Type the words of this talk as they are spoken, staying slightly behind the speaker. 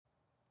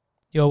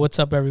Yo, what's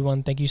up,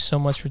 everyone? Thank you so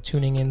much for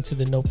tuning in to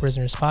the No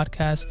Prisoners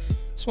podcast.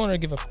 Just wanted to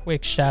give a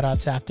quick shout out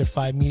to After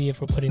 5 Media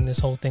for putting this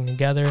whole thing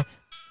together.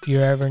 If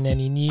you're ever in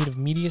any need of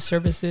media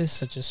services,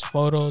 such as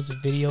photos,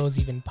 videos,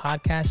 even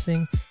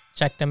podcasting,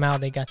 check them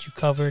out. They got you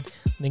covered.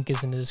 Link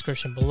is in the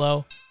description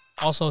below.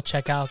 Also,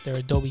 check out their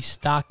Adobe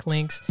stock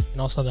links and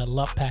also the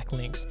LUT Pack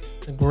links.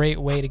 It's a great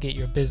way to get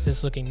your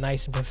business looking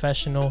nice and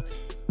professional.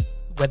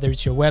 Whether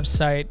it's your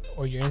website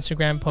or your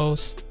Instagram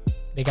posts,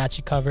 they got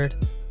you covered.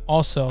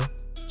 Also,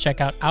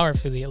 check out our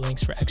affiliate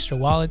links for extra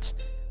wallets.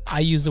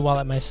 I use the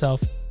wallet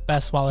myself.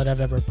 Best wallet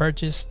I've ever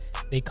purchased.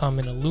 They come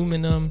in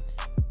aluminum,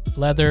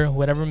 leather,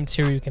 whatever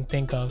material you can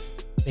think of.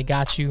 They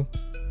got you,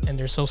 and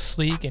they're so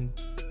sleek and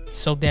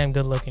so damn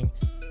good looking.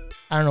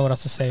 I don't know what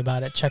else to say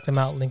about it. Check them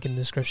out. Link in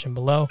the description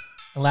below.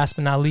 And last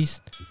but not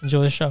least,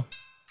 enjoy the show.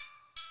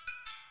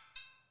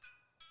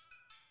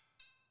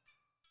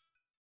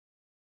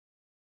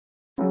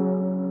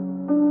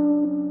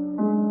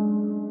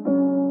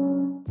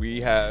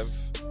 We have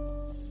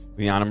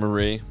Liana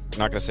Marie. I'm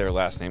not going to say her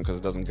last name because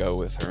it doesn't go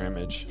with her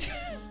image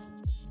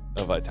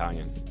of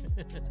Italian.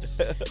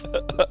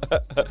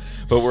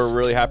 But we're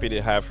really happy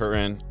to have her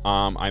in.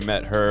 I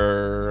met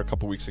her a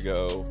couple weeks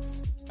ago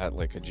at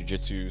like a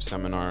jiu-jitsu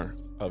seminar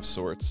of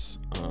sorts.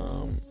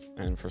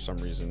 And for some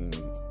reason,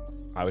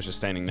 I was just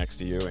standing next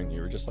to you and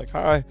you were just like,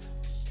 hi.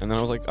 And then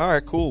I was like, all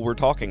right, cool. We're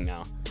talking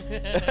now. I do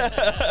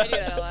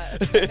that a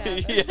lot.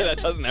 Yeah, that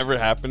doesn't ever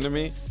happen to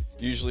me.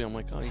 Usually I'm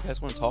like, oh, you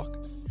guys want to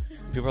talk?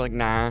 People are like,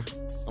 nah.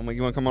 I'm like,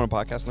 you want to come on a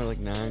podcast? And they're like,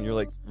 nah. And you're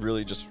like,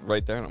 really just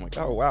right there. And I'm like,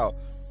 oh, wow.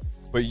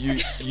 But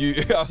I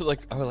was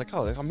like,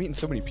 oh, I'm meeting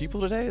so many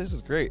people today. This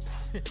is great.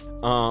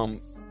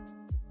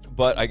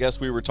 But I guess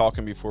we were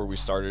talking before we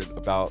started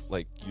about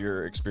like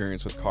your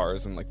experience with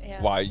cars and like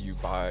why you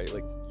buy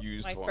like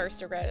used ones. My first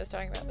regret is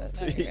talking about that.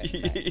 No,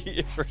 you're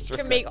good. First you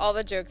can make all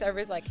the jokes.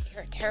 Everybody's like,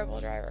 you're a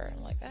terrible driver.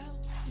 I'm like, oh.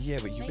 Yeah,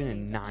 but you've been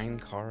in 9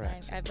 car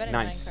accidents. I've been in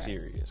 9 9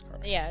 serious car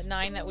accidents. Yeah,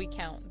 9 that we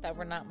count that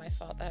were not my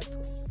fault. That had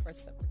police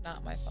reports that were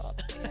not my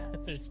fault. Yeah.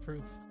 There's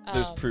proof.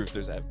 There's proof.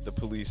 The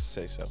police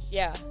say so.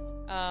 Yeah.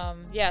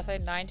 Yeah, so I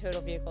had 9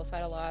 total vehicles. So I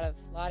had a lot of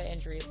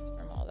injuries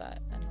from all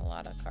that and a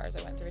lot of cars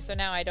I went through. So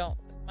now I don't,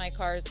 my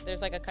cars,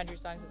 there's like a country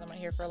song that says I'm not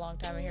here for a long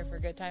time, I'm here for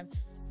a good time.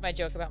 It's my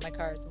joke about my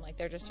cars. I'm like,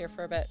 they're just here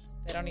for a bit.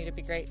 They don't need to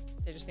be great.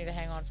 They just need to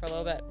hang on for a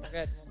little bit. We're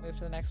good. We'll move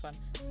to the next one.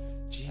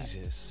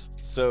 Jesus.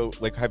 So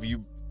like, have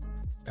you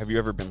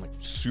ever been like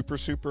super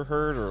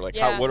hurt or like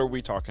Yeah. what are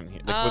we talking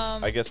here? Like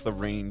what's I guess the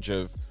range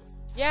of?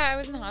 Yeah, I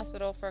was in the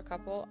hospital for a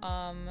couple.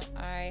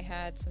 I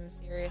had some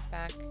serious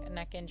back and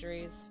neck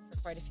injuries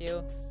for quite a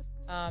few.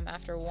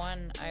 After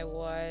one, I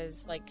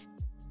was like,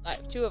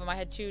 2 of them. I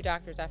had 2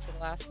 doctors after the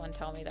last one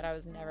tell me that I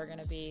was never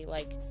going to be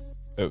like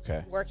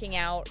working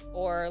out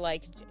or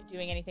like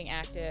doing anything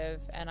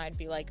active, and I'd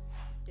be like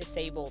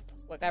disabled,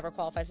 whatever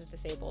qualifies as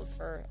disabled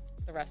for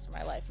the rest of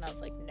my life. And I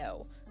was like,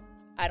 no,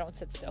 I don't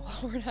sit still.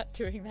 We're not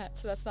doing that.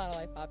 So that's not a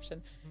life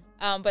option.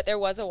 But there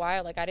was a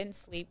while, like I didn't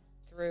sleep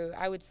through,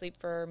 I would sleep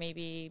for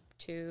maybe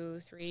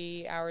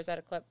 2-3 hours at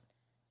a clip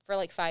for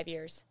like 5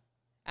 years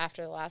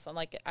after the last one.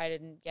 Like I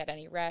didn't get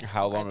any rest.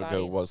 How long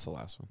ago was the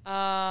last one?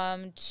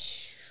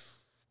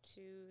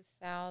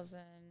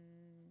 2013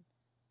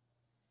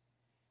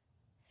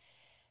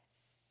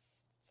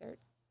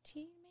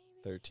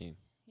 maybe. 13.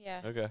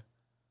 Yeah. Okay.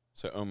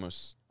 So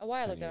almost A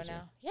while 10 ago years,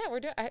 now. Yeah,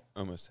 we're doing.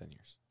 Almost 10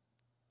 years.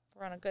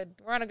 We're on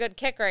a good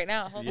kick right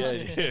now. Hold on.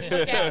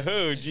 Yeah.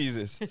 Oh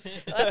Jesus.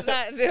 Let's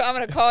not. I'm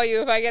gonna call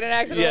you if I get an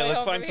accident. Yeah,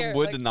 let's find some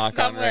wood to knock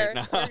on right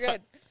now. We're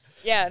good.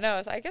 Yeah,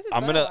 no. I guess it's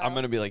I'm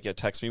gonna be like, yeah,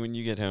 text me when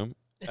you get home.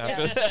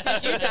 After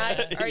Did you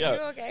die? Are Yeah.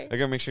 you okay? I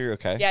gotta make sure you're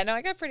okay. Yeah, no,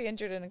 I got pretty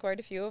injured in quite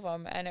a few of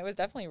them, and it was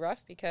definitely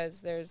rough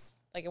because there's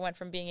like it went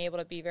from being able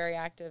to be very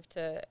active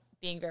to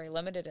being very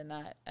limited in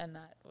that, and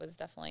that was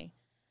definitely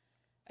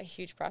a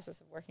huge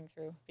process of working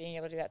through being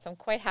able to do that. So I'm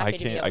quite happy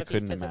to be able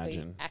to be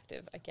physically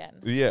active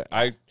again. Yeah,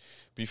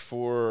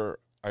 before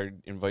I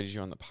invited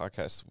you on the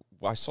podcast,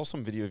 I saw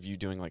some video of you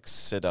doing like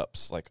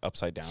sit-ups, like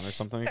upside down or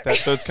something like that.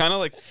 So it's kind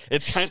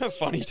of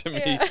funny to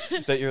me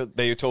that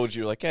they told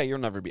you like, yeah, you'll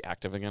never be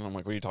active again. I'm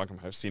like, what are you talking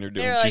about? I've seen her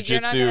doing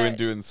jiu-jitsu and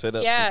doing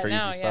sit-ups and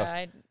crazy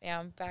stuff.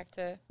 I'm back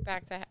to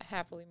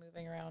happily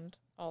moving around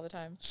all the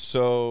time.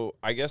 So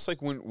I guess like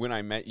when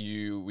I met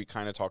you, we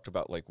kind of talked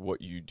about like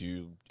what you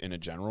do in a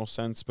general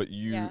sense, but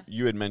you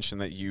had mentioned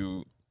that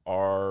you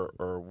are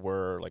or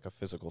were like a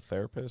physical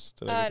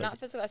therapist? Not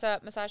physical. So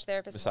massage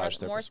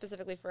therapist. More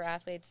specifically for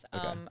athletes.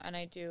 And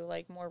I do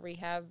like more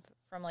rehab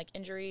from like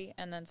injury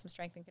and then some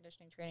strength and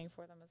conditioning training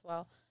for them as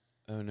well.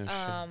 Oh no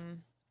shit.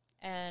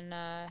 And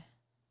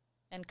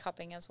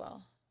cupping as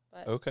well.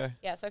 But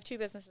yeah, so I have 2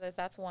 businesses.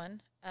 That's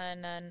one,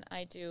 and then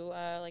I do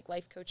like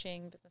life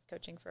coaching, business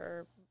coaching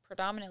for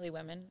predominantly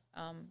women.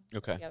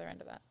 The other end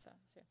of that. So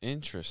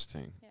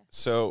interesting. Yeah.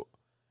 So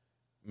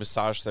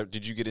massage therapy.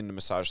 Did you get into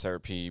massage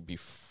therapy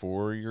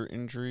before your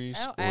injuries?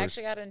 No, I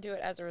actually got into it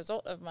as a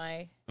result of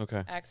my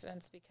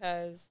accidents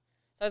because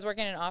I was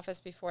working in an office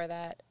before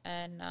that,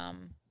 and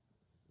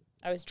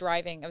I was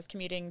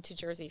commuting to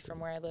Jersey from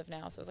where I live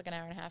now, so it was like an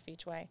hour and a half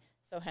each way.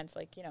 So hence,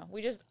 like,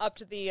 we just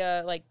upped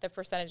the like the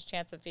percentage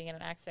chance of being in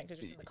an accident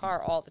because you're just in the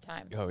car all the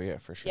time. Oh yeah,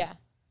 for sure. Yeah.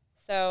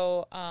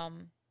 So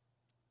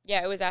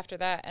yeah, it was after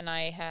that, and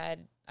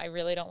I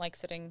really don't like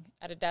sitting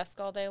at a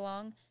desk all day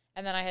long,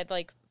 and then I had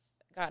like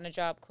gotten a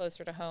job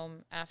closer to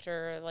home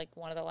after like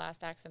one of the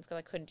last accidents because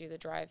I couldn't do the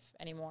drive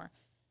anymore.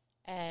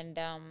 And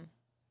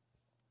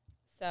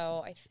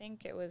so I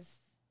think it was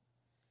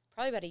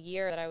probably about a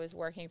year that I was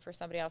working for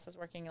somebody else. I was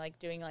working like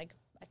doing like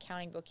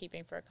accounting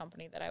bookkeeping for a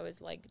company that I was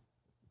like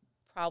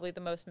probably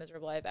the most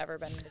miserable I've ever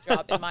been in the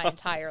job in my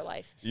entire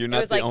life. You're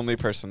not the only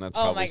person that's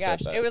probably said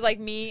that. It was like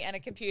me and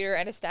a computer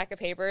and a stack of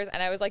papers,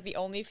 and I was like the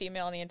only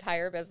female in the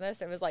entire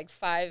business. It was like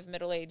 5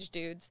 middle-aged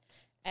dudes,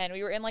 and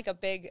we were in like a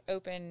big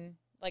open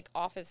like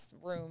office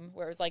room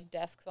where it was like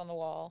desks on the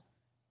wall,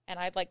 and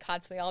I'd like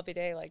constantly all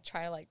day like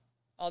trying to like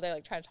all day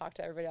like trying to talk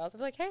to everybody else. I'd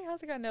be like, hey,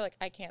 how's it going? And they're like,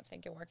 I can't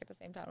think and work at the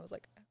same time. I was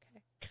like,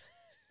 okay.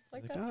 It's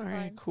like, that's all fine.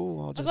 right,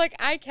 cool. I was like,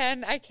 I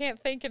can't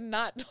think and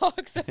not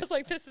talk. So I was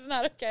like, this is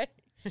not okay.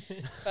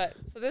 But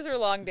so those are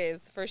long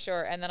days for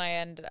sure. And then I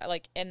ended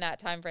like in that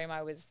time frame,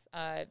 I was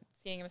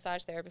seeing a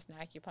massage therapist, an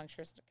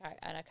acupuncturist,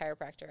 and a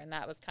chiropractor, and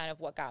that was kind of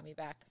what got me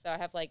back. So I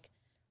have like,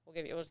 we'll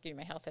just give you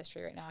my health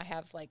history right now. I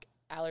have like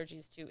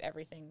allergies to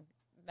everything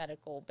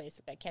medical,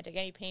 basically. I can't take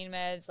any pain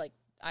meds, like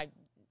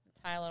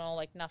Tylenol,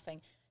 like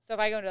nothing. So if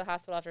I go into the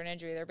hospital after an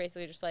injury, they're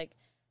basically just like,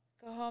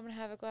 go home and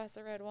have a glass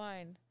of red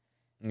wine.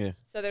 Yeah.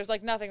 So there's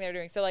like nothing they're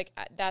doing. So like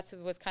that's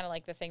was kind of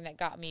like the thing that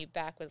got me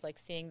back was like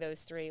seeing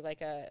those three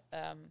like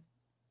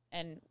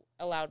and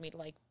allowed me to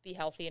like be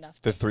healthy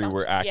enough. The three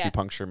were function.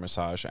 acupuncture,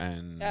 massage,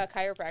 and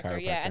chiropractor.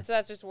 Yeah, and so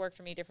that's just worked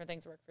for me. Different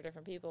things work for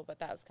different people, but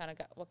that was kind of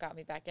what got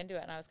me back into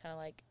it. And I was kind of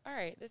like, all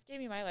right, this gave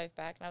me my life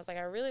back. And I was like,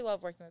 I really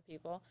love working with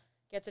people.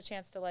 Gets a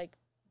chance to like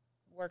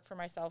work for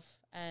myself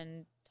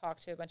and talk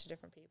to a bunch of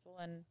different people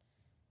and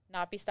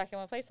not be stuck in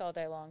one place all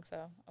day long.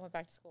 So I went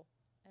back to school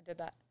and did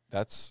that.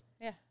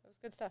 Yeah, it was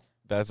good stuff.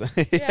 That's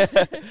yeah.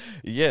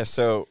 Yeah.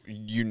 So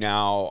you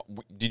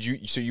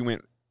you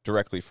went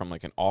directly from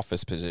like an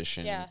office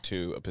position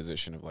to a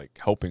position of like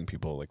helping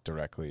people like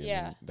directly.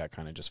 Yeah. And that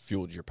kind of just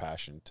fueled your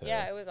passion to.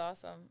 Yeah, it was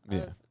awesome.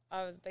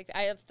 I was big.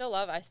 I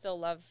still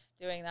love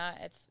doing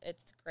that.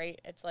 It's great.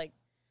 It's like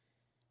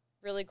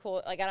really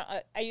cool. Like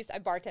I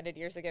bartended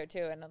years ago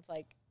too, and it's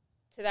like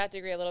to that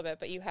degree a little bit,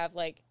 but you have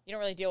like you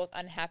don't really deal with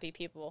unhappy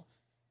people.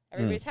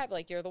 Everybody's happy.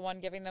 Like you're the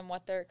one giving them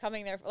what they're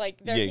coming there for. Like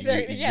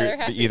they're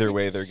happy. Either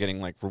way, they're getting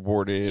like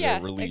rewarded or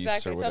released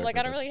exactly. or whatever. So like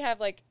I don't really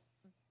have like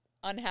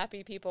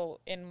unhappy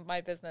people in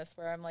my business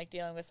where I'm like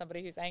dealing with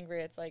somebody who's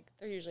angry. It's like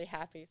they're usually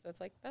happy. So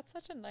it's like that's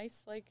such a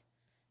nice like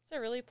it's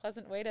a really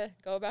pleasant way to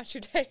go about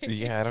your day.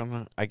 Yeah, I don't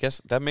know. I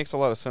guess that makes a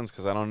lot of sense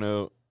because I don't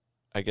know.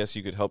 I guess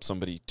you could help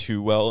somebody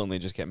too well and they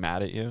just get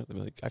mad at you. They'll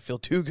be like, I feel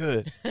too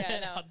good. Yeah, I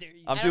know.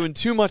 I'm doing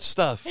too much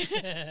stuff.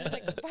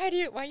 Like, why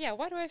do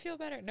I feel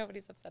better?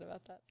 Nobody's upset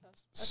about that.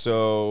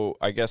 So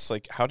I guess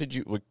like, how did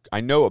you, like,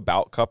 I know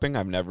about cupping.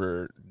 I've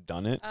never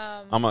done it.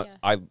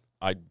 I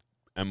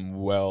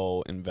am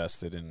well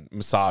invested in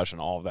massage and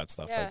all of that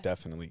stuff. Yeah. I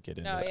definitely get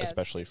into it,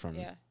 especially from,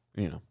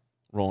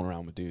 rolling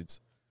around with dudes.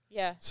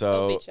 Yeah.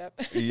 So beach up.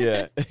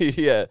 yeah.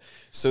 Yeah.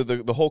 So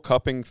the whole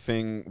cupping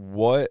thing,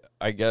 what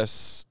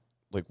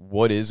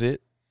is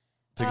it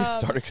to get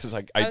started? Because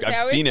like I've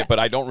seen it, but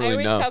I don't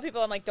really know. I always tell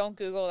people, I'm like, don't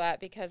Google that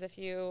because if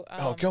you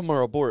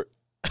Gilmore abort.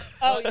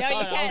 Oh no,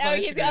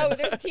 you can't.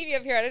 There's a TV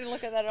up here. I didn't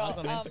look at that at all. I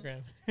was on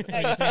Instagram. No,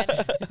 you can.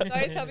 So I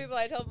always tell people.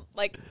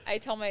 I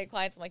tell my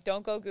clients, I'm like,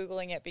 don't go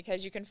Googling it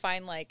because you can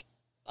find like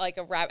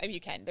a rabbit. I mean,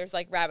 you can. There's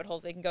like rabbit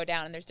holes they can go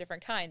down, and there's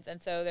different kinds.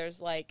 And so there's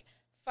like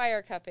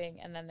fire cupping,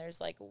 and then there's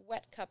like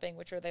wet cupping,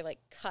 which are they like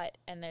cut,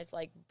 and there's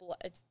like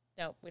blood.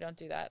 No, we don't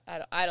do that.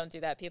 I don't do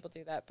that. People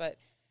do that, but.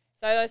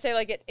 So I always say,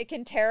 like, it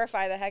can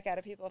terrify the heck out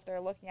of people if they're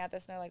looking at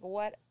this and they're like,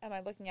 what am I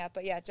looking at?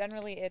 But, yeah,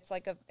 generally it's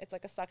like a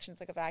suction. It's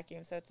like a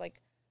vacuum. So it's,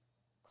 like,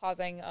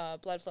 causing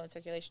blood flow and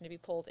circulation to be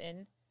pulled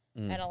in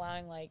and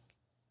allowing, like,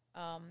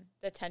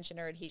 the tension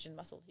or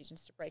muscle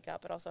adhesions to break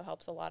up. It also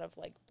helps a lot of,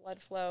 like,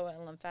 blood flow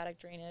and lymphatic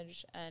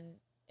drainage. And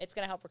it's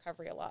going to help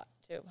recovery a lot,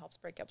 too. It helps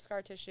break up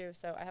scar tissue.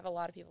 So I have a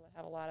lot of people that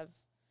have a lot of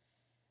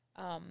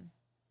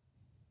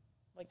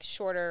like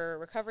shorter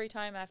recovery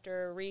time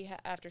after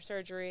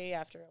surgery,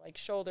 after like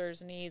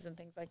shoulders, knees, and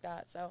things like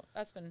that. So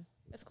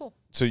it's cool.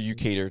 So you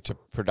cater to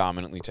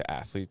predominantly to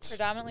athletes?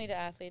 Predominantly to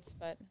athletes,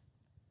 but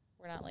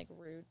we're not like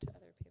rude to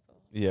other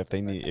people. Yeah, if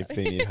they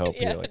need help,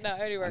 yeah, like, no,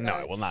 I do work. No,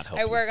 I will not help.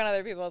 I work on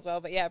other people as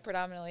well, but yeah,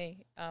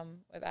 predominantly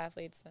with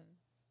athletes, and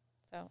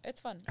so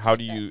it's fun. How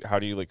do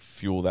you like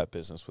fuel that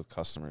business with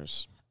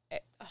customers?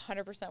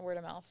 100% word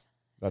of mouth.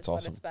 That's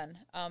awesome. What it's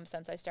been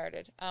since I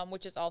started,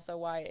 which is also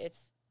why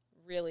it's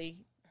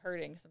really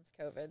hurting since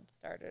COVID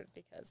started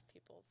because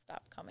people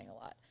stopped coming a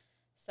lot.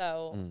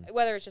 So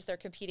whether it's just they're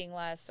competing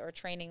less or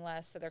training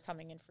less, so they're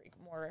coming in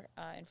more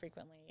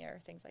infrequently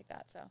or things like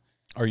that. So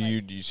do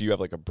you have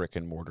like a brick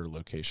and mortar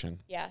location?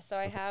 Yeah, so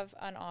I have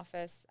an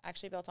office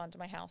actually built onto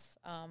my house,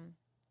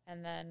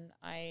 and then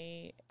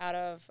out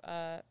of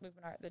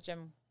Movement Art, the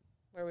gym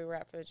where we were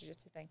at for the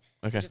jiu-jitsu thing,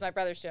 Okay. which is my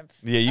brother's gym.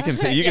 Yeah, you can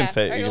say. You can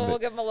say. All right, You can we'll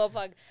say. give him a little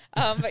plug.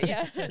 But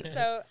yeah,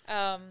 so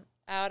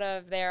out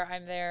of there,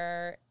 I'm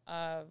there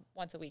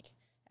once a week,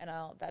 and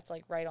that's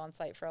like right on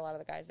site for a lot of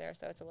the guys there,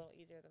 so it's a little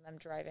easier than them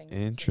driving.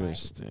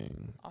 Interesting.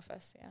 To my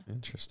office, yeah.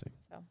 Interesting.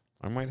 So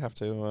I might have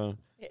to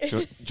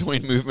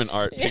join Movement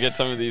Art to get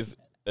some of these,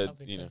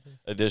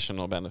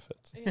 additional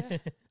benefits. Yeah.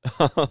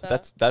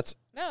 That's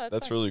No,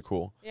 that's fine. really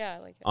cool. Yeah, I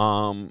like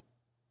it.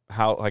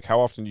 How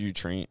often do you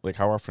train? Like,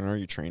 how often are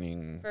you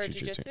training For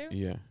jiu-jitsu?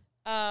 jujitsu?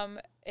 Yeah.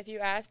 If you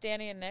ask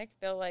Danny and Nick,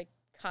 they'll like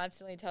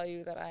constantly tell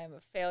you that I am a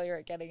failure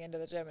at getting into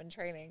the gym and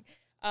training.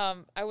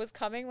 I was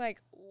coming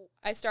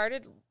I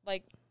started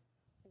like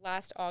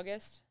last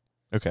August.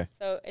 Okay.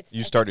 So it's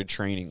You started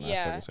training last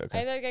yeah. August.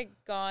 Okay. I think I'd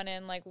gone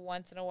in like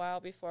once in a while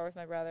before with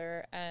my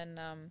brother, and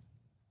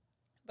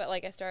but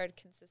like I started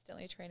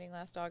consistently training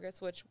last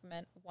August, which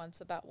meant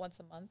about once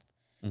a month.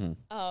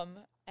 Mm-hmm.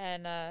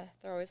 And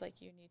they're always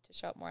like, you need to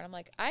show up more. And I'm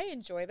like, I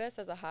enjoy this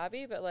as a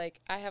hobby, but like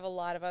I have a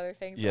lot of other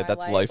things. Yeah, in my that's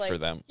life. life like, for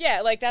them.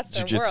 Yeah, like that's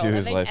their Jiu-jitsu world,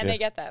 is and life, they yeah.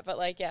 get that. But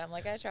like, yeah, I'm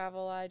like I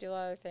travel a lot, I do a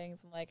lot of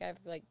things. I'm like I have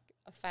like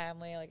a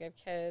family, like I have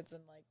kids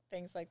and like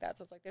things like that.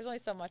 So it's like there's only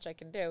so much I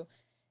can do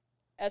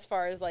as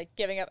far as like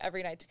giving up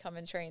every night to come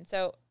and train.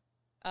 So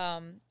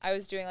I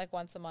was doing like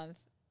once a month,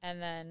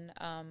 and then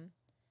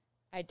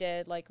I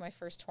did like my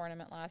first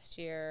tournament last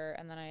year,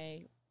 and then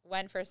I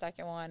went for a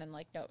second one, and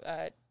like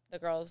the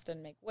girls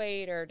didn't make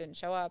weight or didn't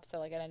show up, so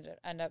like I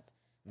end up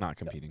Not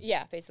competing.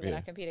 basically Yeah.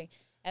 not competing.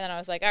 And then I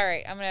was like, all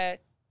right, I'm gonna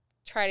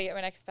try to get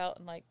my next belt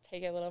and like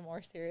take it a little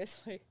more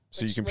seriously.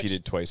 So you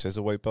competed twice as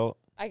a white belt?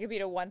 I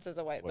competed once as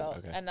a white belt,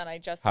 okay. and then I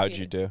just How'd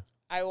you do?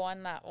 I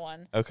won that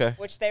one. Okay.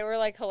 Which they were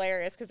like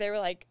hilarious because they were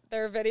like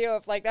their video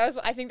of like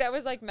I think that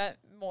was like meant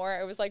more.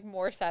 It was like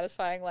more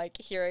satisfying like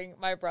hearing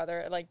my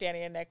brother like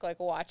Danny and Nick like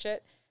watch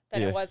it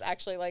than it was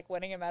actually like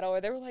winning a medal.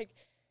 Where they were like,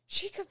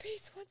 she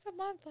competes once a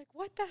month. Like,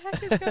 what the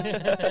heck is going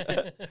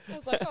on? I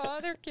was like, oh,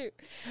 they're cute.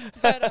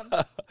 But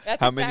that's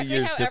how exactly many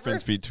years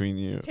difference between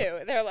you? Two.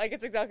 They're like,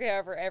 it's exactly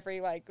however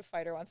every like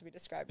fighter wants to be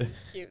described as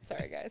cute.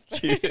 Sorry, guys.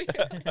 Cute.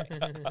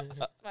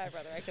 It's my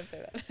brother. I can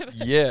say that.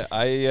 Yeah,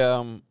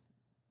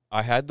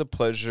 I had the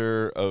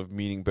pleasure of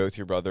meeting both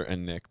your brother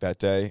and Nick that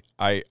day.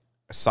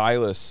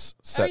 Silas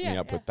set me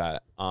up with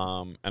that.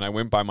 And I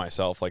went by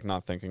myself, like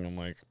not thinking. I'm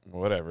like,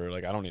 whatever.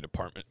 Like I don't need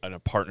a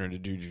partner to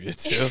do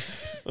jiu-jitsu.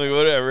 Like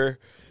whatever.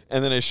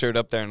 And then I showed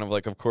up there, and I'm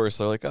like, of course.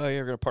 They're like, oh,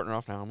 you're gonna partner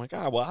off now. I'm like,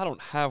 well, I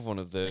don't have one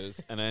of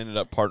those. And I ended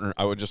up partnering.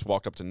 I would just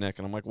walked up to Nick,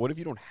 and I'm like, what if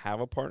you don't have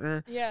a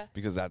partner? Yeah.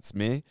 Because that's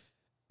me.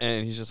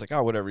 And he's just like,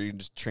 oh, whatever. You can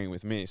just train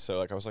with me. So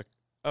like I was like,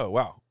 oh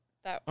wow.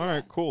 All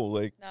right, cool.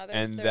 Like, No,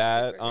 and they're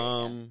that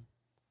super great,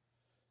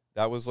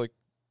 that was like,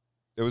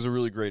 it was a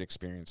really great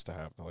experience to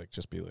have to like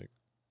just be like,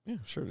 yeah,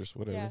 sure, just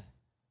whatever. Yeah.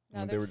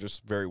 No, And they were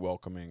just very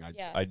welcoming.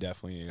 I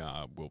definitely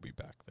will be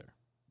back there.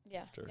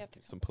 Yeah. After You have to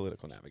some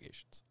political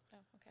navigations. Oh,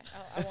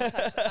 okay.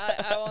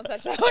 I won't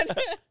touch that one.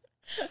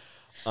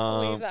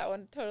 I'll leave that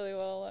one totally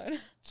well alone.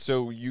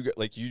 So you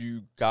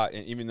got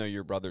even though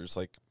your brother's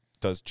like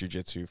does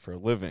jujitsu for a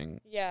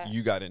living, Yeah.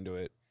 you got into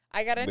it.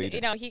 I got into,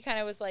 later. he kind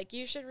of was like,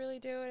 you should really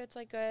do it. It's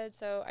like good.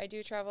 So I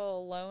do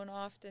travel alone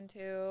often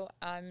too.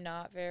 I'm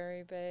not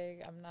very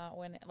big. I'm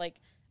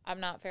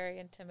not very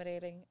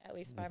intimidating, at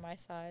least by my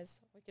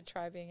size. We could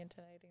try being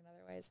intimidating in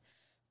other ways.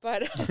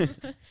 But,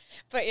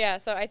 but yeah,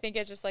 so I think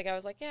it's just like, I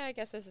was like, yeah, I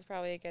guess this is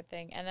probably a good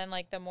thing. And then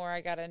like, the more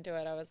I got into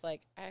it, I was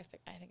like, I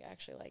think I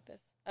actually like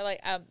this. I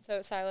like,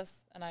 so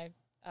Silas and I,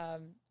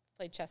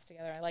 played chess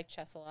together. I like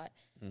chess a lot.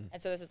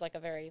 And so this is like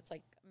it's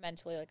like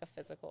mentally like a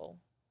physical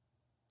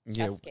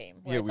chess game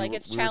where it's like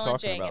it's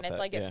challenging and it's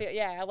like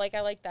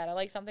I like that. I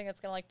like something that's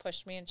gonna like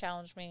push me and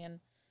challenge me, and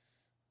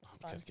it's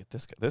fun. Gotta get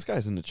this guy. This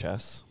guy's into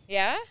chess.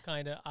 Yeah,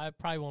 Kinda. I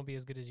probably won't be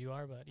as good as you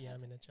are, but yeah,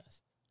 I'm into chess.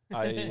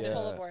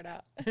 pull the board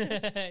out.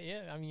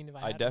 Yeah, I mean, if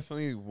I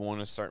definitely want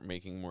to start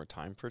making more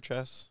time for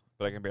chess,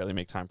 but I can barely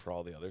make time for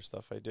all the other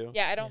stuff I do.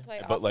 Yeah, I don't play.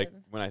 But often. like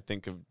when I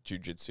think of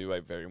jujitsu, I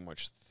very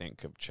much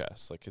think of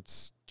chess. Like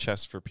it's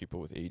chess for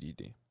people with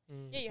ADD.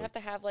 Yeah, you have to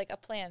have like a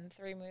plan,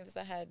 3 moves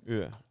ahead.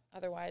 Yeah.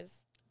 Otherwise,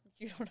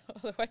 you don't know.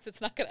 Otherwise,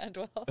 it's not gonna end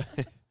well.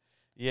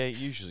 Yeah, it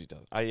usually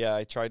does.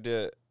 I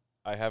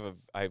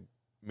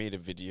made a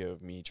video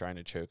of me trying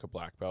to choke a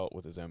black belt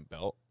with his own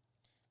belt.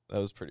 That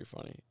was pretty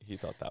funny. He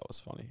thought that was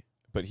funny.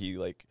 But he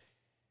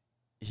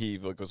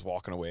was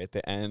walking away at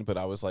the end, but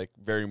I was like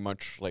very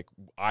much like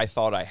I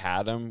thought I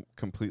had him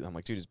completely. I'm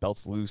like, dude, his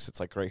belt's loose. It's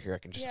like right here.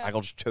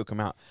 I'll just choke him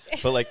out.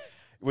 But like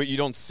what you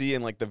don't see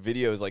in like the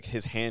video is like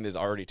his hand is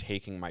already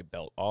taking my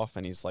belt off,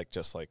 and he's like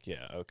just like,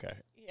 yeah, okay.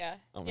 Yeah.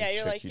 I'm Yeah, gonna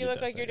you're choke like, you you to look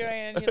death like you're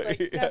there, doing yeah. it, and he's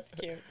like, Yeah. that's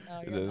cute. No,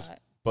 It you're is. not.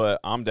 But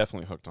I'm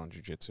definitely hooked on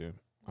jujitsu.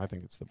 I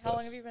think it's the best. How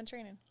long have you been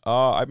training?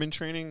 I've been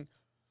training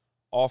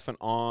off and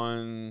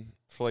on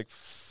for like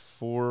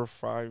 4 or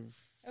 5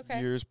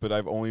 years, but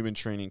I've only been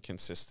training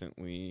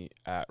consistently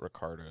at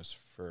Ricardo's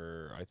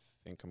for, I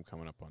think I'm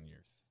coming up on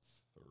year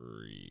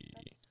 3.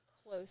 That's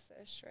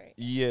close-ish, right?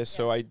 Yeah,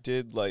 so I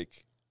did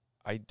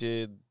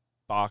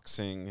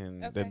boxing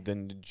and Okay.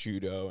 then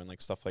judo and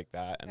like stuff like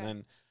that. And Okay.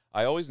 then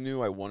I always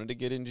knew I wanted to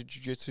get into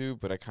jiu-jitsu,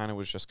 but I kind of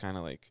was just kind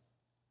of like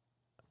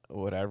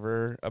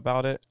whatever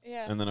about it.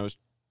 Yeah. And then I was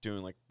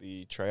doing like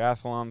the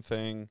triathlon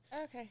thing.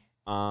 Okay.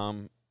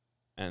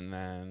 And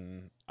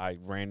then I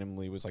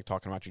randomly was like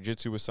talking about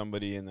jiu-jitsu with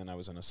somebody, and then I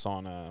was in a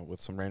sauna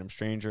with some random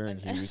stranger, and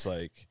he was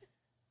like,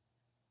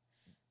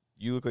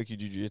 "You look like you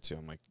do jiu-jitsu."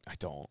 I'm like, "I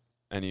don't."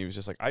 And he was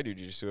just like, "I do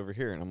jiu-jitsu over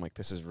here." And I'm like,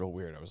 "This is real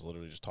weird. I was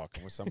literally just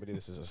talking with somebody.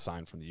 This is a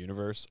sign from the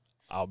universe.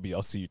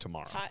 I'll see you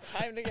tomorrow."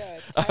 Time to go.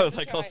 It's I time was to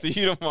like, try. "I'll see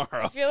you I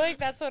tomorrow." feel like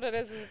that's what it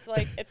is.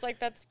 It's like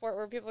that sport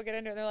where people get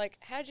into it and they're like,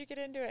 "How'd you get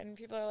into it?" And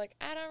people are like,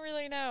 "I don't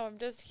really know. I'm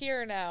just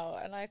here now."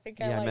 And I think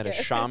I I like met it.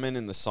 a shaman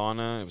in the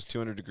sauna. It was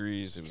 200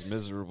 degrees. It was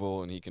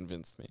miserable, and he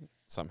convinced me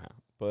somehow.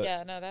 But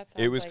Yeah, no, that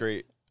sounds it was like,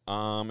 great.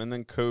 And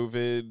then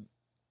COVID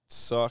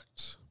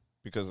sucked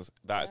because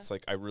that's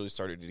like I really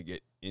started to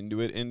get into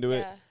it.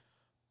 Yeah.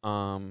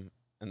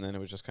 And then it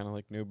was just kind of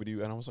like nobody.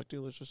 And I was like,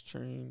 dude, let's just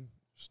train.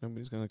 Just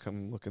nobody's gonna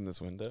come look in this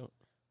window.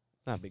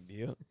 Not a big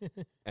deal.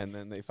 And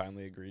then they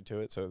finally agreed to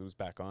it, so it was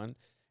back on.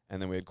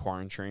 And then we had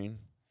quarantine.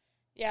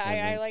 Yeah, And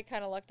I then- like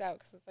kind of lucked out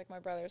because it's like my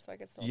brother, so I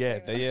could still. Yeah,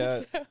 train they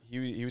with him, so.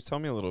 he was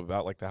telling me a little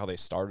about like how they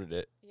started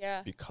it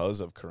Yeah. because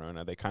of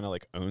Corona. They kind of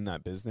like own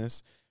that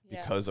business Yeah.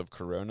 because of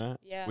Corona.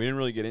 Yeah. We didn't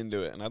really get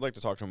into it, and I'd like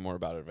to talk to him more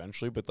about it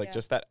eventually. But like Yeah.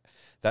 just that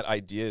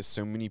idea is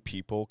so many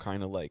people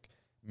kind of like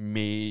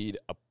made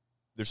a.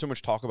 There's so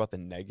much talk about the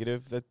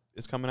negative that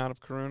is coming out of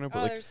Corona, but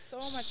Oh, like there's so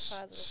much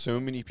positive. so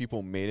many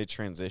people made a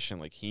transition.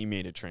 Like he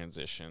made a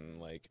transition.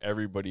 Like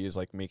everybody is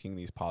like making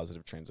these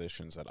positive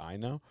transitions that I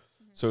know.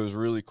 Mhm. So it was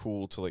really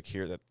cool to like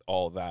hear that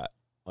all that.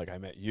 Like I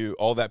met you.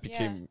 All that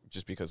became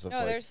just because of No,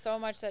 like there's so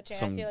much that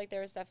changed. I some- feel like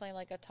there was definitely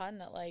like a ton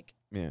that like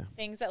yeah.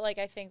 things that like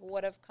I think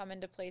would have come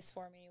into place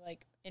for me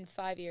like in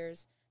 5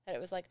 years that it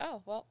was like,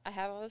 oh well, I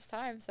have all this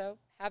time, so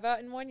how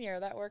about in 1 year?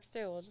 That works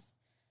too. We'll just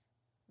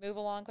move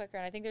along quicker.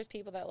 And I think there's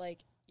people that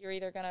like you're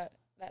either gonna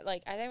that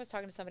like I think I was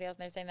talking to somebody else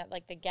and they're saying that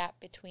like the gap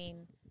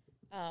between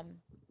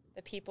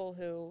the people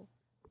who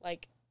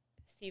like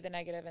see the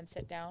negative and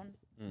sit down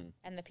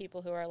and the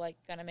people who are like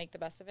gonna make the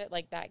best of it,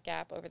 like that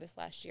gap over this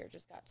last year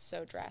just got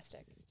so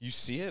drastic. You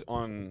see it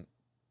on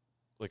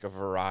like a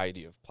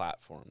variety of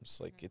platforms.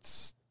 Like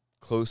it's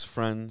close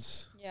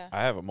friends. Yeah.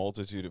 I have a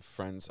multitude of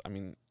friends. I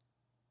mean,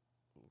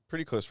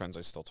 pretty close friends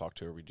I still talk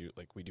to, or we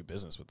do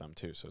business with them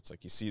too. So it's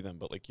like you see them,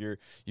 but like you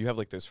have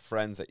like those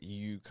friends that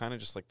you kind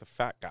of just like the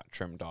fat got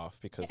trimmed off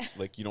because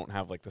like you don't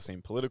have like the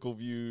same political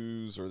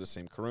views or the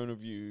same Corona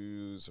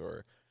views,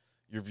 or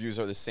your views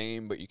are the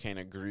same, but you can't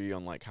agree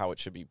on like how it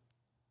should be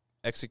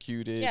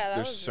executed. Yeah, that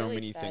There's was so really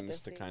many sad things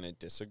to to see. kind of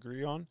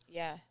disagree on.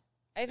 Yeah.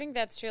 I think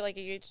that's true. Like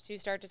you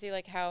start to see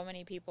like how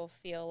many people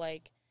feel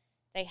like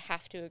they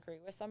have to agree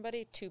with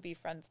somebody to be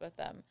friends with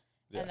them.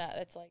 Yeah. And that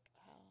it's like,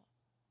 oh,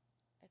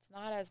 it's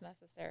not as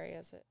necessary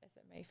as it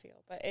may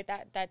feel. But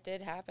that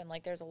did happen.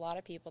 Like there's a lot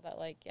of people that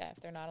like, yeah, if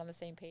they're not on the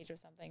same page with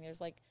something,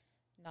 there's like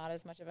not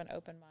as much of an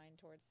open mind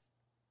towards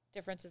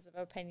differences of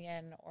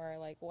opinion or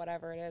like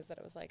whatever it is, that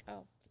it was like,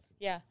 oh,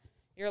 yeah,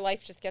 your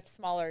life just gets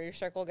smaller. Your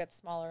circle gets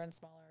smaller and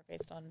smaller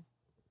based on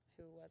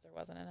who was or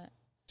wasn't in it.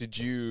 Did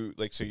you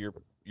like so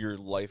your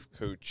life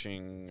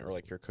coaching or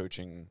like your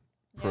coaching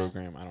Yeah.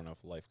 program? I don't know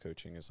if life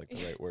coaching is like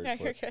the right word. No,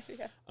 for you're it.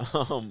 good.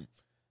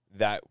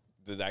 Yeah.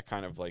 That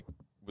kind of like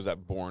was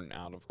that born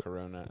out of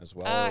Corona as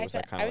well, or was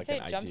that kind I of would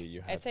like say an it idea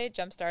you had? I'd say it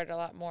jump started a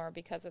lot more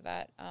because of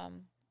that.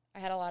 I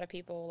had a lot of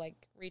people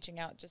like reaching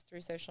out just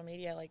through social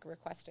media, like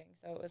requesting.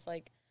 So it was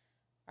like,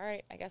 all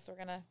right, I guess we're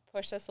gonna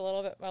push this a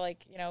little bit more,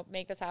 like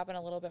make this happen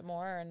a little bit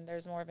more, and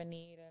there's more of a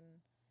need,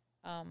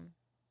 and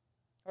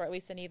or at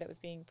least a need that was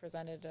being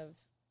presented of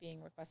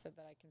being requested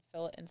that I can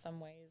fill it in some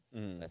ways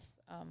with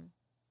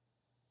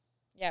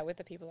with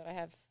the people that I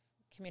have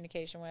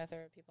communication with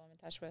or people I'm in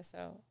touch with.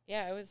 So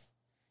yeah, it was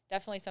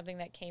definitely something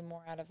that came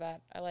more out of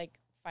that. I like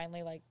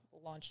finally like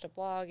launched a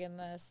blog in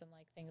this and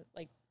like things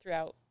like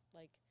throughout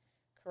like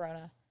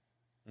Corona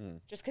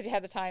just because you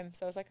had the time.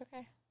 So I was like,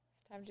 okay,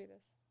 it's time to do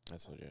this.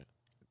 That's legit.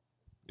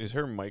 Is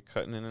her mic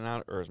cutting in and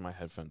out, or is my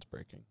headphones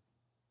breaking?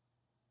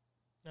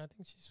 No, I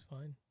think she's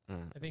fine.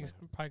 Mm, I think it's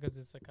probably because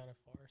it's like kind of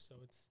far, so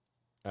it's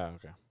Oh,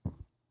 okay.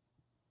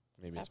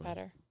 Maybe Is it's that mine.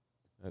 better?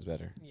 That's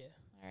better. yeah.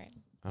 All right.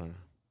 I don't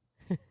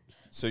know.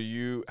 So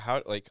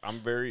I'm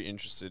very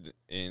interested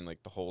in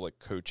like the whole like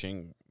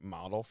coaching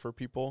model for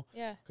people,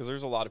 Yeah. because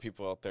there's a lot of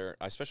people out there,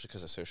 especially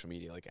because of social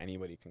media. Like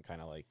anybody can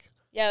kind of like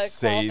Yeah. Like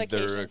say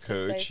they're a qualifications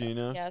to say coach, you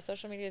know? Yeah.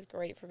 Social media is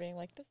great for being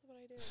like, this is what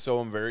I do. So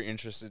I'm very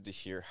interested to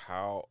hear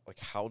how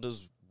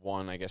does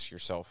one, I guess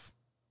yourself,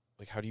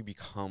 like how do you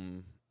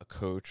become a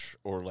coach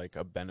or like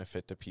a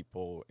benefit to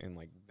people in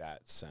like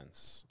that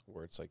sense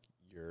where it's like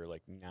you're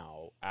like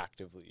now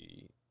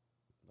actively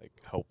like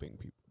helping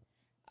people?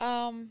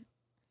 That's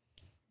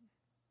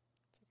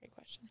a great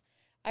question.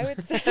 I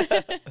would say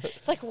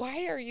it's like,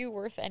 why are you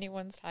worth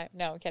anyone's time?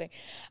 No, I'm kidding.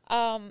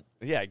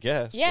 Yeah, I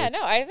guess. Yeah, like,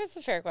 no, that's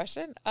a fair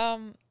question.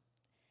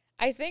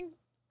 I think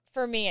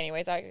for me,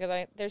 anyways,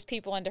 because there's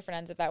people on different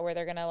ends of that where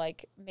they're gonna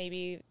like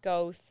maybe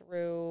go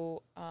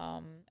through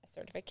a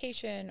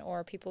certification,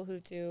 or people who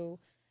do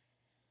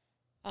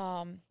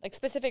like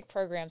specific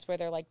programs where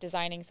they're like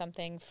designing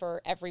something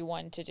for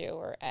everyone to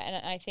do,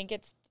 and I think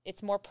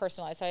it's more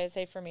personalized. So I would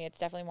say for me, it's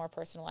definitely more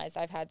personalized.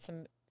 I've had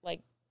some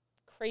like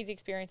crazy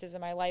experiences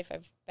in my life.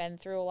 I've been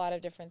through a lot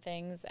of different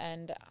things,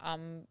 and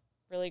I'm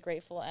really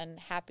grateful and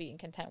happy and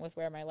content with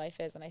where my life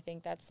is. And I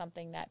think that's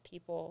something that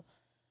people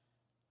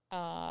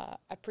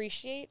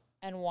appreciate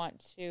and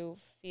want to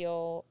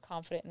feel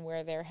confident in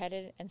where they're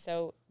headed. And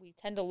so we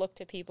tend to look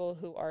to people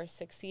who are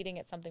succeeding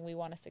at something we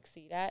want to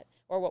succeed at,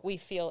 or what we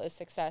feel is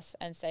success,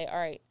 and say, all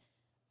right,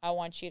 I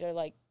want you to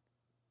like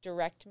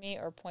direct me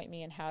or point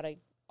me in how to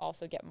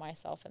also get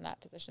myself in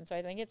that position. So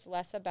I think it's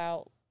less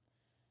about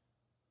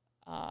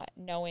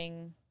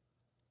knowing,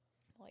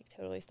 like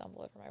totally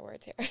stumble over my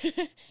words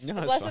here. No,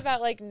 it's less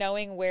about like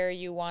knowing where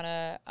you want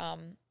to,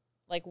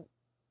 like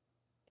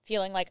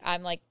feeling like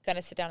I'm like going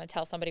to sit down and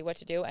tell somebody what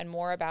to do, and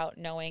more about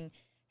knowing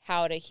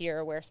how to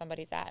hear where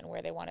somebody's at and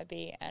where they want to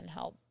be and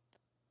help.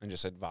 And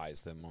just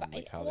advise them on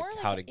like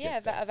how to get yeah,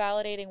 there.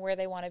 Validating where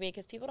they want to be,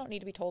 because people don't need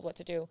to be told what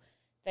to do.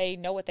 They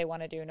know what they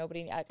want to do.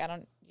 Nobody, like,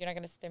 you're not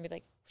going to sit there and be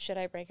like, should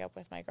I break up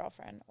with my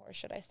girlfriend or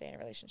should I stay in a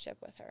relationship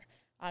with her?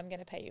 I'm going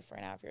to pay you for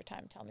an hour of your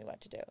time. Tell me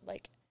what to do.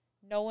 Like,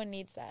 no one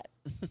needs that.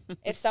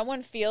 If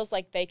someone feels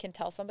like they can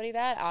tell somebody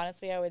that,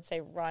 honestly, I would say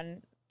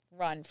run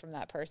from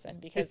that person,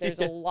 because there's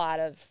a lot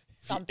of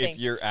something. If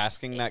you're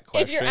asking that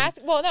question. If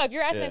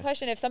you're asking that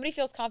question, if somebody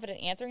feels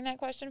confident answering that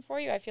question for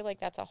you, I feel like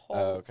that's a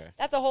whole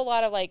that's a whole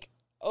lot of like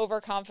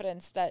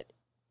overconfidence that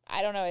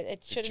I don't know.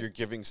 It shouldn't. You're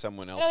giving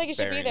someone else. I don't think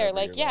it should be there.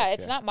 Like, yeah, life,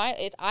 it's not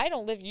my. I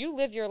don't live. You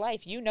live your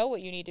life. You know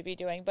what you need to be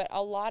doing. But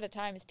a lot of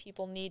times,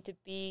 people need to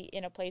be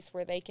in a place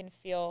where they can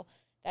feel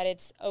that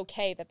it's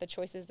okay, that the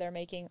choices they're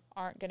making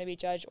aren't going to be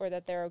judged, or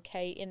that they're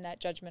okay in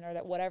that judgment, or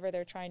that whatever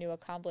they're trying to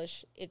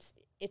accomplish, it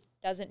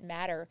doesn't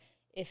matter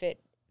if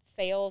it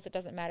fails. It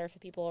doesn't matter if the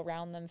people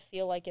around them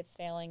feel like it's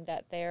failing,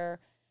 that they're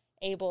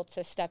able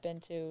to step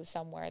into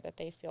somewhere that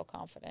they feel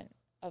confident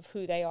of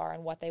who they are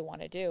and what they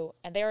want to do.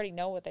 And they already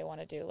know what they want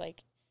to do.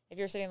 Like, if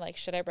you're saying like,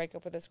 should I break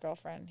up with this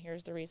girlfriend?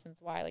 Here's the reasons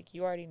why. Like,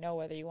 you already know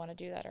whether you want to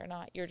do that or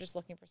not. You're just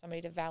looking for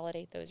somebody to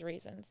validate those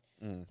reasons.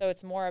 So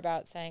it's more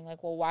about saying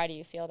like, well, why do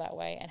you feel that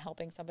way? And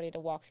helping somebody to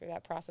walk through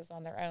that process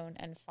on their own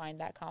and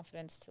find that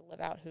confidence to live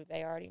out who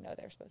they already know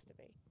they're supposed to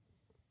be.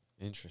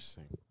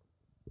 Interesting.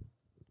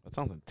 That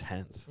sounds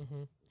intense.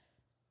 Mm-hmm.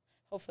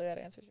 Hopefully that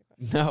answers your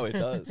question. No, it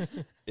does.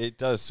 It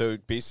does. So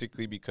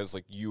basically, because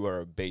like you are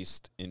a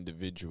based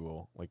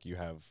individual, like you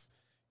have,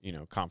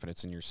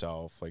 confidence in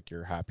yourself, like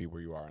you're happy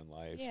where you are in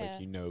life, Yeah.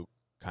 like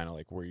kind of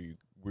like where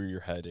you're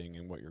heading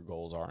and what your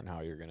goals are and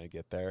how you're gonna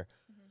get there.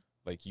 Mm-hmm.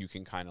 Like you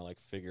can kind of like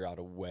figure out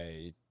a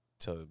way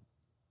to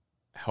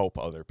help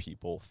other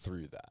people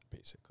through that,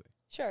 basically.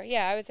 Sure.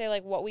 Yeah, I would say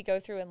like what we go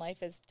through in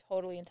life is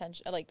totally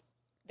intentional. Like,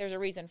 there's a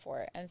reason for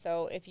it. And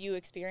so if you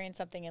experience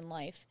something in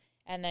life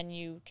and then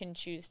you can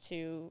choose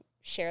to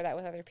share that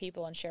with other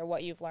people and share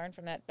what you've learned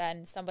from that,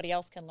 then somebody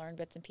else can learn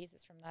bits and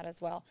pieces from that as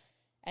well.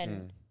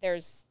 And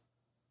there's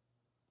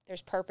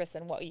purpose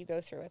in what you go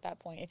through at that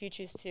point. If you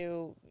choose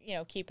to,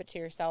 keep it to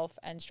yourself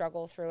and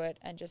struggle through it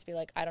and just be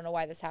like, I don't know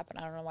why this happened.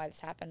 I don't know why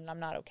this happened. And I'm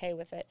not okay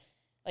with it.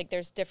 Like,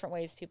 there's different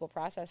ways people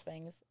process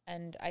things.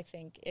 And I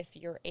think if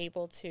you're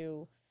able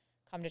to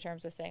come to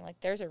terms with saying, like,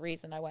 there's a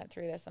reason I went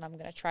through this, and I'm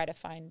going to try to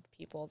find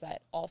people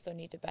that also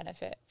need to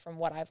benefit from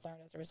what I've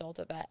learned as a result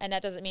of that. And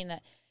that doesn't mean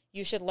that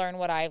you should learn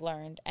what I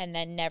learned and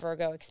then never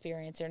go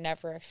experience or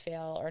never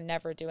fail or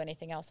never do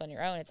anything else on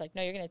your own. It's like,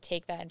 no, you're going to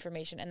take that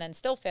information and then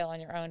still fail on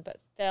your own,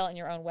 but fail in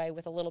your own way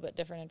with a little bit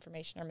different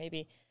information or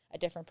maybe a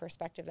different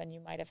perspective than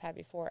you might have had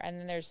before. And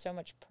then there's so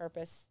much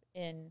purpose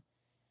in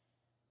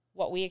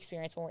what we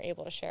experience when we're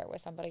able to share it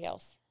with somebody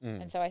else.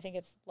 And so I think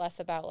it's less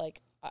about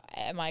like,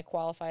 am I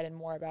qualified, and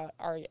more about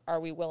are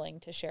we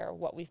willing to share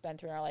what we've been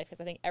through in our life? Because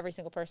I think every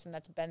single person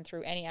that's been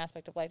through any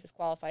aspect of life is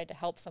qualified to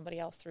help somebody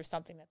else through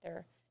something that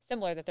they're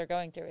similar that they're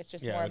going through. It's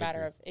just more a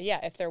matter of,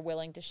 if they're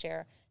willing to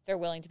share, if they're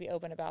willing to be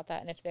open about that,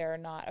 and if they're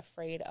not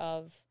afraid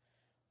of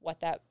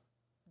what that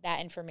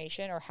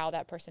information or how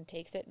that person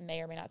takes it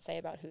may or may not say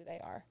about who they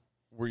are.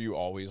 Were you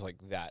always like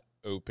that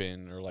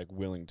open or like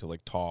willing to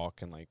like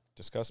talk and like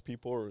discuss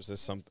people, or is this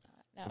something?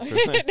 No.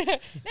 No,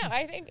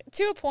 I think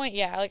to a point,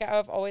 yeah. Like,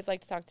 I've always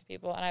liked to talk to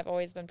people, and I've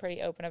always been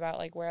pretty open about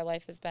like where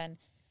life has been.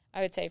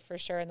 I would say for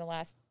sure in the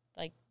last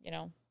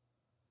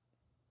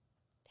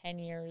 10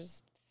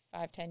 years,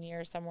 5-10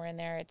 years, somewhere in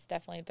there, it's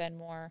definitely been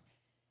more,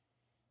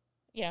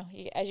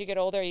 as you get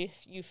older,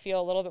 you feel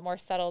a little bit more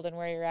settled in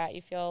where you're at.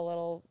 You feel a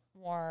little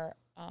more,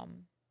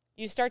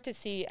 you start to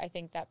see, I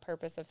think, that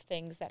purpose of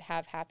things that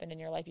have happened in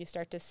your life. You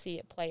start to see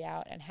it play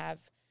out and have,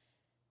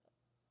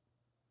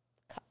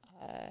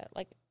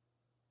 like,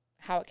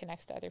 how it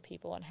connects to other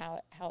people and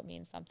how it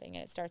means something.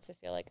 And it starts to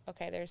feel like,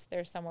 okay,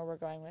 there's somewhere we're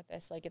going with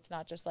this. Like, it's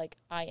not just like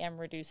I am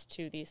reduced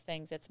to these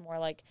things. It's more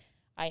like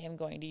I am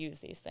going to use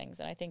these things.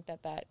 And I think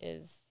that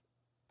is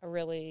I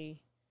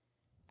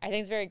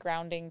think it's very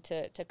grounding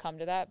to come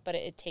to that, but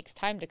it takes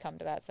time to come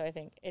to that. So I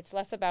think it's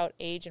less about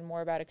age and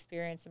more about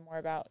experience and more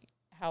about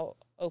how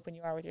open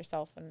you are with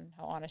yourself and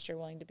how honest you're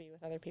willing to be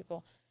with other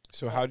people.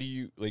 So how do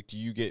you do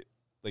you get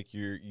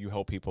you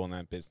help people in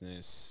that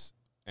business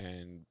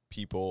and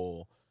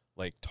people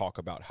talk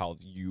about how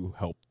you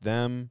help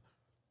them?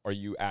 Are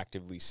you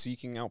actively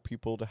seeking out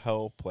people to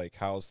help?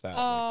 How's that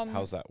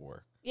how's that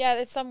work? Yeah,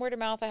 it's some word of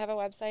mouth. I have a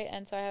website,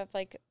 and so I have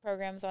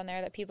programs on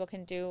there that people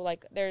can do.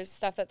 There's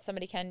stuff that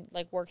somebody can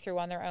work through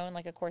on their own,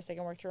 a course they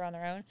can work through on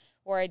their own.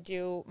 Or I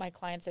do my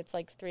clients. It's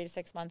 3 to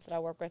 6 months that I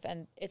work with,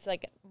 and it's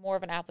more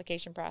of an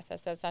application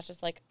process. So it's not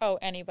just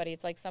anybody.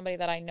 It's somebody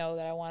that I know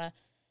that I want to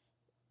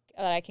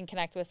that I can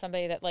connect with,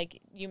 somebody that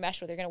you mesh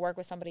with. You're going to work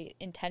with somebody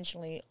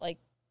intentionally,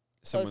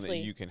 someone closely.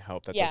 That you can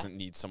help that doesn't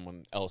need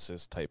someone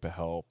else's type of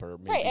help, or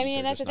maybe right. I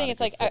mean, that's the thing.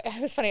 It's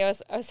it was funny. I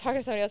was talking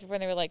to somebody else before,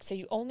 and they were like, "So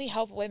you only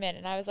help women?"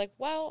 And I was like,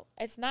 "Well,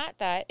 it's not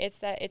that. It's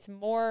that it's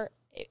more.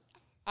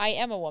 I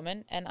am a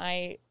woman, and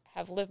I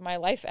have lived my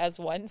life as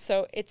one.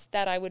 So it's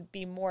that I would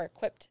be more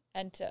equipped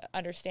and to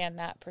understand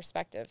that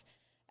perspective.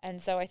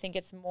 And so I think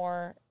it's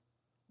more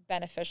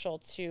beneficial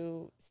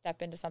to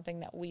step into something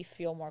that we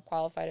feel more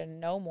qualified and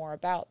know more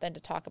about than to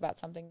talk about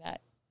something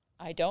that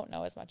I don't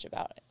know as much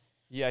about it."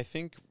 Yeah, I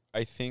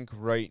think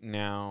right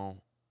now,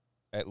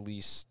 at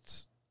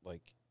least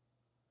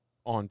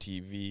on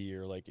TV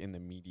or in the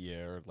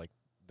media or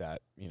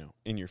that,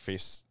 in your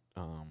face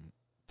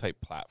type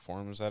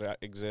platforms that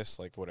exist,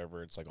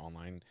 whatever, it's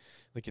online,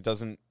 it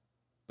doesn't,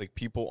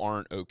 people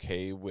aren't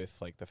okay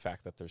with the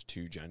fact that there's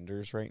two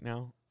genders right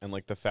now, and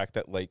the fact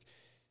that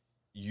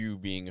you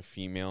being a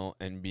female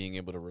and being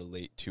able to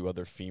relate to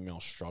other female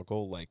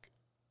struggle,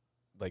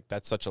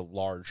 that's such a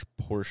large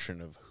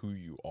portion of who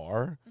you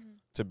are. Mm-hmm.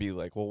 To be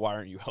well, why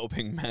aren't you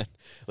helping men?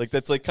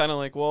 That's kind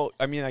of well,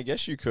 I mean, I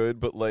guess you could,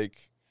 but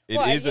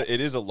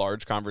it is a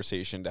large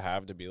conversation to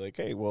have, to be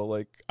hey,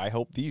 well, I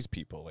help these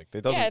people.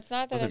 That doesn't, it's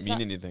not that doesn't mean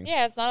anything.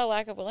 Yeah, it's not a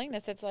lack of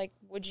willingness. It's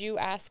would you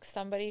ask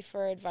somebody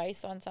for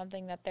advice on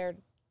something that they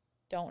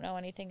don't know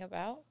anything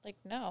about?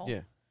 No.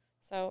 Yeah.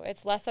 So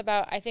it's less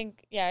about, I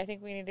think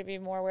we need to be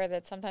more aware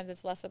that sometimes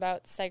it's less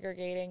about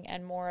segregating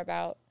and more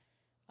about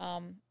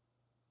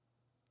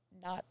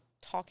not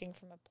talking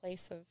from a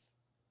place of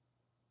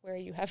where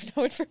you have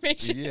no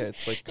information. Yeah,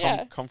 it's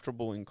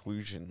comfortable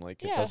inclusion. It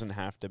doesn't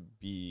have to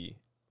be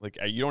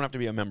you don't have to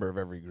be a member of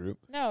every group.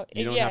 No,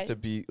 you don't have to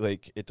be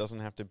it doesn't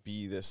have to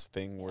be this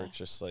thing where it's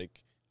just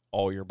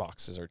all your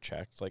boxes are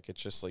checked.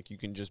 It's just you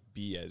can just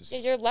be as. Yeah,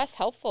 you're less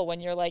helpful when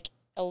you're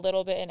a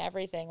little bit in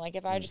everything.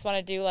 If I just want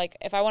to do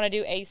if I want to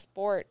do a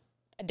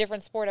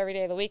different sport every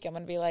day of the week, I'm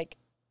gonna be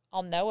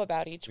I'll know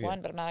about each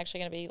one, but I'm not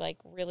actually gonna be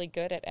really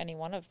good at any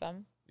one of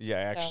them. Yeah,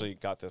 I actually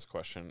got this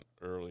question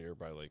earlier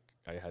by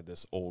I had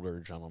this older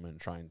gentleman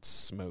try and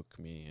smoke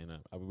me, and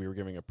we were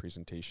giving a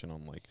presentation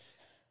on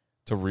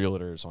to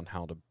realtors on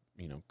how to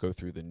go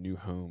through the new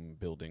home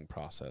building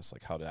process,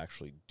 how to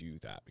actually do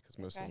that, because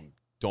most of them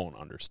don't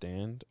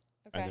understand.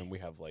 Okay. And then we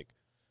have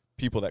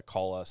people that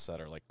call us that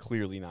are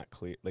clearly not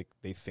clear,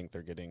 they think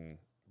they're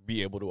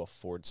be able to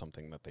afford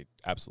something that they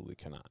absolutely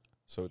cannot.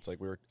 So it's we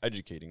were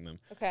educating them.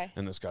 Okay.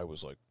 And this guy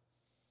was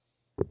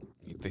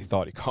they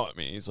thought he caught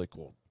me. He's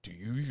well, do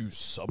you use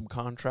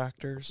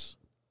subcontractors?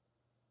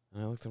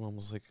 And I looked at him and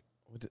was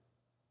what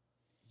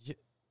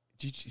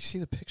did you see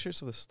the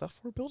pictures of the stuff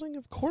we're building?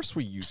 Of course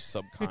we use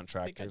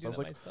subcontractors. I was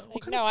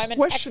what kind of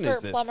question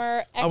is this?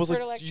 Plumber, I was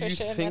electrician,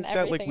 do you think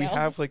that we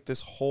have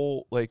this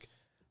whole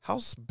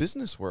how's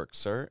business work,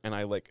 sir? And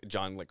I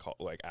John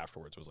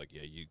afterwards was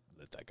yeah, you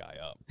lit that guy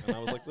up. And I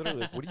was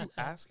literally what are you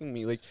asking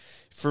me?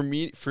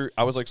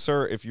 I was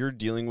sir, if you're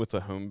dealing with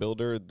a home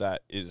builder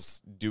that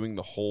is doing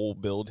the whole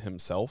build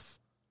himself,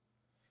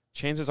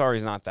 chances are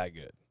he's not that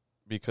good,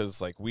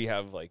 because we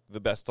have the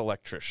best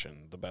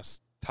electrician, the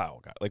best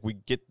tile guy. We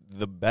get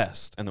the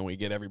best, and then we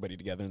get everybody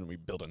together and we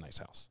build a nice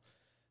house.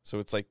 So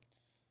it's I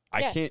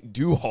can't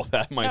do all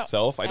that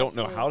myself. No, I don't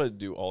know how to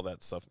do all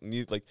that stuff.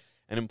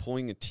 And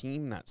employing a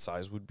team that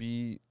size would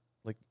be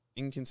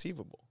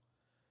inconceivable.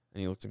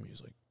 And he looked at me, he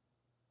was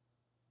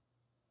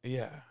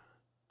yeah.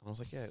 And I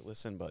was yeah,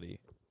 listen, buddy.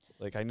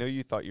 I know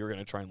you thought you were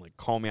going to try and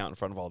call me out in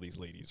front of all these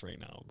ladies right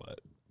now, but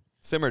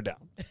simmer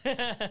down.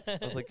 I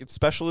was it's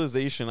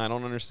specialization. I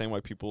don't understand why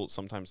people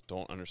sometimes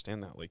don't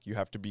understand that. You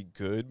have to be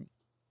good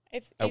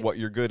at what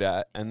you're good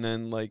at, and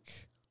then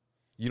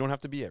you don't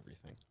have to be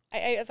everything.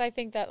 I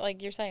think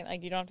that you're saying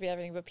you don't have to be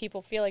everything, but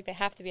people feel they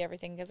have to be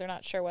everything because they're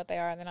not sure what they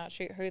are and they're not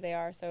sure who they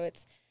are. So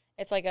it's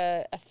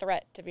a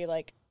threat to be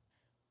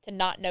to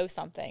not know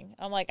something.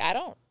 I'm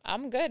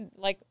I'm good.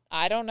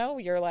 I don't know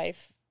your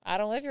life. I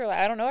don't live your life.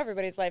 I don't know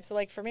everybody's life.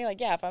 So for me,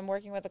 if I'm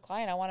working with a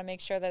client, I want to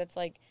make sure that it's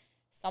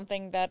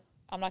something that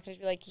I'm not going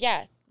to be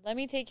yeah, let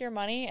me take your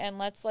money and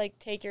let's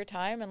take your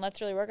time and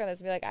let's really work on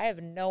this and be I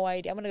have no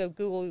idea. I'm going to go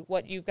Google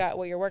what you've got,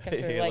 what you're working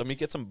through. Let me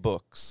get some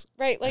books.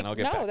 Right. No,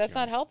 that's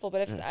not helpful.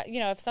 But if,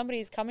 if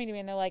somebody's coming to me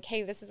and they're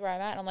hey, this is where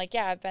I'm at. And I'm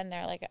yeah, I've been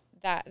there.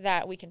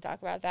 That we can talk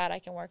about that. I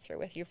can work through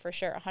with you for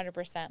sure.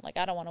 100%.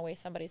 I don't want to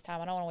waste somebody's time.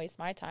 I don't want to waste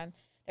my time.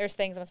 There's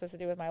things I'm supposed to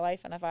do with my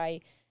life. And if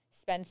I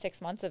spend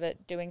 6 months of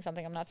it doing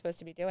something I'm not supposed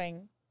to be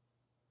doing,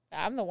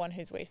 I'm the one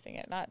who's wasting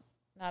it, not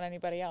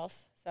anybody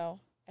else. So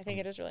I think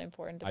it is really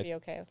important to be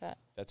okay with that.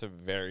 That's a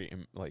very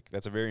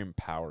that's a very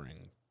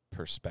empowering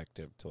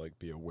perspective to like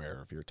be aware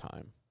of your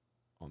time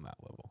on that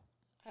level.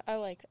 I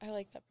like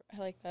that. I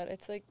like that.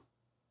 It's like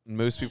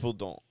most people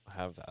don't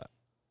have that.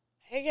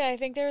 Yeah, I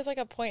think there was like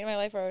a point in my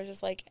life where I was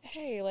just like,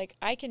 hey, like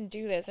I can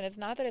do this. And it's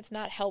not that it's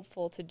not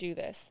helpful to do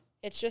this.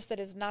 It's just that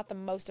it's not the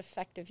most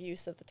effective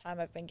use of the time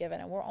I've been given.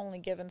 And we're only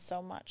given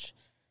so much.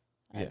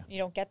 Yeah. You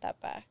don't get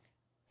that back.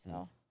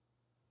 So.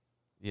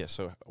 Yeah.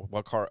 So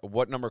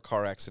what number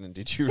car accident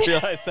did you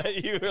realize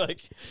that you were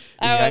like,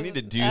 I need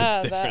to do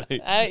this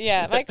differently?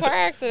 Yeah. My car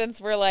accidents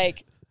were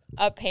like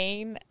a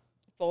pain,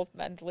 both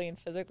mentally and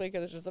physically,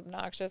 because it's just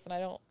obnoxious. And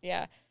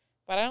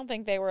but I don't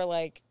think they were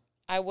like,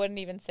 I wouldn't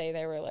even say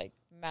they were like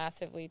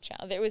massively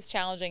challenging. It was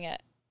challenging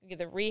at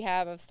the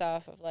rehab of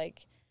stuff, of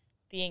like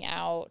being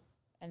out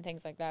and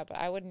things like that. But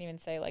I wouldn't even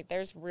say like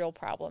there's real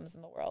problems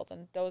in the world,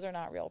 and those are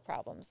not real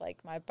problems.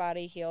 Like my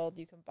body healed,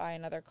 you can buy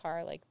another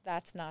car. Like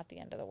that's not the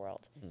end of the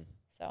world.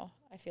 So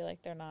I feel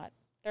like they're not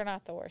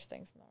the worst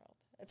things in the world.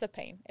 It's a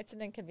pain. It's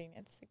an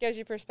inconvenience. It gives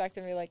you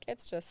perspective. You're like,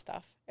 it's just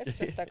stuff. It's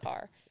just a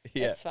car.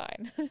 Yeah. It's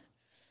fine.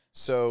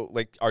 So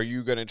like, are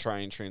you going to try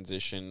and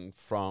transition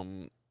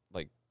from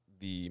like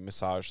the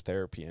massage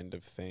therapy end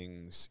of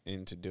things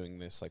into doing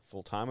this like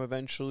full time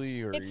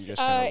eventually, or it's, you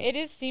just kind of it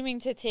is seeming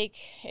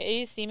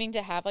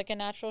to have like a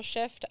natural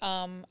shift.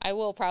 I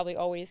will probably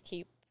always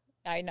keep,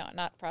 I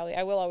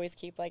will always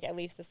keep like at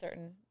least a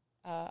certain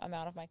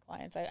amount of my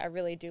clients. I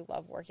really do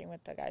love working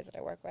with the guys that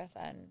I work with,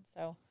 and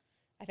so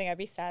I think I'd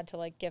be sad to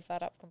like give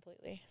that up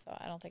completely. So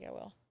I don't think I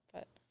will,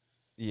 but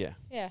yeah,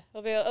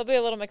 it'll be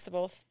a little mix of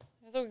both.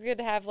 It's always good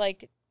to have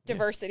like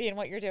diversity in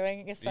what you're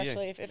doing,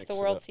 especially if the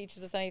world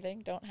teaches us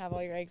anything. Don't have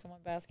all your eggs in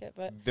one basket.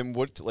 But then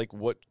you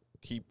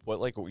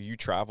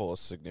travel a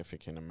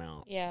significant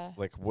amount. Yeah.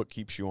 Like what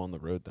keeps you on the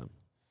road then?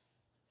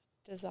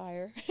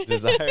 Desire.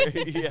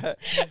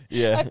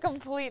 Yeah. A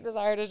complete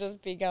desire to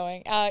just be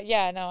going. I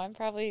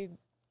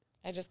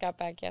just got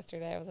back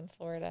yesterday. I was in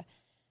Florida.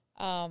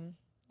 And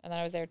then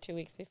I was there 2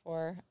 weeks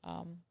before.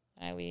 And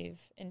I leave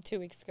in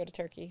 2 weeks to go to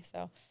Turkey.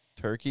 So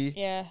Turkey?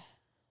 Yeah.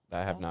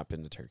 I have not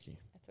been to Turkey.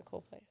 It's a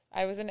cool place.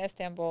 I was in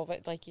Istanbul,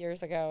 but like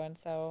years ago, and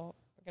so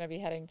we're gonna be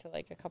heading to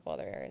like a couple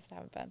other areas that I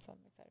haven't been. So I'm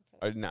excited for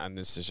that. And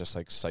this is just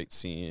like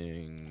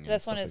sightseeing.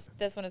 This one is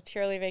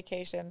purely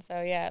vacation. So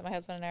yeah, my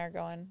husband and I are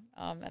going.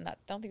 And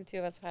don't think the two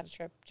of us have had a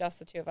trip. Just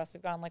the two of us.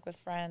 We've gone like with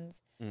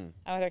friends and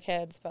with our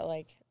kids, but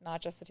like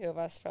not just the two of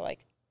us for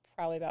like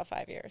probably about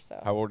 5 years.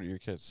 So how old are your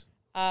kids?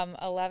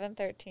 11,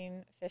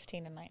 13,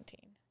 15, and 19.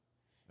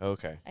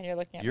 Okay. And you're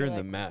looking at you're me in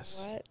like, the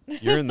mess. What?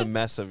 You're in the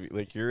mess of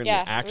like you're in the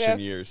action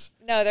years.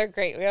 No, they're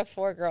great. We have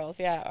 4 girls.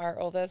 Yeah, our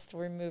oldest,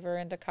 we move her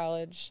into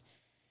college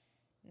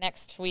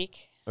next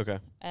week. Okay.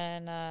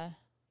 And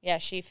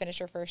she finished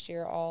her first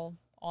year all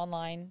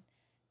online,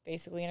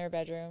 basically in her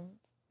bedroom.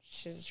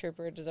 She's a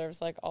trooper,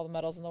 deserves like all the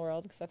medals in the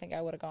world, because I think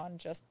I would have gone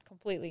just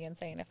completely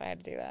insane if I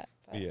had to do that.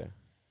 But yeah.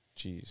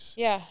 Jeez.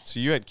 Yeah. So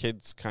you had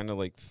kids kind of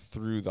like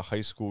through the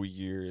high school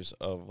years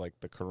of like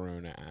the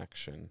Corona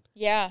action.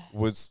 Yeah.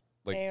 Was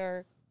like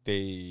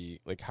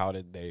how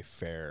did they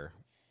fare?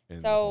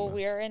 So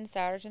we are in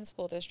Souderton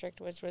School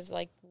District, which was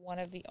like one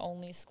of the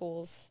only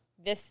schools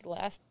this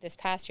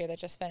past year that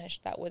just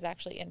finished that was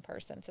actually in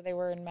person. So they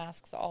were in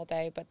masks all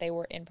day, but they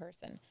were in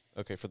person.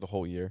 Okay, for the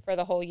whole year. For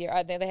the whole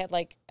year, they had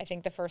like I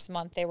think the first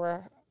month they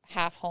were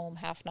half home,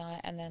 half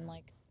not, and then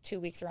like 2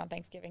 weeks around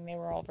Thanksgiving they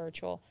were all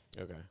virtual.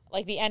 Okay.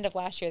 Like the end of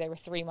last year, they were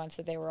 3 months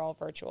that they were all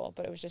virtual,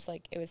 but it was just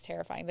like it was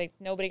terrifying. Like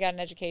nobody got an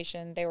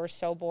education. They were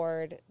so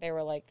bored. They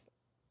were like.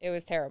 It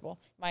was terrible.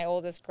 My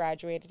oldest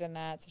graduated in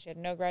that, so she had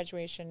no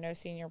graduation, no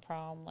senior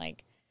prom.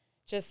 Like,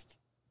 just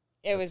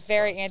it was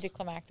very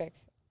anticlimactic,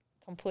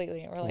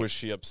 completely. And we're like,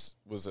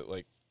 was it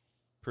like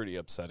pretty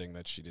upsetting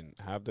that she didn't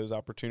have those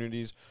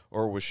opportunities,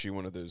 or was she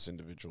one of those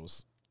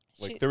individuals?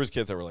 Like there was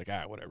kids that were like,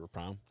 whatever,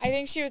 prom. I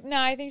think she was. No,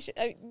 I think she.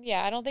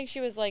 I don't think she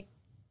was like.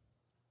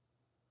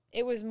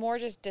 It was more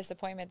just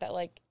disappointment that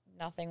like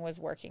nothing was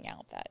working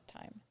out that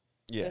time.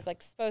 Yeah. It was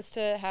like supposed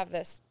to have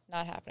this,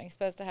 not happening.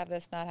 Supposed to have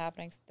this, not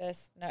happening.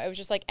 This, no. It was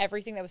just like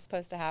everything that was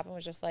supposed to happen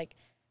was just like,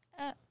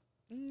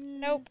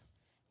 nope.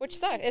 Which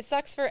sucks. It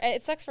sucks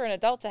for an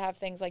adult to have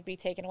things like be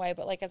taken away,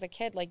 but like as a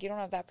kid, like you don't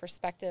have that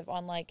perspective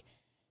on like,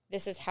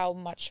 this is how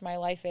much my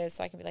life is.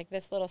 So I can be like,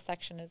 this little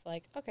section is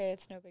like, okay,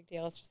 it's no big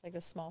deal. It's just like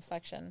this small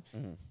section.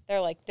 Mm-hmm. They're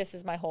like, this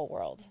is my whole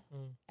world,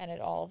 and it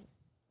all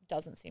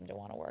doesn't seem to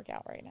want to work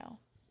out right now.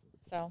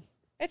 So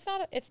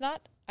it's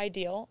not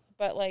ideal,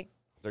 but like.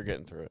 They're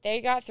getting through it.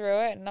 They got through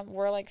it, and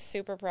we're, like,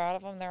 super proud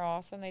of them. They're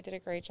awesome. They did a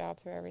great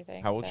job through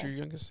everything. How old's your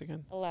youngest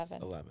again?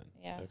 11. 11.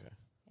 Yeah. Okay.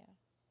 Yeah.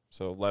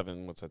 So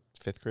 11, what's that,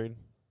 5th grade?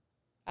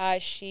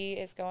 She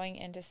is going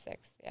into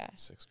 6th, yeah.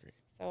 6th grade.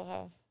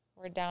 So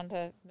we're down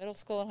to middle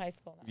school and high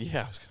school now.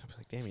 Yeah, I was going to be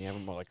like, damn, you have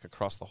them like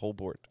across the whole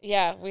board.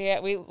 Yeah,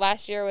 we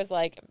last year was,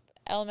 like,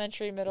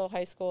 elementary, middle,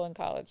 high school, and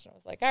college. And I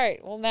was like, all right,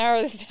 we'll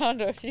narrow this down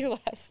to a few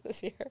less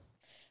this year.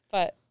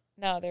 But,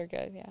 no, they're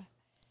good, yeah.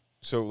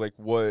 So, like,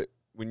 what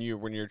when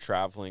you're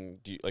traveling,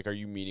 are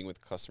you meeting with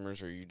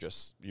customers, or you're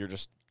just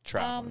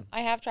traveling?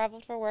 I have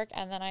traveled for work,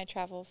 and then I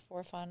travel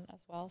for fun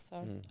as well.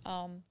 So,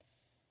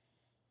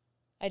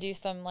 I do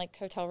some like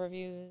hotel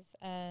reviews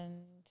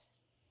and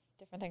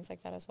different things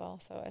like that as well.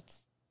 So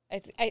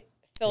I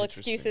fill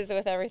excuses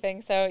with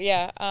everything. So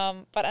yeah.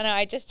 But I know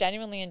I just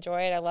genuinely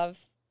enjoy it. I love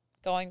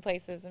going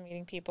places and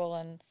meeting people,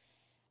 and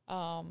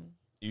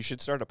you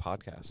should start a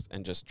podcast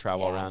and just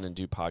travel around and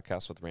do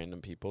podcasts with random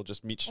people.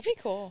 Just meet. That'd be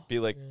cool. Be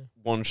like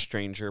one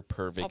stranger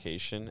per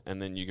vacation,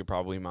 and then you could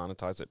probably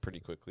monetize it pretty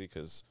quickly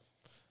because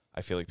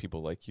I feel like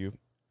people like you,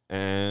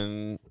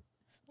 and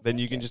then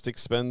you can just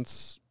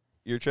expense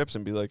your trips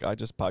and be like, I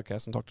just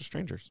podcast and talk to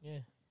strangers. Yeah.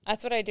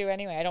 That's what I do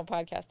anyway. I don't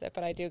podcast it,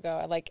 but I do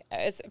go.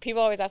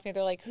 People always ask me,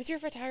 they're like, who's your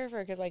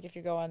photographer? Because like if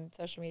you go on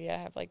social media, I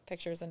have like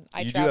pictures, and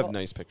I travel. Do have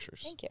nice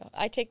pictures. Thank you.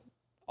 I take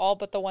all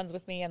but the ones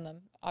with me in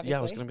them, obviously. Yeah,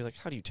 I was going to be like,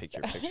 how do you take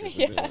your pictures?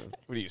 Yeah.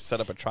 What do you set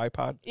up a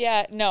tripod?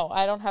 Yeah, no,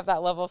 I don't have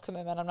that level of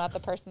commitment. I'm not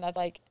the person that's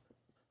like,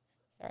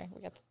 sorry,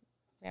 we got the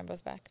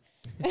Rambo's back.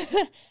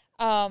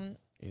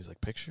 He's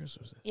like, pictures?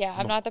 Yeah,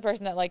 I'm not the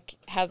person that like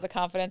has the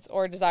confidence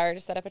or desire to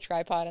set up a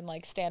tripod and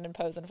like stand and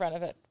pose in front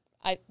of it.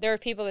 There are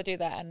people that do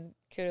that, and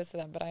kudos to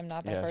them, but I'm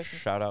not that person.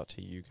 Shout out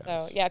to you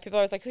guys. So yeah, people are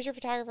always like, who's your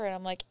photographer? And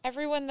I'm like,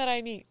 everyone that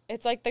I meet.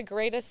 It's like the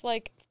greatest,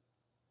 like,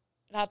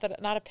 not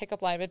a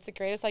pickup line, but it's the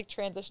greatest like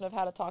transition of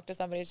how to talk to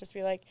somebody is just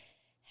be like,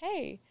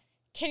 hey,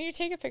 can you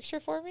take a picture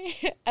for me?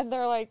 And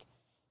they're like,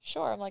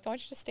 sure. I'm like, I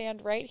want you to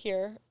stand right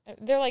here. And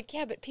they're like,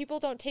 yeah, but people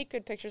don't take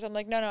good pictures. I'm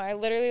like, no, I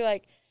literally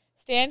like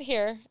stand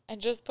here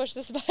and just push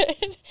this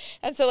button.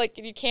 And so like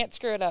you can't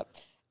screw it up.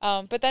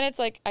 But then it's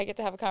like I get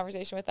to have a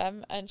conversation with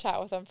them and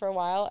chat with them for a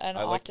while. And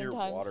I like oftentimes,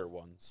 your water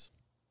ones.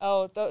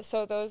 Oh,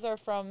 so those are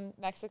from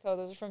Mexico.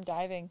 Those are from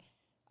diving.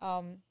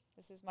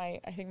 This is I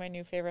think my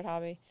new favorite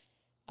hobby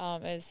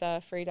is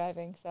free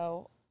diving.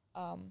 So,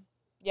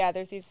 yeah,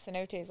 there's these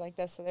cenotes like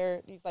this. So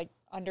they're these like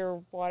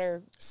underground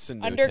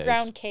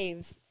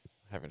caves.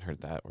 I haven't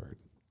heard that word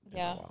in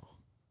a while.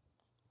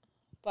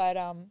 But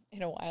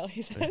in a while,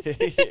 he says.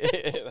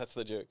 That's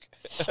the joke.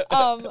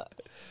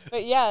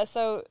 But yeah,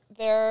 so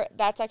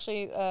that's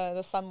actually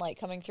the sunlight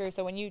coming through.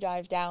 So when you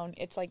dive down,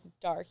 it's like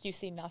dark. You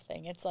see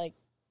nothing. It's like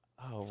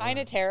kind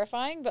of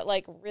terrifying, but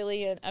like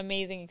really an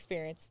amazing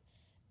experience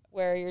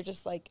where you're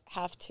just like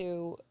have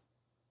to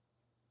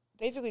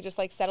basically just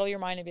like settle your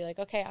mind and be like,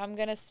 okay, I'm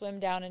going to swim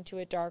down into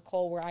a dark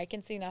hole where I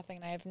can see nothing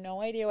and I have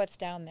no idea what's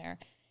down there.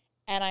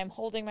 And I'm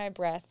holding my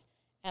breath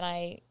and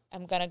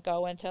I'm going to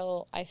go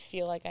until I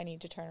feel like I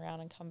need to turn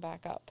around and come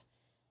back up.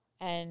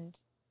 And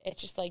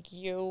it's just like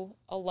you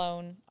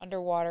alone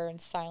underwater in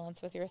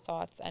silence with your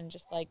thoughts and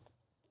just like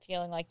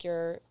feeling like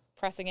you're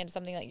pressing into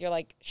something that you're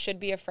like should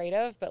be afraid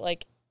of, but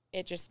like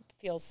it just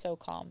feels so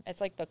calm.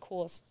 It's like the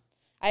coolest.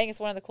 I think it's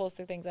one of the coolest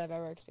things that I've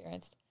ever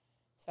experienced.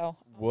 So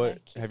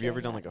have you ever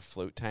done like a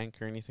float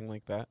tank or anything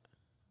like that?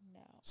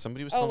 No.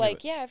 Somebody was telling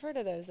me. I've heard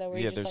of those. Where yeah,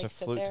 you just, there's like, a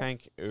float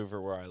tank over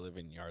where I live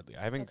in Yardley.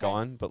 I haven't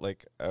gone, but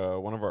like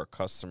one of our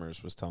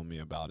customers was telling me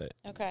about it.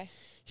 Okay.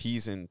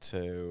 He's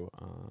into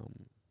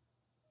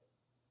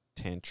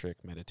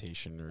tantric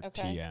meditation or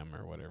TM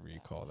or whatever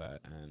you call that,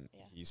 and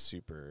he's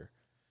super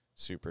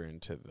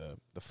into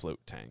the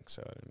float tank.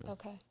 So I don't know.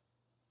 Okay.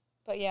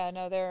 But yeah,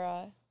 no,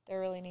 they're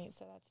really neat.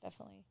 So that's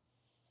definitely.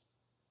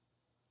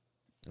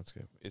 That's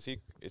good. Is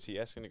he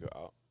asking to go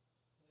out?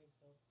 I think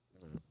so.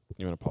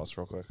 You want to pause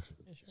real quick?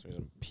 Yeah, sure. So he's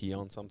gonna pee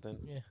on something?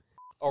 Yeah.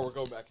 Oh, we're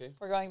going back in?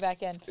 We're going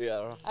back in.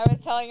 Yeah. I was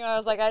telling you, I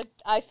was like,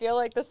 I feel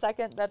like the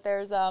second that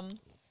there's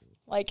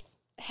like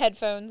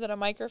headphones and a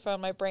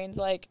microphone, my brain's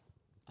like,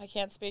 I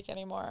can't speak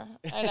anymore.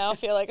 I now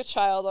feel like a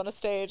child on a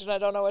stage and I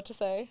don't know what to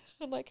say.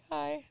 I'm like,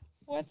 hi,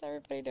 what's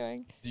everybody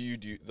doing? Do you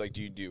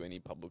do any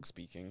public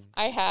speaking?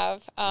 I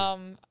have.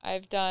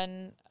 I've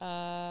done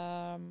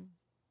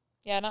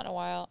not in a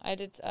while. I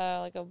did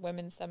like a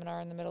women's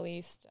seminar in the Middle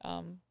East.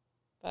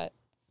 But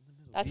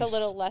that's a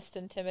little less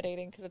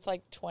intimidating because it's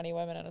like 20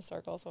 women in a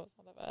circle, so it's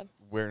not that bad.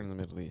 Where in the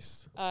Middle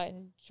East?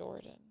 In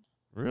Jordan.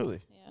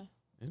 Really? Yeah.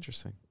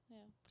 Interesting. Yeah.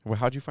 Well,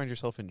 how'd you find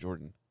yourself in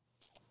Jordan?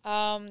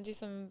 Do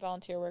some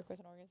volunteer work with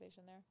an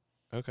organization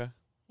there. Okay.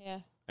 Yeah.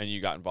 And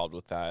you got involved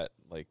with that,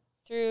 like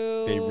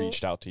through they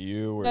reached out to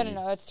you? Or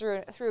No. It's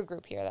through a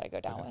group here that I go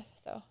down with.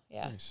 So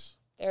yeah. Nice.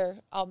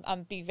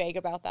 I'll be vague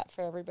about that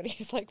for everybody.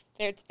 It's like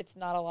it's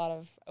not a lot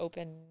of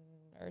open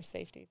or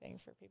safety thing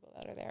for people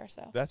that are there.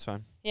 So that's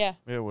fine. Yeah.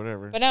 Yeah,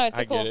 whatever. But no, it's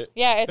I cool. get it.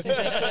 Yeah,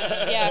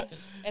 yeah,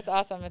 it's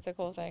awesome. It's a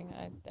cool thing.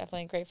 I'm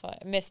definitely grateful.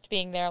 I missed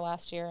being there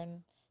last year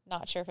and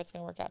not sure if it's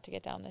going to work out to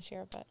get down this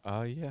year, but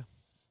yeah.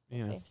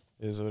 We'll see.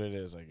 It is what it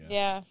is, I guess.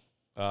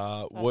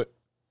 Yeah.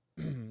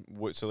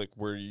 What so like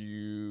where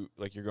you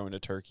like you're going to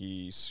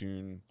Turkey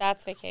soon?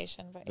 That's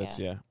vacation, but that's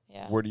yeah.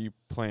 Where do you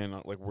plan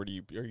on are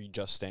you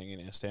just staying in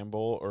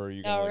Istanbul or are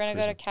you No, we're gonna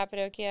go to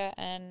Cappadocia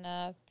and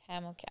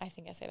Pamukkale. I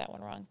think I say that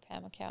one wrong.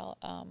 Pamukkale.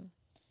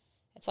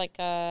 It's like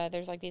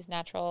there's like these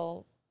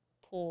natural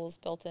pools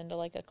built into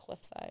like a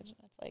cliffside.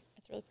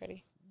 It's really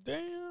pretty.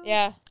 Damn.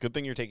 Yeah. Good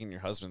thing you're taking your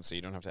husband, so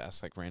you don't have to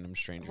ask like random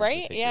strangers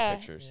Right? to take Yeah. your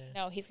pictures.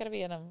 Yeah. No, he's gonna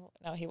be in them.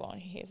 No, he won't.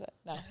 He's it.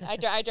 No, I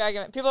drag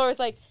him. People are always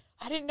like,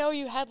 I didn't know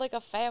you had like a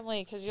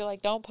family because you're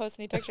like, don't post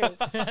any pictures.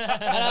 And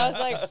I was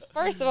like,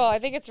 first of all, I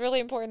think it's really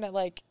important that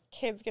like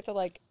kids get to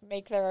like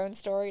make their own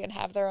story and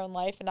have their own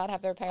life and not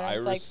have their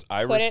parents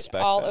I put it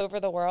respect all that. over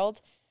the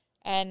world.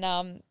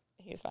 And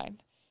he's fine.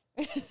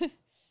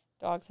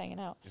 Dog's hanging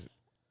out.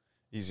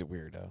 He's a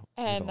weirdo.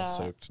 And, He's all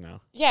soaked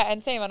now. Yeah,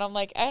 and same. And I'm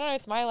like, I don't know,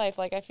 it's my life.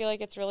 Like, I feel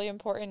like it's really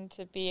important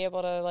to be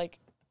able to, like,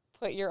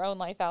 put your own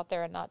life out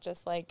there and not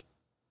just, like,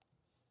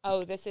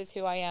 oh, this is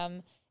who I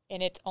am,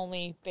 and it's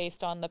only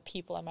based on the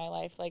people in my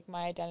life. Like,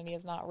 my identity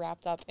is not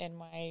wrapped up in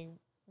my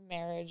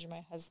marriage,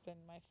 my husband,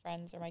 my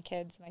friends, or my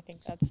kids. And I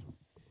think that's,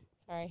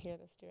 sorry, I hear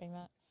this doing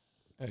that.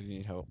 I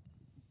need help.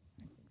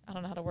 I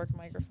don't know how to work a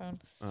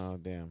microphone. Oh,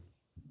 damn.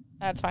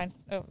 That's fine.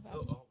 Oh,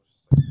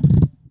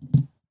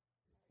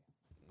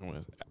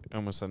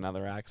 Almost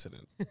another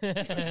accident.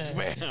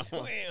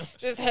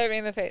 just hit me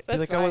in the face. That's He's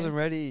like, fine. I wasn't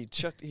ready.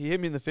 He hit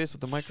me in the face with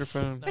the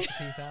microphone. Knock the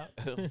teeth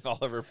out. All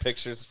of her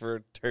pictures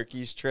for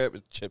Turkey's trip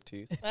with chip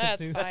teeth. That's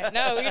Tooth. fine.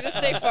 No, we can just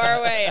stay far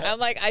away. I'm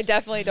like, I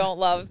definitely don't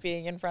love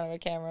being in front of a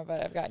camera,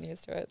 but I've gotten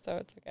used to it, so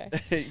it's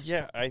okay.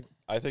 Yeah,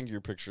 I think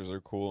your pictures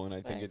are cool, and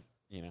I think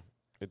Thanks.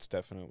 it's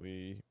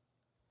definitely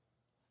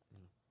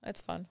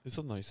It's fun. it's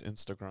a nice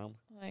Instagram.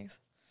 Thanks.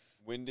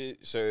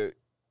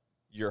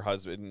 Your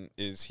husband,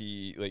 is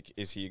he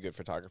a good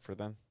photographer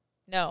then?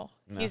 No,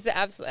 No. he's the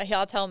absolute.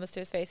 I'll tell him this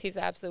to his face. He's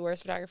the absolute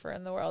worst photographer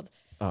in the world.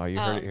 Oh, you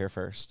heard it here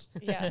first.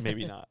 Yeah.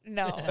 Maybe not.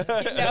 No,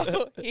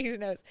 he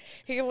knows.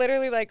 He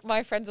literally, like,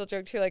 my friends will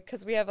joke too, like,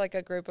 because we have like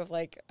a group of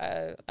like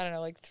I don't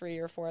know, like 3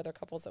 or 4 other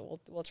couples that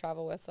we'll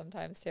travel with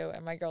sometimes too,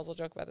 and my girls will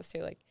joke about this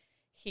too. Like,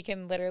 he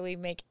can literally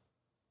make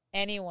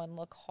anyone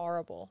look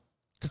horrible.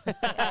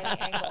 At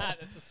any angle.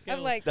 That's a skill.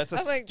 I'm like, That's a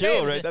I'm like, skill,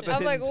 babe, right? That's a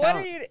I'm like, hidden what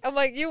are talent. you? I'm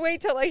like, you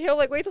wait till like he'll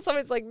like wait till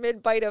somebody's like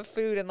mid bite of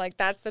food, and like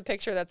that's the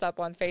picture that's up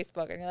on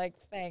Facebook, and you're like,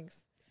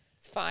 thanks,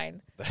 it's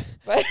fine.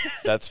 But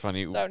That's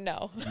funny. so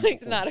no,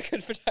 he's not a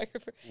good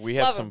photographer. We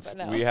have Love some him, but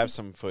no. we have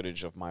some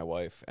footage of my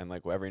wife, and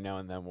like every now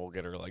and then we'll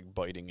get her like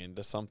biting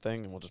into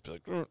something, and we'll just be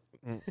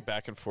like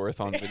back and forth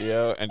on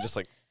video, and just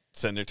like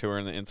send it to her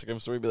in the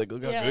Instagram story. Be like,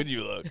 look how Yeah. good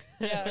you look.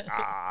 Yeah,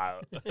 Ah.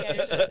 yeah, you're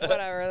just like,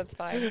 whatever, that's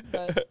fine.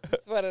 But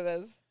it's what it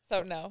is.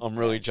 So no. I'm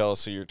really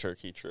jealous of your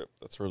Turkey trip.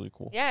 That's really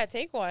cool. Yeah,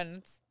 take one.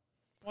 It's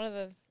one of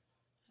the.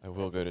 I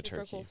will that's go a to super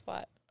Turkey. Cool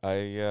spot.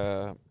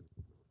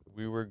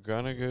 We were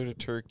gonna go to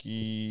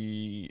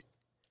Turkey.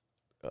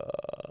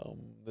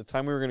 The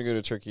time we were gonna go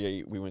to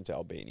Turkey, we went to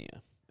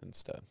Albania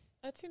instead.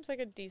 That seems like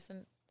a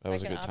decent That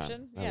was a second good time.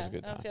 option. That yeah, was a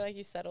good I don't time. feel like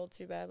you settled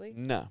too badly.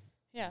 No,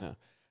 Yeah.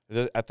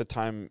 no. At the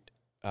time,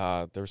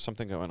 there was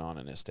something going on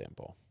in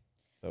Istanbul.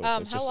 That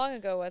was How long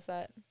ago was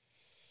that?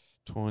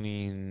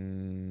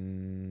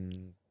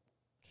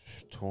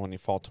 2020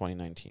 fall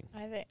 2019.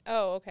 I think.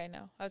 Oh, okay.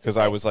 No, Because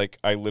I was like,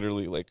 I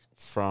literally like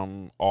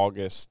from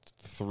August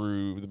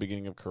through the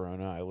beginning of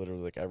Corona, I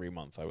literally like every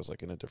month I was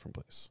like in a different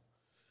place.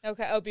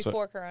 Okay. Oh,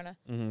 before Corona.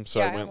 So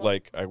Yeah, I went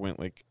almost.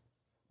 like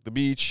the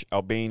beach,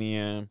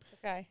 Albania,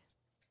 Okay.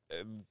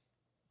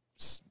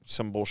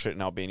 some bullshit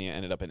in Albania,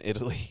 ended up in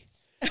Italy.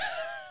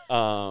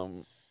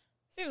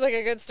 Seems like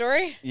a good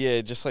story.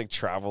 Yeah, just like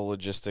travel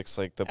logistics,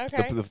 like the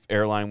Okay. the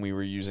airline we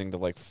were using to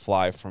like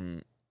fly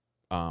from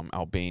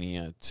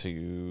Albania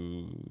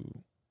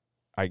to,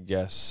 I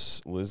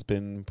guess,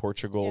 Lisbon,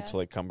 Portugal, Yeah. to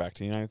like come back to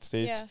the United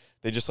States. Yeah.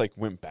 They just like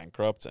went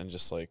bankrupt and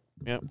just like,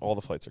 yeah, all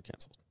the flights are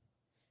canceled.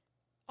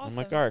 Awesome. I'm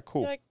like, all right,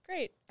 cool. You're like,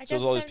 great. I So guess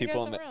there's all it's these time to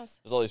people go in the- somewhere else.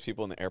 There's all these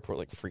people in the airport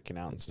like freaking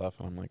out and stuff,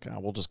 and I'm like,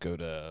 we'll just go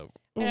to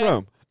I know.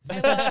 Rome.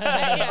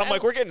 Yeah, I'm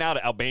like, we're getting out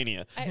of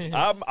Albania.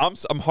 I-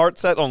 I'm heart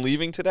set on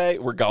leaving today.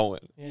 We're going.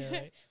 Yeah,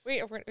 right. we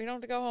don't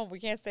have to go home. We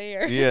can't stay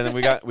here. Yeah, and then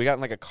we got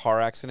in like a car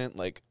accident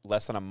like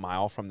less than a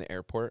mile from the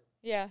airport,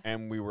 Yeah.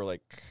 and we were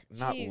like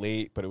not Jeez.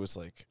 late, but it was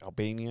like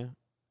Albania.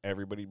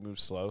 Everybody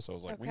moves slow, so I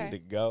was like, we Okay. need to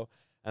go.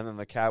 And then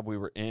the cab we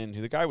were in,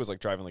 the guy was like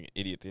driving like an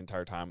idiot the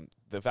entire time.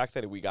 The fact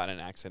that we got in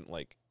an accident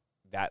like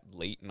that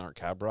late in our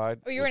cab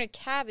ride. Oh, you were was- in a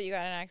cab that you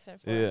got in an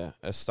accident for. Yeah,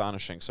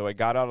 astonishing. So I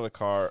got out of the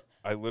car.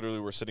 I literally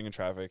were sitting in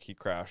traffic. He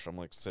crashed. I'm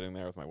like sitting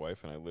there with my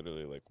wife, and I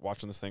literally like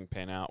watching this thing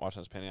pan out, watching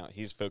this pan out.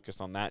 He's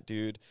focused on that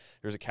dude.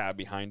 There's a cab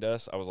behind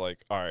us. I was like,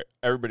 all right,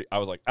 everybody. I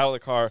was like out of the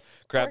car,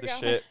 grabbed the Poor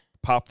guy. shit,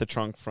 popped the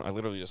trunk front. I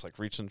literally just like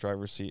reached in the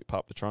driver's seat,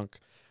 popped the trunk,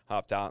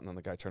 hopped out, and then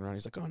the guy turned around.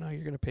 He's like, oh no,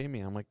 you're gonna pay me.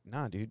 And I'm like,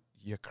 nah, dude,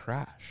 you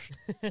crashed.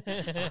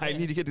 I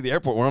need to get to the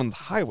airport. We're on this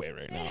highway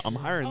right now. I'm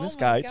hiring Oh this my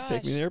guy to take me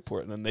to gosh. the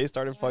airport. And then they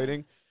started Wow.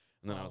 fighting.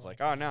 And then I Oh was my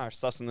like, oh, no, our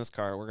stuff's in this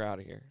car. We're out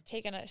of here.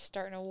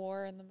 Starting a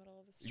war in the middle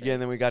of the street. Yeah,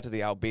 and then we got to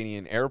the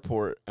Albanian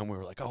airport, and we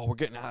were like, oh, we're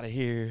getting out of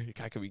here. The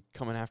guy could be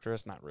coming after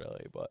us. Not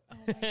really, but... Oh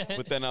my God.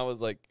 But then I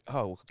was like,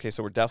 oh, okay,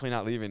 so we're definitely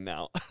not leaving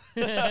now.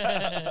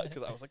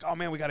 Because I was like, oh,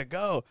 man, we got to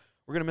go.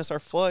 We're going to miss our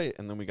flight.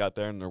 And then we got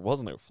there, and there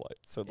was no flight.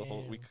 So the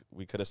whole Damn.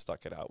 we could have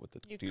stuck it out with the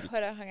You dude.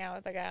 could have hung out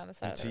with the guy on the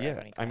side of the road Yeah,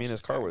 when he I mean, crashed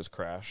his car was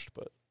crashed,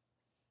 but...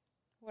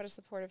 What a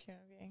supportive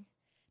human being.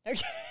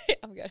 Okay,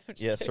 I'm good. I'm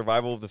just Yeah, kidding.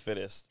 survival of the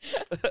fittest.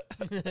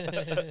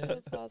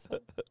 That's awesome.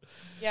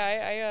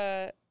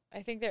 Yeah,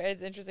 I think that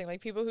it's interesting.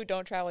 Like people who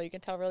don't travel, you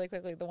can tell really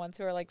quickly. The ones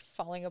who are like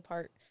falling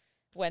apart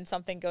when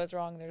something goes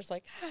wrong, they're just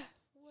like,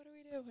 what do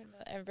we do? And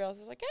everybody else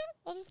is like,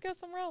 I'll just go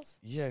somewhere else.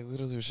 Yeah,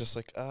 literally was just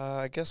like,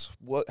 I guess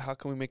how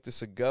can we make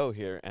this a go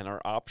here? And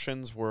our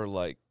options were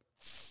like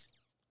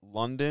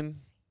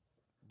London,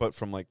 but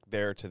from like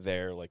there to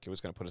there, like it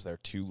was going to put us there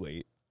too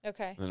late.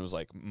 Okay. And then it was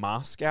like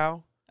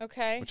Moscow,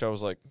 Okay. which I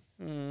was like,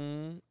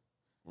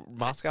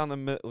 Moscow in the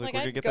middle. Like, we're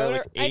going to get go there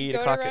like 8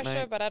 o'clock to at Russia,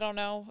 night. but I don't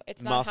know.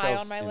 It's not Moscow's high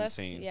on my list.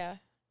 insane. Yeah.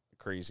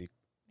 Crazy.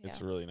 Yeah.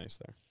 It's really nice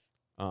there.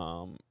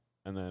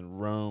 And then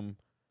Rome,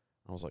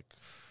 I was like,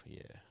 yeah,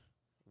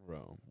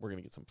 Rome. We're going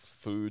to get some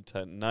food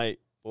tonight,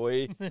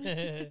 boy.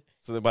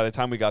 So then by the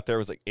time we got there, it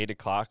was like 8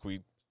 o'clock.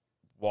 We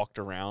walked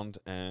around,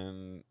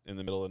 and in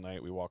the middle of the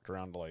night, we walked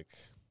around to like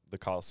the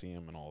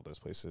Colosseum and all those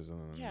places.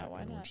 And then Yeah,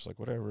 why we're not? just like,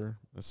 whatever.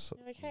 This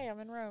You're like, hey, I'm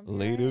in Rome. Here I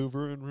laid am.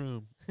 over in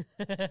Rome.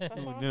 That's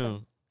Oh, awesome. no.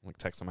 I'm like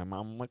texting my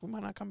mom. I'm like, we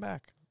might not come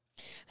back.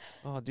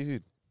 Oh,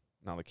 dude.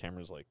 Now the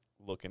camera's like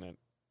looking at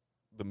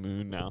the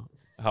moon now.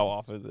 How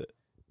off is it?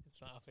 It's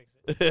fine, I'll fix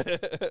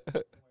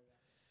it.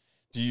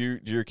 Do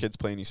your kids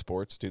play any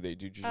sports? Do they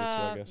do jiu-jitsu,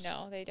 I guess?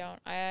 No, they don't.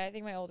 I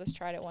think my oldest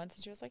tried it once,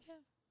 and she was like, yeah,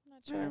 I'm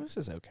not Yeah, sure. this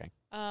is okay.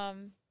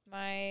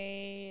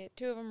 My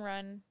two of them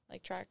run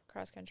like track,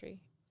 cross country,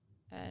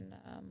 and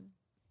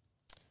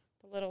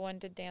the little one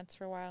did dance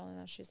for a while, and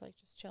now she's like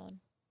just chilling.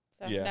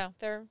 So Yeah. no,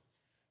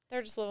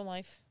 they're just living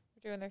life,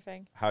 they're doing their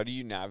thing. How do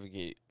you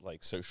navigate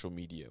like social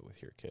media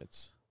with your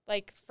kids?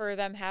 Like for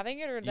them having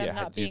it or them Yeah,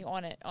 not being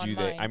on it on Do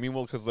mine. they? I mean,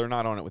 well, because they're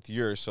not on it with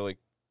yours. So like,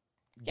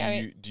 Yeah,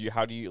 I mean-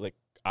 how do you like?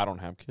 I don't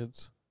have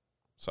kids,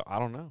 so I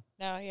don't know.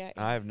 no, yeah.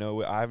 I have no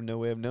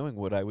way of knowing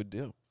what I would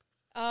do.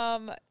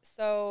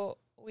 So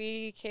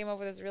we came up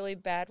with this really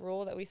bad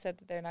rule that we said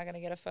that they're not going to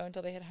get a phone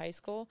until they hit high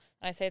school.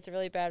 And I say it's a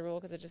really bad rule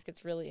because it just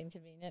gets really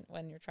inconvenient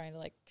when you're trying to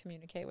like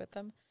communicate with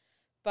them.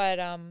 But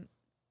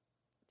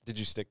Did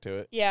you stick to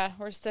it? yeah,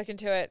 we're sticking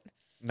to it.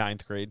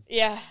 9th grade.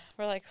 Yeah,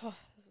 we're like, oh,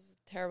 this is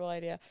a terrible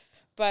idea.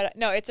 But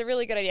no, it's a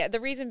really good idea. The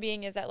reason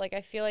being is that like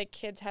I feel like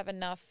kids have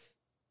enough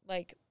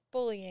like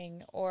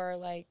bullying or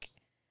like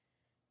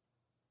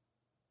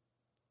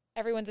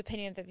everyone's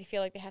opinion that they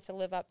feel like they have to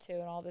live up to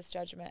and all this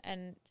judgment.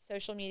 And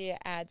social media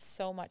adds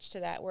so much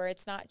to that, where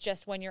it's not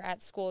just when you're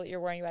at school that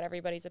you're worrying about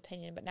everybody's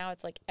opinion, but now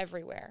it's like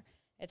everywhere.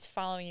 It's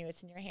following you.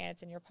 It's in your hand.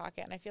 It's in your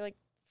pocket. And I feel like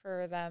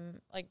for them,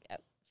 like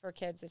for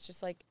kids, it's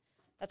just like,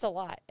 that's a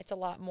lot. It's a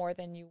lot more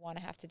than you want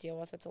to have to deal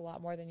with. It's a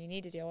lot more than you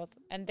need to deal with.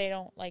 And they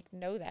don't like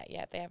know that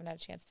yet. They haven't had a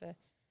chance to,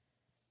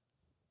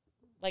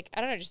 like,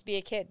 I don't know, just be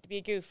a kid, be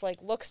a goof, like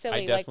look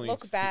silly, like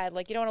look bad.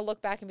 Like you don't want to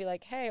look back and be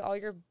like, hey, all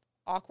your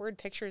awkward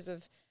pictures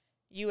of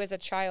you as a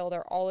child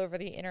are all over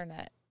the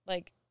internet.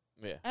 Like,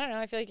 Yeah. I don't know.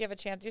 I feel like you have a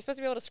chance. You're supposed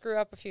to be able to screw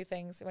up a few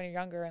things when you're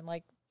younger and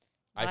like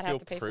not I have feel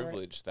to pay for it.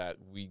 privileged that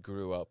we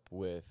grew up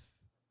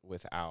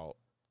without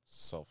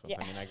cell phones.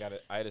 Yeah. I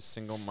mean, I had a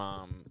single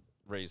mom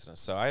raising us,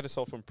 so I had a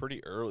cell phone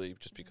pretty early,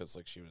 just because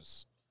like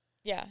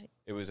Yeah.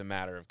 it was a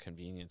matter of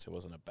convenience. It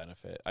wasn't a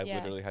benefit. I Yeah.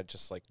 literally had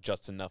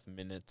just enough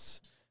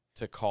minutes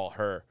to call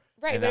her.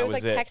 Right, And but that it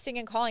was was like it. texting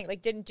and calling.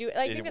 Like didn't do like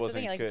I It think that's the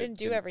wasn't thing. Like good. didn't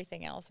do Didn't-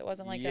 everything else. It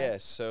wasn't like Yeah,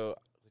 so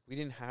like, we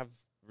didn't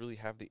really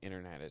have the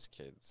internet as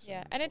kids.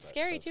 yeah, and all it's that,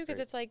 scary so too because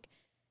great. it's like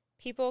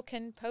people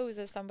can pose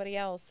as somebody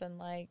else and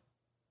like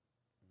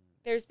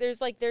there's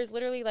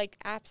literally like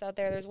apps out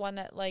there. There's one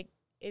that like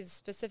is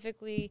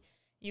specifically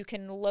you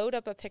can load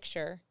up a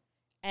picture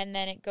and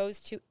then it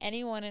goes to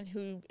anyone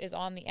who is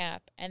on the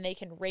app and they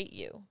can rate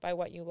you by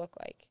what you look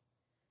like.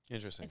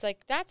 Interesting. It's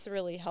like that's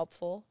really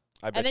helpful.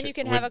 I bet And then you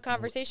can have a would-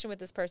 conversation with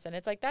this person.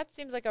 It's like that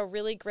seems like a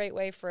really great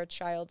way for a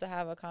child to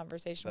have a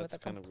conversation with a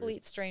That's kinda weird.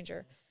 complete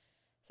stranger.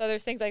 So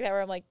there's things like that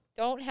where I'm like,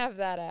 don't have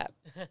that app,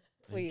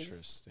 please.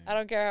 Interesting. I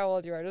don't care how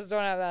old you are, just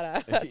don't have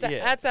that app.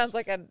 Yeah. That sounds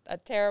like a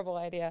terrible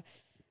idea.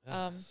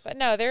 But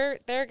no, they're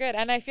good,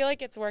 and I feel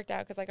like it's worked out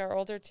because like our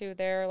older two,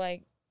 they're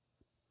like,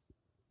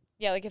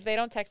 yeah, like if they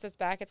don't text us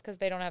back, it's because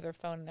they don't have their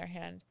phone in their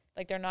hand.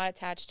 Like they're not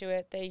attached to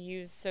it. They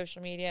use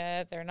social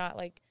media. They're not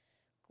like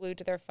glued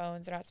to their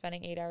phones. They're not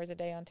spending 8 hours a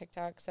day on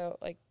TikTok. So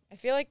like I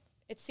feel like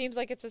it seems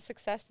like it's a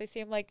success. They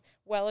seem like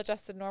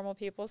well-adjusted, normal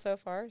people so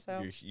far.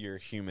 So your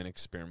human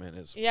experiment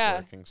is Yeah,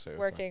 working. So far.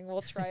 working.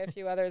 We'll try a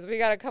few others. We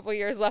got a couple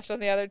years left on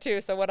the other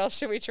two. So what else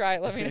should we try?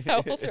 Let me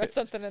know. We'll throw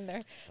something in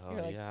there. Oh,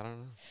 You're like, yeah, I don't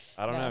know.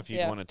 I don't No, know if you'd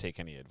yeah. want to take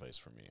any advice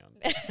from me on.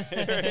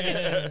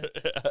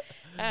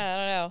 I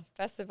don't know.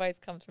 Best advice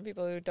comes from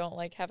people who don't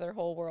like have their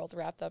whole world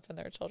wrapped up in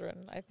their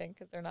children, I think,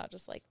 because they're not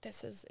just like,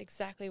 this is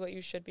exactly what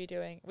you should be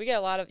doing. You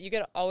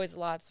get always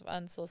lots of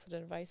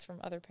unsolicited advice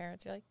from other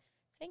parents. You're like,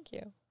 thank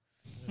you.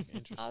 I'll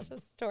Interesting.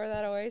 just store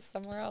that away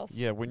somewhere else.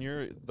 Yeah, when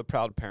you're the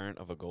proud parent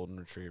of a golden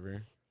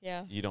retriever,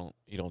 Yeah. you don't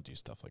do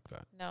stuff like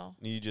that. No.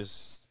 You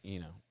just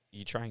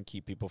you try and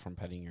keep people from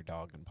petting your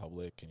dog in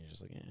public, and you're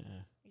just like,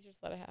 You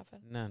just let it happen.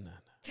 no.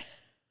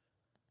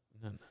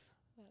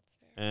 That's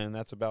fair. And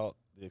that's about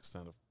the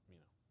extent of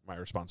my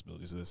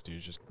responsibilities to this dude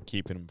is just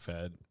keeping him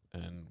fed,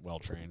 and well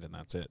trained, and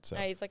that's it. So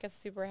Yeah, he's like a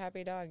super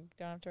happy dog.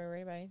 Don't have to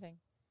worry about anything.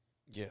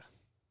 yeah.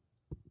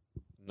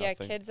 Yeah,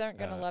 Nothing kids aren't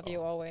gonna at love you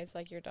all. always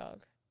like your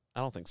dog. I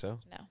don't think so.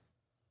 No.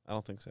 I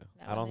don't think so.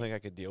 No, I don't think I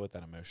could deal with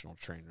that emotional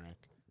train wreck.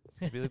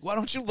 I'd be like, why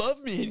don't you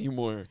love me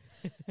anymore?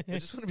 I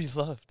just want to be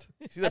loved.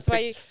 See That's that why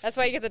you. That's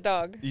why you get the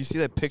dog. You see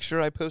that picture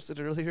I posted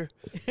earlier?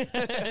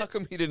 How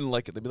come he didn't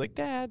like it? They'd be like,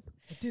 Dad,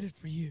 I did it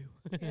for you.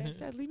 Yeah.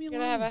 Dad, leave me You're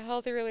alone. gonna have a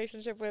healthy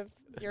relationship with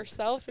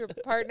yourself, your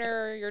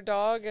partner, your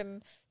dog,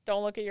 and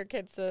don't look at your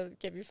kids to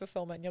give you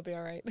fulfillment. And you'll be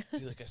all right. Be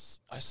like,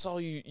 I saw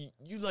you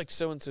like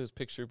so-and-so's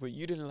picture, but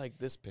you didn't like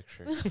this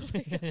picture. Oh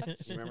my gosh.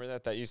 You remember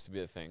that? That used to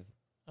be a thing.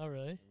 Oh,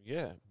 really?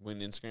 Yeah. When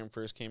Instagram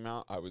first came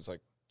out, I was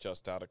like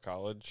just out of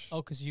college.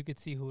 Oh, because you could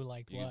see who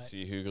liked You what. could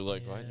see who could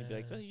like what, and you'd be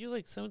like, Yeah. oh, you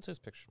like so-and-so's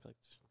picture. Be like,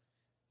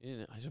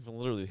 yeah, I just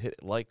literally hit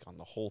like on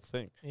the whole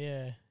thing.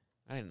 Yeah.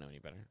 I didn't know any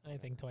better. I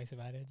didn't think twice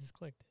about it. I just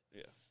clicked.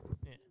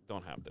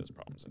 Don't have those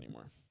problems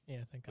anymore. Yeah,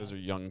 thank God. Those are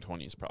young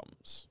 20s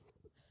problems.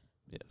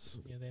 Yes.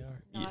 Yeah, they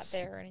are. Not Yes.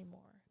 there anymore.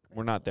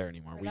 We're not there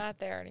anymore. We're not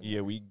there anymore.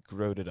 Yeah, we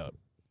growed it up.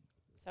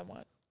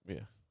 Somewhat. Yeah.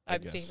 I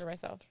I'm speaking guess. for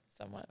myself.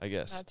 Somewhat. I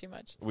guess. Not too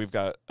much. We've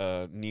got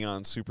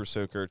Neon Super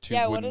Soaker, 2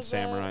 Yeah, what wooden is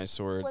samurai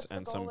swords, what's the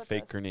and goal some with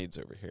fake this? grenades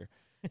over here.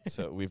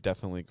 So we've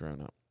definitely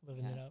grown up.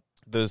 Living it Yeah. up.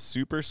 The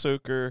Super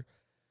Soaker,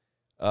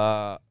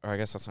 or I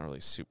guess that's not really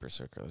Super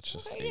Soaker. That's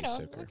just Okay, a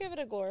soaker. we'll give it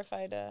a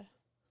glorified.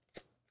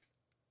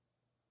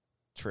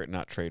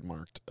 Not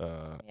trademarked.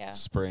 Yeah.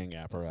 Spraying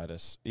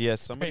apparatus. Yeah,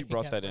 somebody Spraying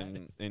brought that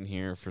apparatus. in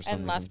here for some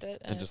And reason. left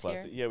it. And it's just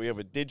left here. it. Yeah, we have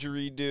a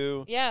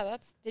didgeridoo. Yeah,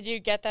 that's. Did you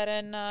get that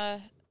in?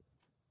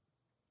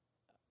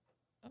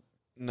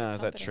 No,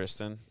 is that company.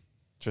 Tristan?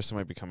 Tristan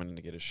might be coming in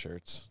to get his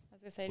shirts. I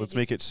was gonna say. Let's did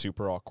you, make it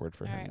super awkward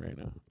for All him right. right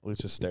now.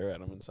 Let's just stare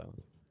at him in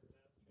silence.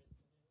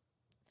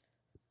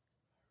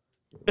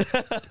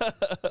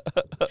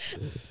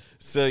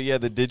 So yeah,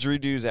 the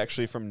didgeridoo is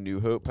actually from New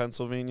Hope,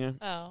 Pennsylvania.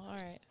 Oh, all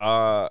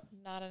right.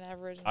 Not an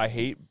Aboriginal.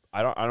 I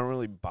don't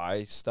really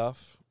buy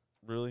stuff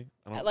really.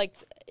 I don't, Like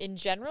in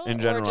general. In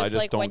general, or I just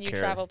just like when don't you care.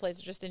 travel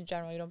places, just in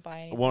general, you don't buy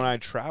anything. when I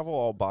travel,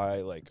 I'll buy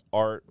like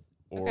art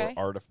or Okay.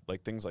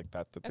 like things like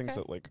that. The things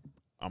Okay. that like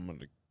I'm gonna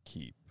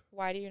keep.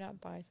 Why do you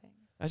not buy things?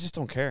 I just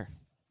don't care.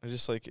 I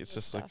just like it's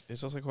Just just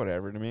stuff. like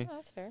whatever to me. Oh,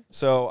 that's fair.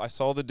 So I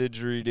saw the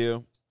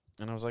didgeridoo,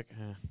 and I was like,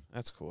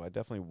 that's cool. I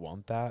definitely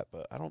want that,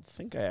 but I don't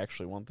think I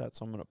actually want that,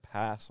 so I'm going to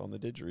pass on the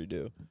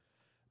didgeridoo.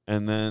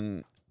 And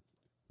then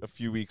a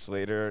few weeks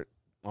later,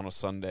 on a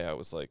Sunday, I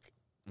was like,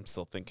 I'm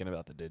still thinking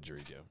about the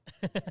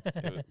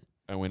didgeridoo.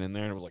 I went in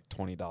there, and it was like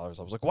 $20. I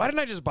was like, why didn't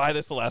I just buy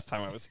this the last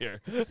time I was here?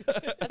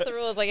 That's the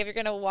rule. Is like if you're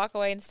gonna walk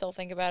away and still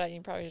think about it,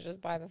 you probably should just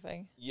buy the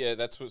thing. Yeah,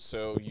 that's what.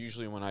 So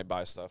usually when I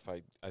buy stuff,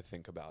 I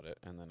think about it,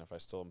 and then if I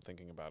still am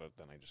thinking about it,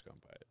 then I just go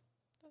and buy it.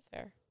 That's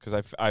fair.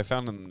 Because I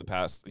found in the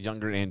past,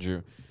 younger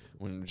Andrew,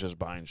 when just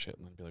buying shit,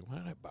 and then be like, why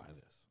did I buy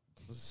this?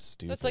 This is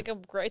stupid. So it's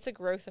like it's a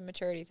growth and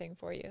maturity thing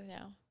for you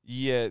now.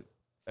 Yeah,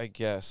 I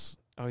guess.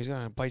 Oh, he's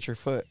gonna bite your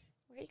foot.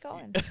 Where are you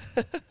going?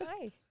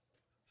 Hi.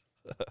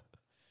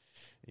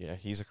 Yeah,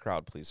 he's a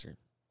crowd pleaser.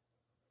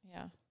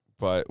 Yeah.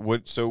 But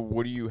what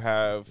do you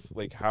have,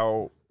 like,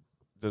 how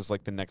does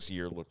like the next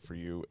year look for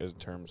you in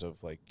terms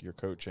of like your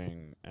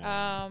coaching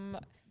and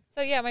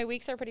So yeah, my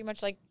weeks are pretty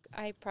much like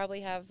I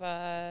probably have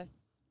I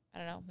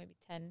don't know, maybe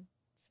 10,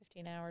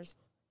 15 hours,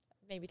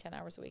 maybe 10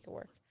 hours a week of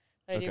work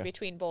that I do Okay.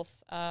 between both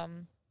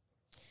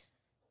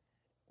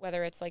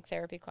whether it's like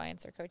therapy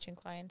clients or coaching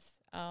clients,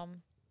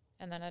 and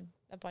then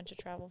a bunch of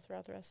travel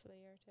throughout the rest of the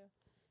year too.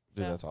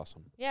 Dude, So, that's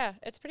awesome. yeah,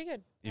 it's pretty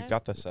good. You've I-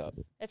 got this up.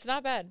 It's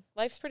not bad.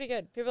 Life's pretty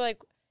good. People are like,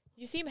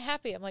 you seem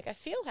happy. I'm like, I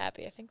feel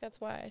happy. I think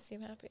that's why I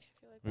seem happy. I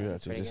feel like Yeah,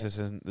 life's dude, pretty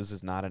good. this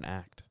is not an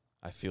act.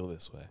 I feel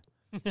this way.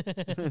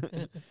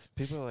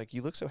 People are like,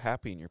 you look so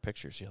happy in your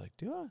pictures. You're like,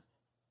 do I?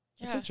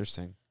 That's Yeah.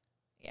 interesting.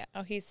 Yeah.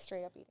 Oh, he's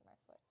straight up eating my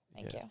foot.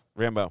 Thank Yeah. you.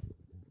 Rambo.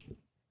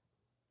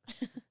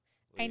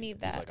 I need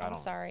He's that. I'm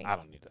sorry. I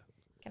don't need that.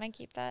 Can I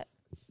keep that?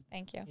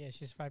 Thank you. Yeah,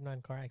 she's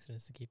 5'9" car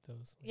accidents to keep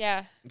those.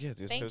 Yeah. Yeah,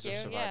 dude, Thank those you. have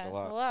survived Yeah. a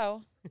lot.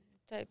 Hello.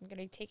 I'm gonna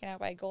be taken out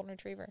by a golden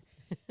retriever.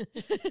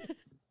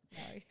 No,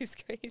 he's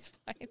good. He's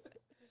fine.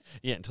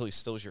 Yeah, until he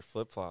steals your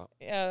flip flop.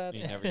 Yeah, that's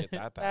You never get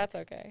that back. That's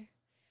okay.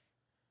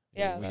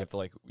 Yeah, we have to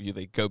that's- like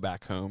they go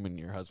back home and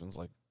your husband's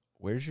like,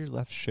 "Where's your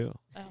left shoe?"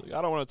 Oh. Like,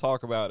 I don't want to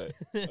talk about it.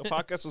 The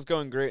podcast was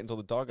going great until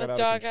the dog The got out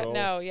dog of control.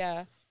 no,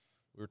 yeah.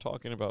 We were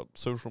talking about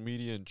social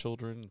media and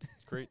children,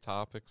 great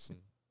topics, and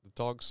the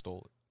dog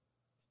stole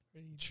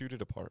it, chewed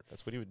it apart.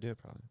 That's what he would do,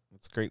 probably.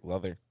 It's great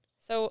leather.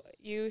 So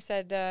you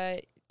said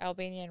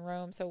Albania and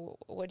Rome. So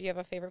what do you have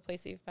a favorite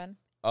place that you've been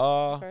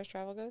as far as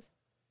travel goes?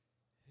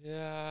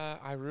 Yeah,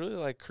 I really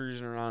like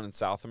cruising around in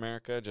South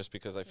America just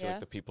because I feel Yeah. like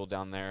the people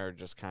down there are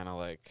just kind of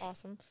like,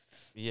 Awesome.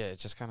 yeah,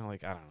 it's just kind of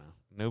like, I don't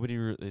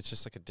know. It's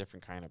just like a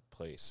different kind of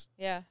place.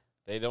 Yeah.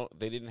 They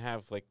didn't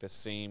have like the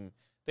same,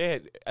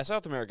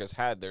 South America's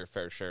had their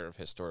fair share of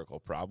historical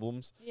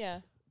problems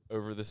Yeah.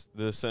 over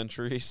the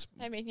centuries.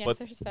 I mean, yeah, But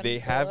there's they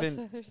Venezuela, haven't,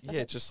 so there's yeah, that.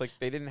 it's just like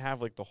they didn't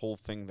have like the whole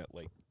thing that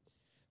like,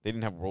 they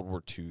didn't have World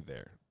War II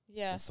there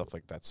Yeah. and stuff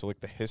like that. So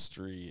like the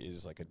history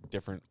is like a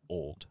different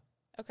old.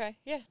 Okay.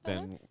 Yeah.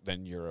 No,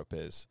 than Europe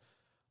is.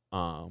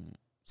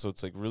 So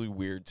it's like really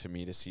weird to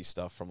me to see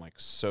stuff from like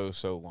so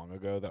long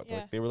ago that Yeah.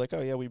 like they were like,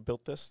 oh yeah, we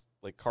built this.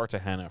 Like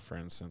Cartagena, for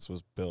instance,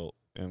 was built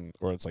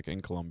or it's like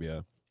in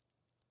Colombia.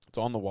 It's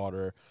on the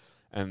water,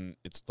 and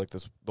it's like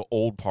this. The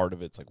old part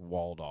of it's like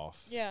walled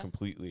off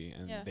completely,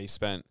 and they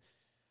spent.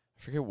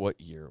 I forget what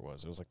year it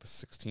was. It was like the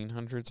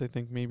 1600s, I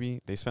think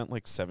maybe. They spent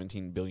like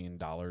 $17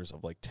 billion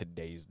of like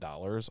today's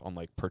dollars on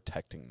like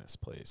protecting this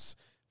place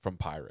from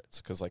pirates,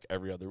 because like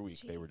every other week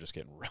they were just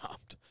getting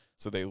robbed.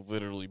 So they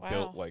literally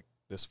built like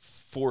this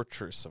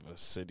fortress of a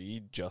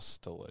city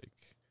just to like,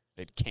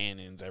 they had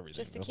cannons,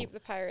 everything. Just to keep the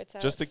pirates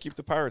out. Just to keep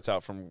the pirates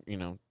out from,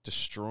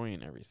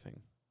 destroying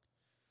everything.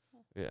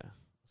 Yeah.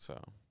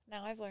 So.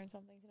 Now I've learned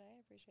something today. I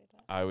appreciate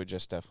that. I would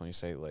just definitely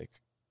say like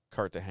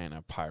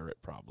Cartagena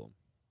pirate problem,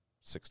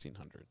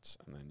 1600s,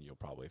 and then you'll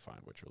probably find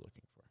what you're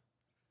looking for.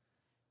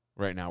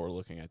 Right now we're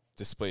looking at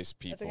displaced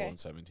people in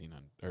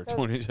 1700 or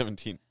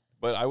 2017.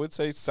 But I would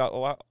say a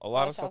lot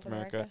of South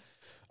America.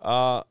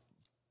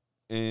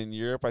 In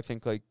Europe, I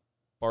think like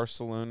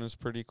Barcelona's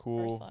pretty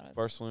cool.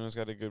 Barcelona's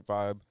got a good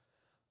vibe.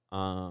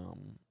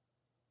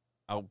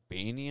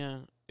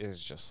 Albania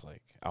is just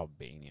like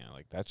Albania.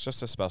 Like that's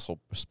just a special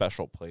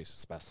place.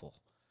 Special.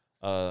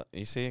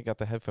 You see, I got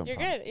the headphone. You're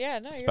good. Yeah,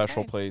 no,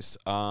 special you're fine. place.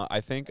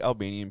 I think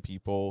Albanian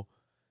people.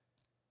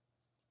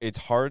 It's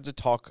hard to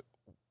talk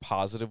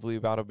positively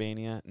about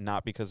Albania,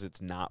 not because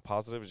it's not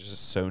positive. It's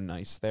just so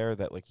nice there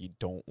that like you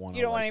don't want.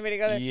 You don't want anybody to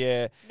go there.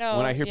 Yeah. No.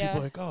 When I hear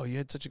people like, "Oh, you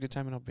had such a good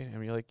time in Albania,"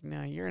 and you're like,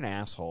 "Nah, you're an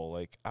asshole.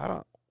 Like, I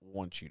don't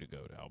want you to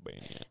go to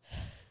Albania.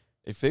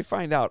 If they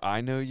find out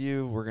I know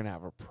you, we're gonna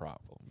have a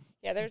problem."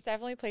 Yeah, there's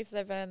definitely places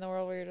I've been in the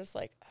world where you're just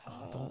like,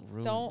 don't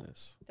ruin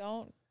this.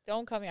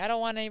 Don't come here. I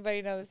don't want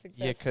anybody to know this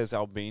exists. Yeah, because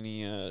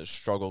Albania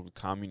struggled with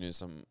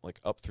communism like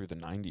up through the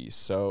 90s.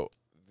 So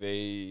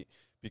they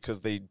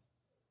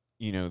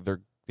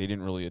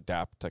didn't really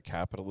adapt to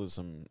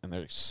capitalism, and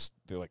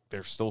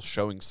they're still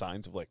showing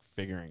signs of like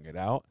figuring it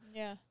out.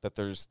 Yeah. That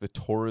there's the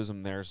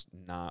tourism there's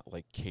not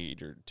like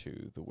catered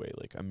to the way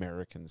like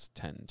Americans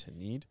tend to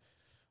need.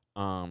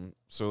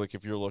 So like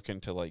if you're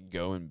looking to like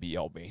go and be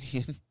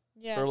Albanian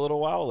for a little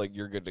while, like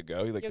you're good to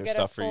go. Like You'll there's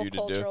stuff for you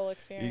to do.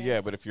 Experience.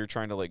 Yeah, but if you're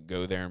trying to like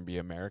go there and be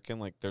American,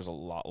 like there's a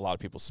lot of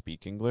people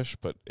speak English,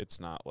 but it's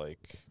not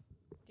like.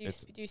 Do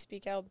you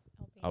speak Albanian?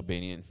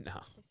 Albanian?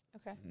 No.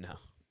 Okay. No.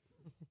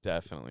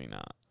 Definitely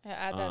not.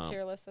 Add that to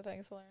your list of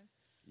things to learn.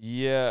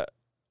 Yeah,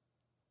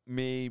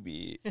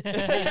 maybe.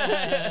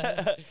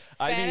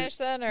 Spanish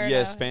then, or yeah,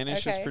 no?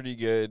 Spanish is pretty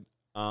good.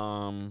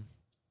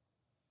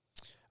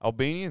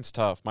 Albanian's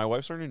tough. My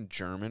wife's learning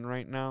German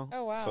right now.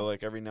 Oh wow! So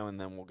like every now and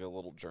then we'll get a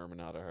little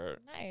German out of her.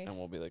 Nice. And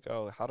we'll be like,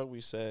 oh, how do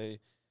we say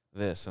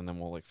this? And then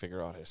we'll like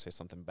figure out how to say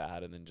something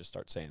bad, and then just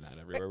start saying that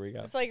everywhere we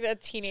go. It's like the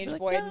teenage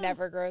boy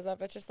never grows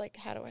up. It's just like,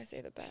 how do I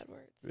say the bad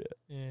words?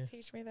 Yeah.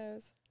 Teach me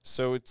those.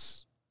 So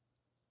it's.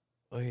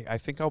 I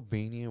think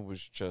Albania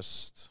was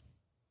just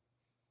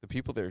the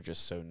people there are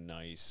just so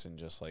nice and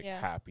just like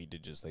happy to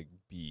just like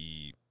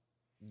be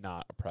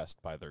not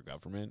oppressed by their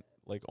government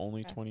like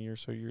only 20 or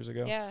so years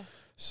ago. Yeah.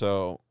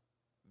 So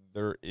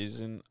there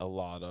isn't a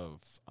lot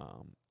of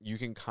you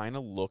can kind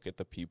of look at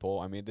the people.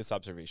 I made this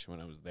observation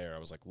when I was there. I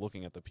was like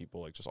looking at the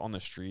people like just on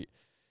the street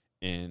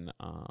in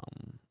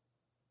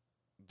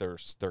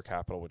their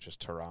capital, which is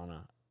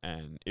Tirana,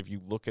 and if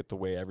you look at the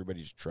way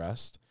everybody's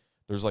dressed,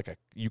 there's like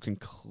you can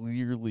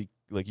clearly,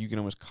 like you can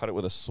almost cut it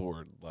with a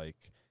sword. Like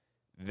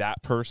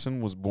that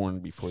person was born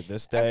before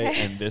this day,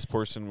 and this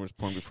person was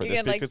born before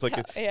this, because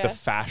like the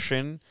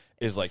fashion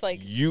is like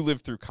you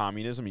lived through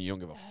communism and you don't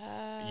give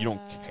you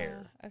don't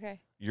care. Okay.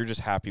 You're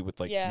just happy with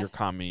like your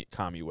commie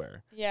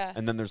wear. Yeah.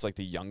 And then there's like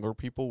the younger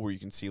people where you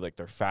can see like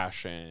their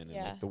fashion and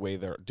like the way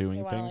they're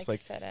doing things.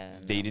 Like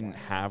they didn't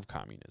have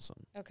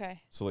communism. Okay.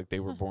 So like they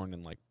were born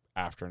in like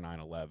after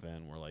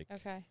 9/11, where like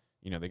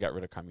they got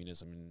rid of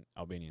communism in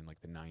Albania in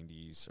like the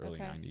 90s, early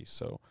 90s.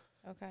 So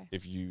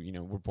if you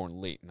were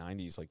born late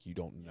 90s, like you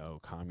don't know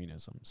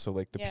communism. So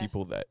like the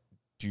people that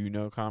do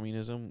know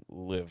communism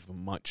live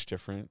much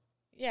different.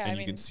 Yeah. And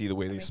you can see the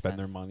way they spend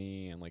their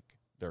money and like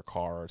their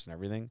cars and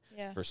everything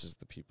versus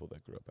the people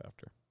that grew up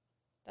after.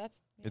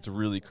 It's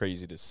really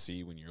crazy to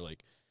see when you're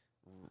like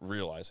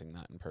realizing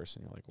that in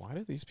person. You're like, why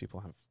do these people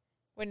have?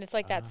 When it's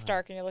like that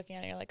stark and you're looking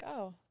at it, you're like,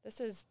 oh,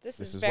 this is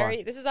obvious.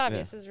 Yeah.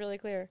 This is really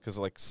clear. Because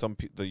like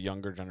the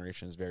younger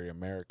generation is very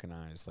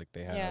Americanized. Like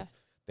they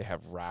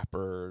have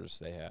rappers.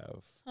 They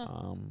have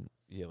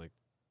like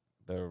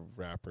the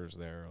rappers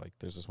there. Like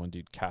there's this one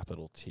dude,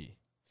 Capital T.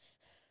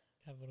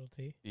 Capital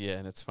T. Yeah,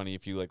 and it's funny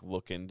if you like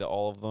look into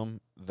all of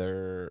them,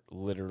 they're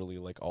literally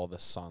like all the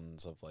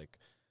sons of like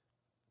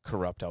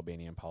corrupt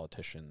Albanian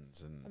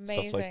politicians and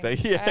stuff like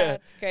that. Yeah,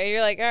 that's great. You're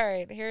like, all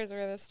right, here's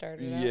where this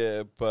started.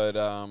 Yeah, but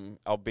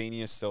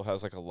Albania still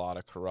has like a lot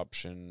of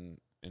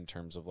corruption in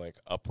terms of like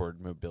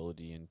upward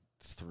mobility and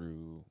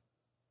through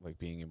like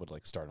being able to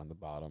like start on the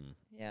bottom.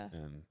 Yeah.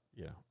 And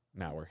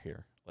now we're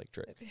here like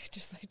Drake.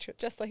 just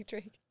like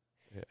Drake.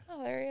 Yeah.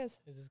 Oh, there he is.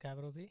 Is this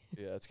capital T?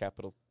 Yeah, that's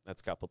capital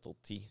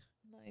T.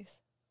 Nice.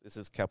 This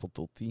is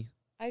capital T.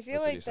 I feel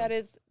That's what he like that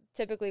sounds. is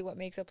typically what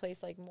makes a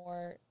place like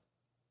more,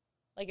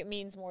 like it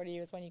means more to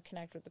you is when you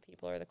connect with the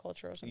people or the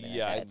culture or something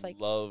Yeah, like that. I It's like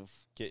love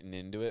getting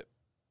into it.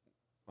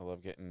 I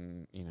love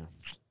getting,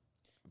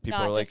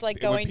 not are just like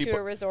when going to people-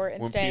 a resort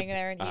and when staying people-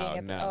 there and eating at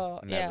the, no,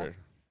 yeah. never.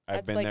 I've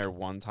That's been like there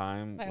one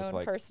time My with own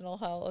like, personal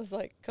hell is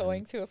like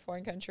going to a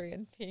foreign country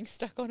and being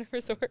stuck on a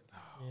resort.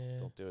 Yeah.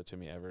 don't do it to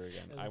me ever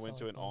again. Doesn't I went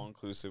to sound an fun.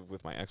 all-inclusive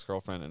with my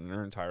ex-girlfriend and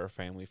her entire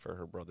family for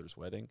her brother's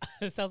wedding.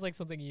 It sounds like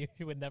something you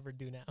would never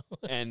do now.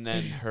 And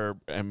then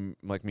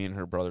me and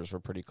her brothers were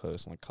pretty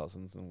close and like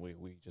cousins, and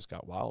we just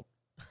got wild.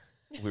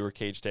 We were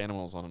caged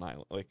animals on an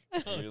island. Like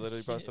Oh, we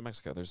literally brought us shit. to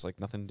Mexico. There's like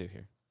nothing to do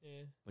here.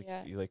 Yeah. Like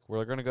Yeah.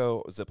 we're gonna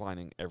go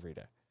ziplining every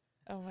day.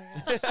 Oh my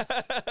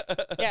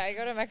god. Yeah, I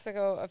go to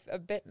Mexico a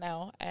bit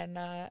now, and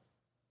I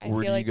Where feel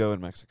do you like go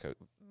in Mexico?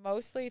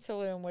 mostly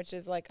Tulum, which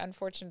is like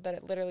unfortunate that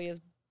it literally is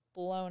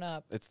blown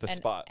up. It's the and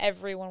spot.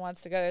 everyone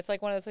wants to go there. It's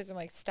like one of those places I'm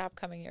like, stop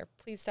coming here.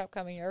 Please stop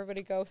coming here.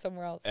 Everybody go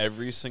somewhere else.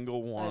 Every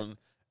single one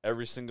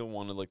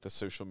of like the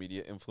social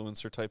media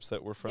influencer types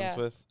that we're friends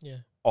Yeah. with, Yeah.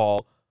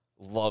 all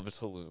love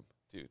Tulum,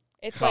 dude.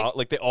 It's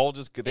Like they all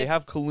just they it's-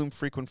 have Tulum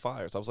frequent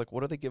flyers. I was like,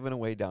 what are they giving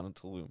away down in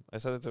Tulum? I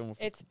said it to them.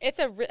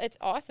 it's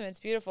awesome. It's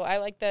beautiful. I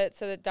like that.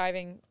 So that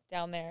diving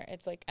down there,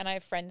 it's like, and I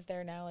have friends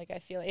there now. Like I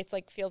feel it's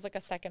like feels like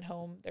a second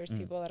home. There's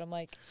people that I'm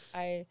like,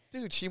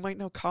 Dude, she might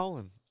know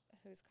Colin.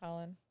 who's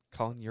Colin?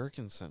 Colin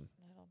Jurgensen.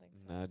 I don't think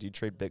so. Nah, do you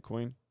trade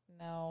Bitcoin?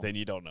 No. Then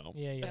you don't know.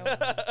 Yeah. Yeah.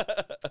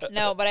 No.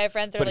 No, but I have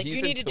friends that are But like, he's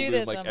you in need to do Tulum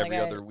this. like and I'm every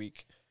like, other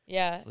week.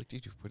 yeah. Like,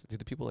 dude, do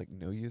the people like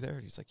know you there?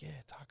 And he's like, yeah,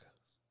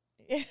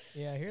 tacos.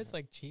 Yeah. I hear it's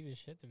like cheap as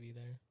shit to be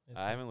there. It's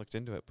I like- haven't looked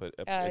into it, but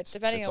It's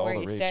depending on all where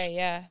the you rage. stay.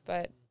 Yeah.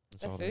 But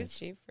It's the all the food's rage.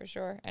 cheap for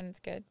sure. And it's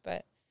good.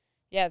 But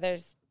yeah,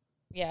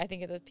 I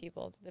think of the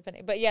people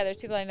depending. But yeah, there's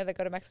people I know that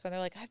go to Mexico and they're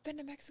like, I've been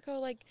to Mexico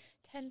like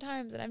 10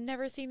 times and I've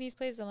never seen these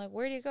places. I'm like,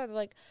 where do you go? They're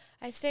like,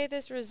 I stay at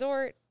this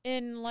resort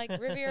in like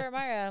Riviera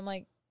Maya. I'm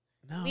like,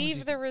 No, leave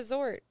dude, the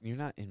resort. You're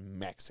not in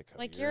Mexico.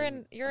 Like you're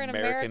in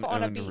America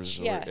on a American-owned beach.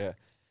 resort, Yeah.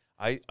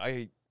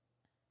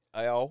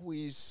 I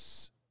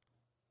always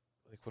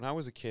like when I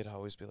was a kid. I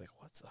always be like,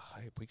 "What's the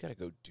hype? We gotta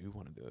go do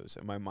one of those."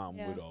 And my mom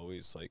Yeah. would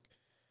always like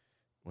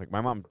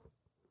my mom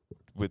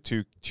with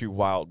two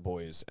wild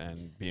boys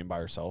and being by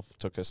herself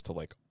took us to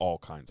like all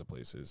kinds of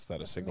places that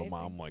That's a single amazing.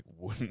 mom like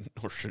wouldn't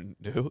or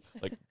shouldn't do,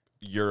 like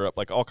Europe,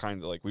 like all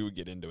kinds of like we would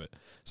get into it.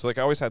 So like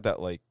I always had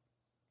that like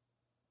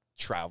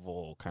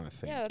travel kind of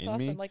thing Yeah, that's in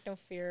awesome. me. Like no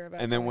fear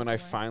about. And then going when I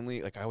somewhere.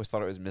 finally like I always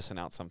thought I was missing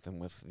out something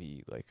with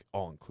the like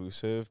all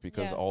inclusive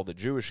because Yeah. all the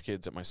Jewish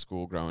kids at my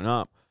school growing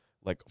up,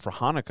 like for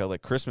Hanukkah,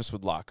 like Christmas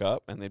would lock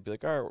up and they'd be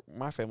like, all right,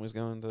 my family's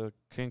going to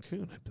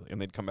Cancun. I'd be like, and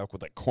they'd come back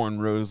with like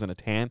cornrows and a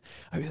tan.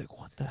 I'd be like,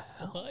 what the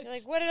hell? What? You're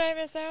like, what did I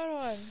miss out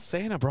on?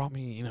 Santa brought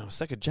me,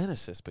 Sega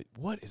Genesis, but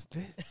what is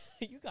this?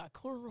 You got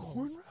cornrows.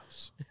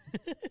 Cornrows?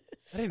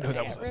 I didn't know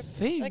that I was got a ripped-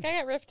 thing. Like I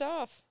got ripped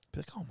off. Be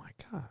like, oh my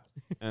God.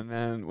 And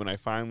then when I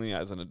finally,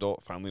 as an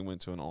adult, finally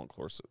went to an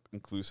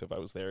all-inclusive, I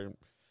was there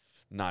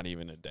not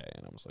even a day.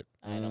 And I was like,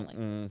 I don't like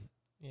mm-mm.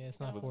 Yeah,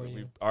 it's not What's for We've-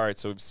 you. all right,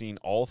 so we've seen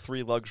all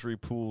 3 luxury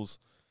pools.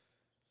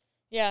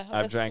 Yeah.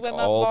 I've the drank swim-up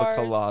all bars.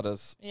 the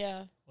coladas.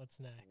 Yeah. What's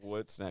next?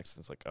 What's next?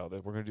 It's like, oh, we're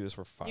going to do this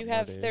for 5 You more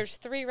have days. there's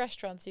 3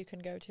 restaurants you can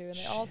go to and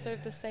they all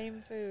serve the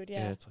same food.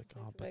 Yeah. it's like,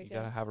 oh, That's but like, you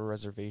got to have a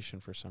reservation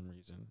for some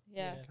reason.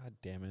 Yeah. Yeah. God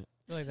damn it.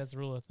 I feel like that's a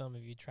rule of thumb.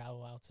 If you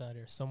travel outside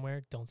or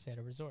somewhere, don't stay at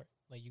a resort.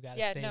 Like you gotta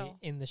Yeah, stay no.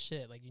 in the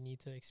shit. Like you need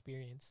to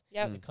experience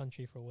Yep. Mm. the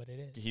country for what it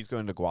is. He's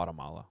going to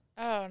Guatemala.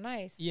 Oh,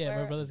 nice. Yeah, my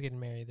Where- brother's getting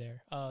married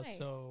there. Nice.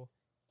 So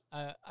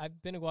I've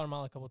been to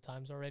Guatemala a couple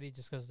times already,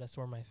 just 'cause that's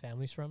where my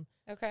family's from.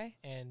 Okay.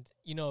 And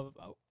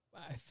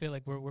I feel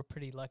like we're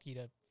pretty lucky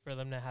for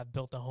them to have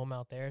built a home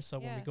out there. So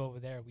when we Yeah. go over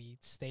there, we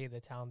stay the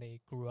town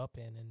they grew up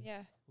in and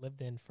Yeah.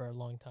 lived in for a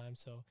long time.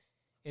 So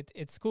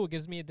it's cool. It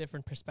gives me a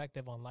different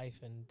perspective on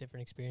life and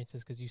different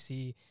experiences, 'cause you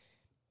see,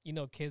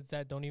 kids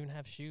that don't even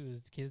have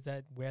shoes, kids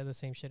that wear the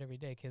same shit every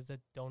day, kids that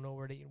don't know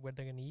where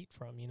they're gonna eat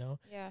from,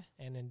 Yeah.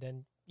 and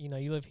then you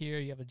live here,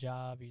 you have a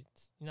job, you're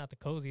not the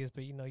coziest,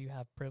 but you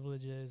have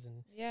privileges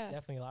and Yeah.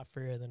 definitely a lot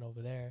freer than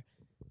over there.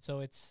 So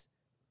it's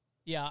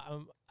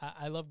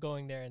I love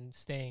going there and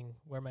staying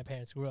where my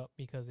parents grew up,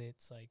 because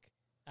it's like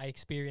I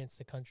experience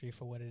the country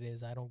for what it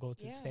is. I don't go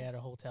to stay Yeah. at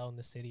a hotel in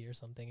the city or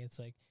something. It's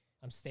like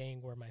I'm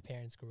staying where my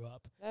parents grew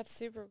up. That's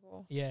super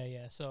cool.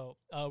 Yeah. So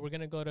we're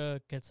gonna go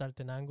to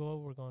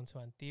Quetzaltenango. We're going to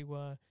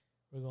Antigua.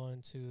 We're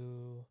going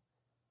to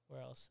where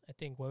else? I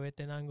think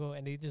Huehuetenango,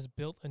 and they just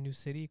built a new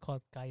city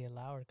called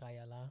Cayala or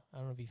Cayala. I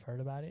don't know if you've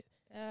heard about it.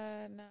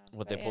 No.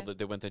 What but they yeah.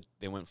 pulled,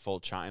 they went full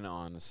China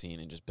on the scene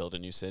and just built a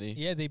new city.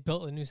 Yeah, they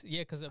built a new.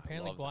 Because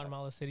apparently love that.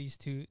 Guatemala City's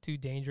too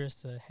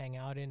dangerous to hang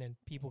out in, and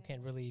people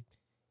can't really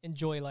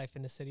enjoy life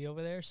in the city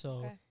over there. So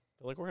Okay.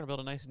 They're like, we're gonna build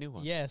a nice new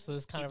one. yeah, so it's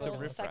Just kind keep of the like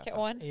Build a riffraff second out.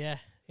 one. yeah.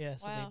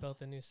 So Wow. they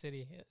built a new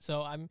city.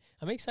 So I'm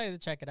excited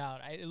to check it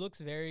out. It looks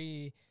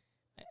very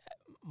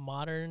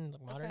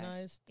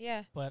modernized,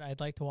 Yeah. but I'd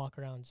like to walk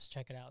around, just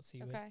check it out,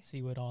 Okay.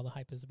 see what all the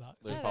hype is about.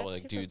 There's Yeah, probably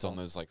that's like super dudes on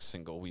cool. those like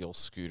single wheel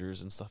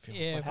scooters and stuff. You're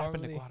Yeah, like, what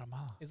happened to probably.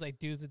 Guatemala? It's like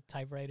dudes with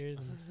typewriters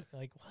and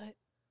like what?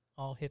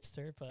 all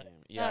hipster, but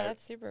Yeah,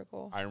 that's super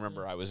cool. I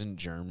remember I was in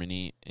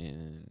Germany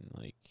in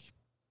like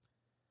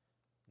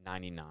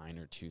 99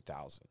 or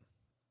 2000,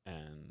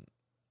 and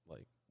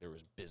like there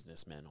was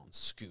businessmen on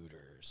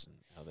scooters and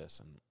all this,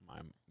 and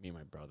me and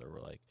my brother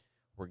were like,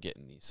 we're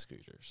getting these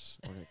scooters.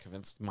 We're gonna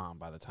convince mom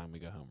by the time we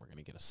go home we're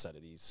gonna get a set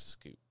of these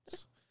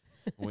scoots.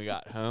 When we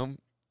got home,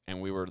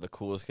 and we were the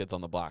coolest kids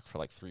on the block for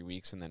like 3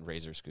 weeks, and then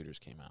Razor scooters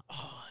came out.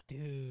 oh,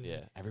 dude.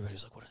 Yeah,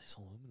 everybody's like, what are these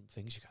aluminum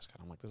things you guys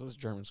got? I'm like, this is a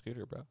German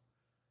scooter, bro.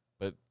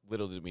 But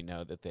little did we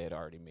know that they had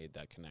already made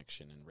that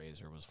connection, and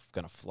Razor was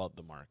going to flood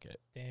the market.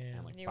 Damn.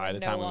 And like You by were the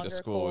no time we went to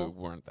longer school, cool.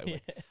 we weren't that Yeah.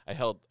 way.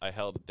 I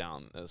held it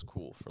down as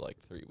cool for like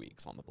 3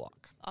 weeks on the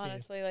block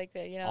Honestly, like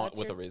that, with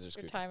that's a Razor your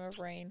scooter. time of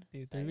reign.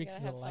 Dude, So 3 you weeks gotta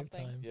is a have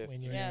something. lifetime Yeah, when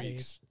 3 you're Yeah. your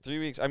weeks. age. 3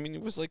 weeks. I mean,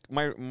 it was like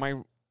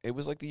it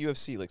was like the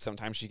UFC. Like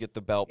sometimes you get the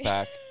belt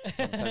back,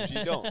 sometimes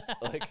you don't.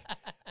 Like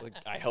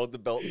I held the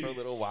belt for a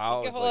little while. I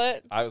You was hold like,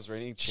 it, I was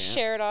reigning champ.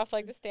 share it off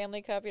like the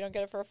Stanley Cup. You don't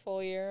get it for a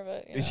full year,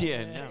 but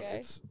Yeah, Yeah. no, Okay.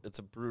 it's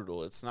a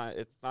brutal. It's not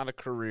a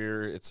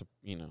career. It's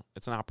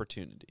it's an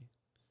opportunity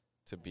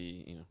to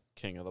be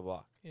king of the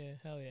block. Yeah,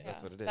 hell yeah.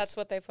 That's what it is. That's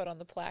what they put on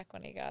the plaque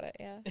when he got it.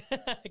 Yeah.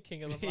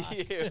 King of the block.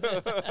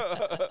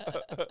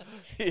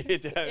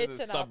 It's in It's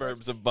the an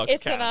suburbs of Bucks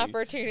It's County. an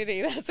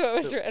opportunity. That's what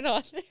was written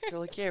on there. They're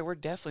like, yeah, we're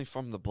definitely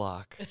from the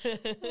block. That's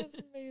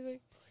amazing.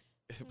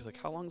 It'd be like,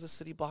 how long's the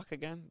city block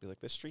again? Be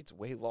like, this street's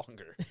way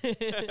longer.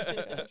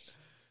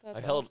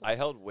 That's I awesome.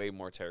 held way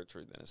more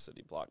territory than a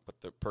city block, but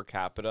the per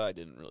capita I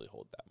didn't really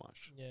hold that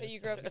much. Yeah, But you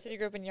so grew up. You said you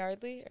grew up in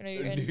Yardley, or no?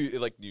 You're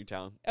in, Like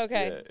Newtown.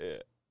 okay, Yeah,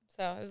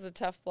 so it was a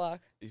tough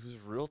block. it was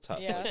real tough.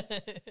 Yeah.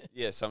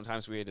 Yeah,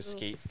 sometimes we had to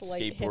There's a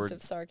slight hint skateboard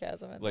of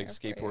sarcasm in like there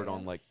for you, skateboard yeah.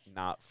 on like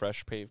not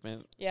fresh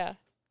pavement, Yeah.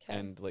 Okay.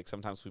 and like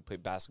sometimes we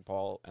played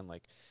basketball, and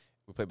like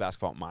we played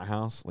basketball at my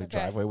house. Like Okay.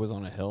 driveway was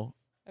on a hill,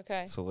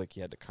 Okay. so like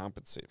you had to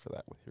compensate for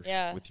that with your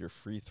Yeah. with your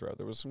free throw.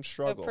 There was some So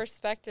struggle.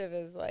 perspective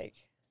is like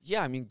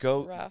Yeah, I mean, It's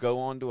go rough.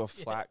 onto a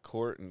flat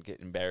court and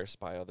get embarrassed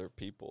by other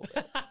people.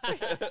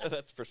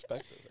 That's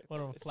perspective. right One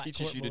of there. them It flat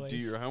teaches court you to do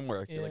boys. your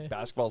homework. You're Yeah. like,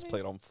 basketball's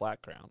played on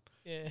flat ground.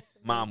 Yeah.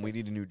 Mom, we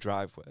need a new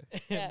driveway.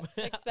 Yeah,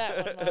 fix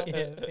that one, Mom.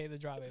 Yeah, pay the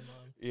driveway,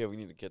 mom. Yeah, we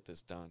need to get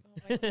this done.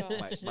 Oh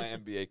my gosh. My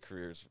NBA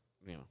career's,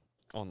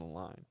 on the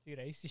line. Dude,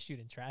 I used to shoot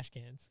in trash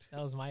cans.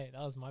 That was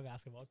my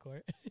basketball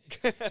court.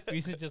 We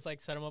used to just like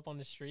set them up on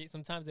the street.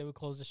 Sometimes they would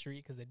close the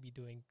street because they'd be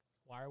doing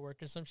wire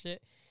work or some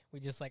shit. We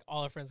just like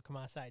all our friends would come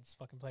outside, just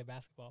fucking play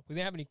basketball. We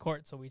didn't have any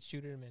courts, so we'd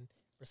shoot them in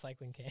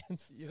recycling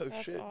cans. Yo,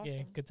 That's shit. awesome.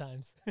 Yeah, good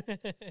times.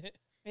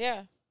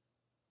 Yeah.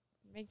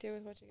 Make do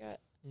with what you got.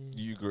 Mm.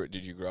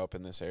 Did you grow up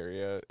in this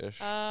area ish?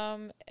 Ish.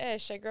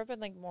 I grew up in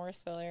like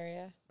Morrisville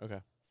area. Okay.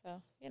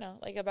 So,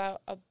 like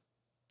about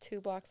 2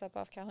 blocks up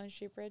off Calhoun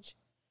Street Bridge.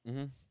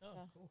 Mm-hmm. Oh,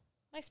 So. cool.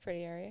 Nice,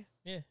 pretty area.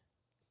 Yeah.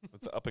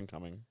 It's up and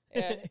coming.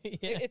 Yeah.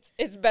 Yeah.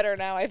 It's better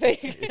now, I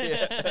think.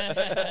 Yeah.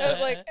 I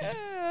was like,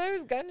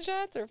 there's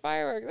gunshots or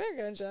fireworks. There are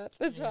gunshots.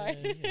 It's Yeah, fine.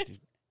 yeah.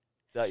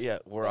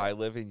 Dude. Where I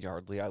live in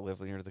Yardley, I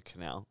live near the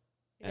canal.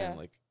 Yeah. And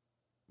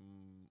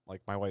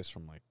like my wife's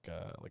from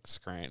like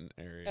Scranton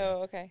area.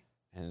 Oh, okay.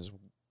 And is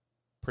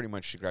pretty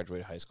much she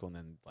graduated high school and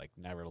then like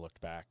never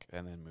looked back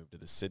and then moved to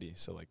the city.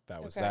 So like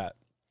that was Okay. that.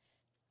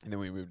 And then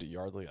we moved to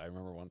Yardley. I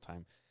remember one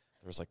time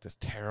there was like this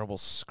terrible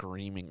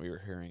screaming we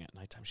were hearing at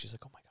nighttime. She's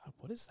like, "Oh my God,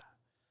 what is that?"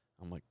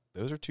 I'm like,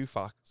 "Those are 2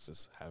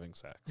 foxes having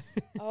sex."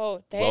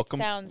 Oh, that Welcome-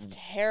 sounds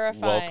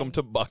terrifying. Welcome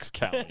to Bucks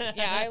County.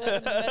 Yeah, I live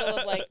in the middle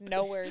of like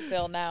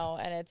Nowheresville now,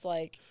 and it's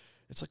like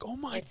It's like, oh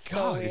my It's so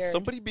God, is weird.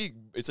 somebody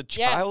it's a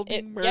yeah, child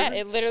it, being murdered? yeah,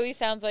 it literally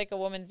sounds like a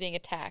woman's being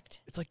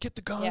attacked. It's like, get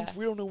the guns. Yeah.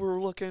 We don't know where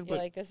we're looking, You're but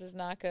like, this is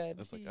not good.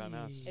 it's like, oh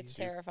no, it's, just It's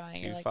two, terrifying.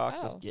 2 You're like,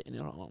 foxes oh, getting it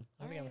on.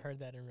 I think I've Alright. heard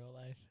that in real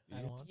life. I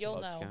Yeah, don't it's want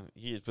You'll Bucks know. County.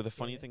 Yeah, but the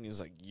funny Yeah. thing is,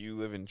 like, you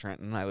live in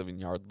Trenton, I live in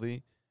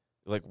Yardley.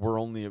 Like,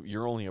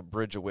 you're only a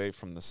bridge away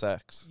from the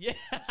sex. Yeah.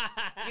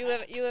 You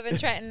live in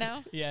Trenton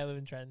now? Yeah, I live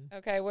in Trenton.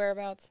 Okay,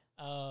 whereabouts?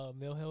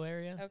 Mill Hill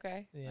area.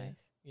 Okay, Yeah. nice,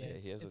 Yeah,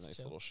 it's- he has a it's nice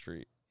chill. little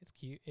street. It's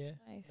cute. Yeah.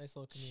 nice. Nice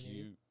little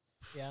community. Cute.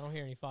 Yeah, I don't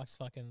hear any fox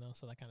fucking though,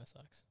 so that kind of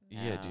sucks.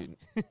 Yeah, No.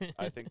 dude.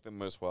 I think the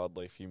most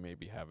wildlife you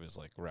maybe have is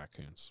like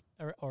raccoons.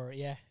 or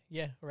yeah,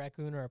 a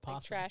raccoon or a Like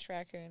possum. trash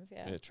raccoons,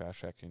 yeah. Yeah,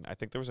 trash raccoon. I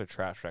think there was a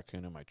trash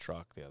raccoon in my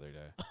truck the other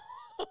day.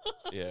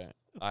 Yeah,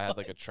 I had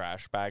like a What?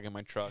 trash bag in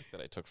my truck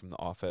that I took from the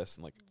office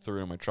and like threw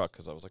it in my truck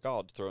because I was like, oh,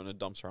 I'll just throw it in a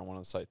dumpster on one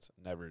of the sites.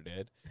 Never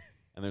did.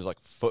 And there's like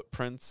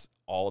footprints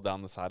all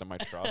down the side of my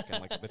truck,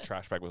 and like the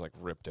trash bag was like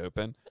ripped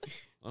open.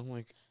 I'm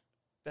like,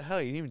 the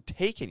hell? You didn't even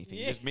take anything.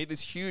 You just Yeah. made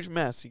this huge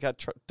mess. You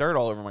got dirt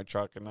all over my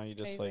truck, and now you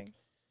just like Amazing.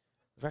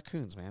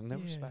 raccoons, man. No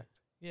Yeah. respect.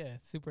 Yeah,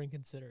 super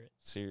inconsiderate.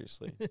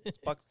 Seriously,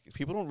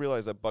 people don't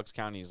realize that Bucks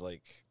County's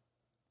like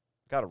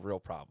got a real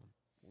problem.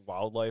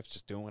 Wildlife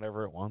just doing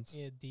whatever it wants.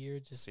 Yeah, deer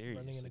just running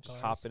Seriously, in the just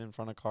cars. hopping in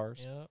front of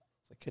cars. Yep.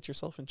 It's like, get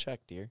yourself in check,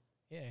 dear.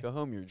 Yeah. Go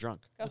home, you're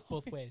drunk. Go, Look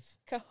both ways.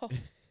 go, go.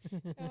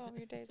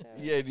 Your day's over.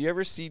 Yeah, do you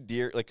ever see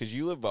deer? Like, cause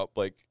you live up,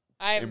 like,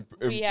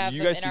 We have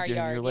you them guys in see our deer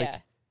and yard. you're like, Yeah,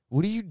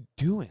 what are you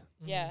doing?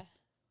 Mhm. yeah.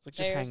 It's like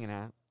just There's- hanging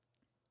out.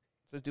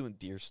 It's doing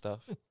deer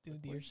stuff. Do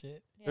deer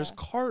shit. Yeah. There's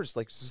cars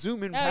like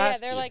zooming Oh yeah,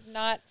 past they're you. like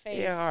not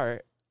phased. yeah, all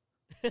right.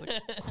 It's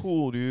like,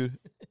 cool, dude.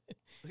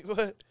 Like,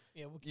 what?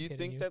 Yeah, we'll You keep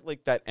think hitting that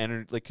like that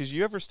energy, like, cause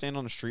you ever stand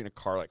on the street and a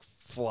car like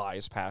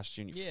flies past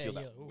you and you Yeah, feel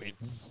yeah, that ooh. wind?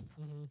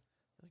 Mhm.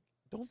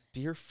 Don't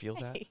deer feel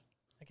that?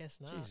 I guess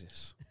not.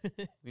 Jesus,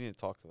 we need to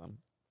talk to them.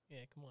 Yeah,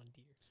 come on,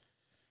 deer.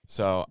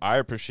 So I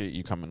appreciate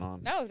you coming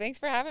on. No, thanks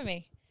for having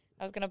me.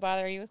 I was gonna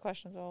bother you with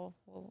questions. We'll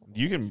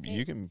You can escape.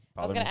 you can I was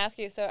bother gonna me. ask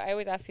you. So I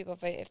always ask people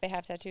if they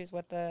have tattoos,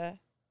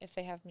 if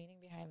they have meaning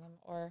behind them,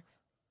 or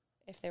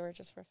if they were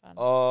just for fun.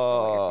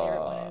 Or what your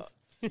favorite one is.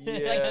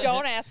 Yeah. Like,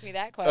 don't ask me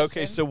that question.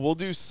 Okay, so we'll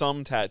do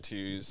some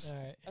tattoos.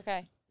 All right.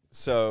 Okay,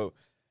 So,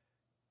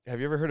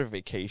 have you ever heard of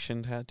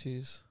vacation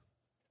tattoos?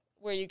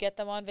 where you get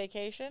them on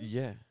vacation?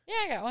 Yeah. Yeah,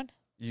 I got one.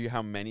 You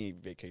how many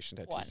vacation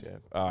tattoos One. do you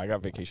have? I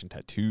got vacation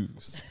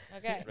tattoos.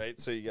 Okay. Right.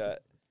 So you got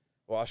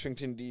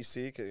Washington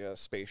D.C. 'cause you got a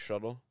space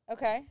shuttle.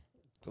 Okay.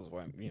 Because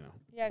when Yeah.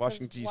 'cause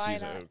Washington why D.C.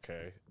 is not?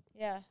 okay.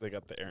 Yeah. They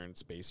got the Air and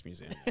Space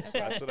Museum. Okay. So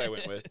that's what I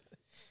went with.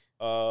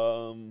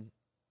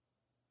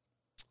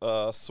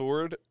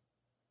 Sword.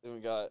 Then we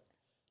got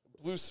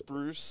blue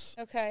spruce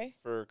Okay.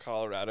 for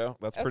Colorado.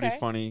 That's pretty Okay.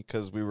 funny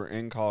because we were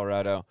in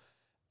Colorado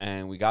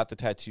and we got the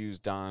tattoos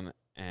done.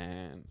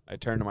 And I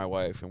turned to my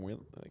wife and we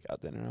like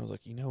got dinner. And I was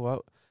like, you know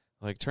what?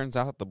 Like, turns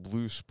out the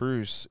blue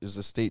spruce is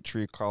the state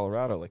tree of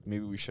Colorado. Like,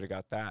 maybe we should have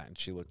got that. And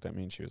she looked at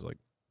me and she was like,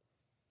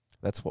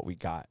 "That's what we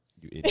got,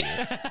 you idiot."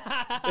 You're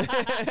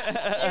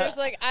just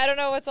like, I don't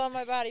know what's on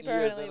my body Yeah,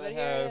 permanently, then but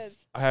here it is.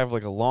 I have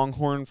like a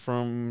longhorn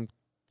from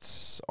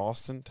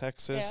Austin,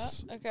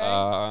 Texas. Yeah,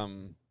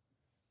 okay.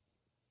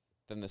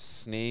 Then the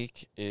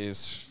snake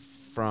is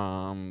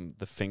from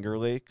the Finger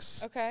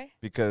Lakes Okay.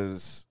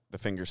 because the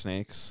finger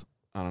snakes.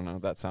 I don't know.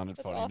 That sounded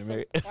That's funny awesome. to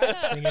me. Why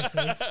not? Finger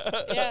snakes.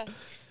 Yeah.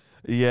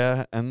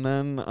 Yeah, and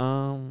then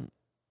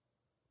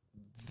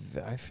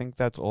I think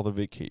that's all the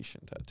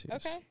vacation tattoos.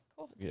 Okay.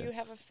 Cool. Do Yeah. you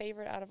have a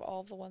favorite out of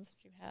all the ones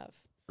that you have?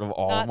 Of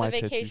all Not my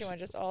the vacation tattoos, one,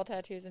 just all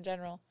tattoos in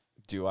general.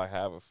 do I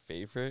have a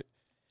favorite?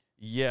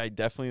 Yeah, I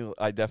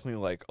definitely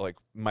like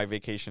my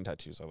vacation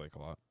tattoos. I like a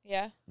lot.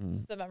 Yeah. Mm.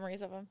 Just the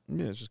memories of them.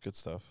 Yeah, it's just good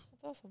stuff.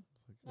 That's awesome.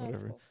 Like, Oh, that's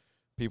whatever. cool.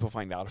 People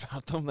find out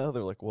about them though.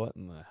 They're like, "What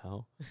in the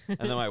hell?" And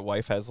then my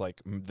wife has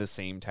like the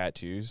same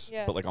tattoos,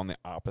 Yeah. but like on the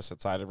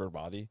opposite side of her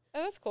body.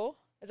 Oh, that's cool.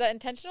 Is that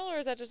intentional, or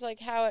is that just like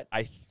how it?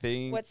 I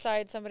think. What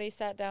side somebody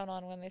sat down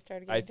on when they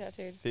started I getting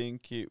tattooed?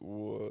 think it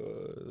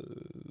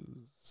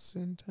was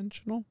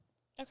intentional.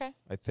 Okay.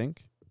 I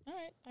think. All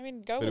right. I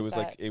mean, go But with it was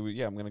that. like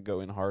yeah, I'm gonna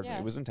go in hard. Yeah.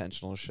 It was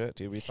intentional shit,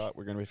 dude. We thought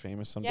we're gonna be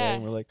famous someday, Yeah.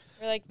 and we're like,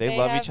 We're like, they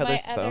love have each other my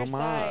so other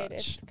side.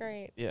 much. It's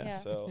great. yeah.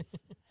 So,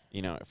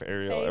 if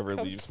Ariel They ever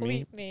leaves me,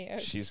 complete me.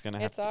 she's gonna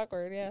have It's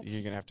awkward. Yeah.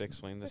 you're gonna have to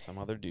explain to some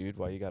other dude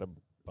why you got a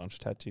bunch of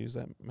tattoos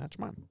that match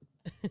mine.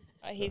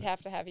 He'd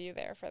have to have you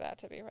there for that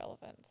to be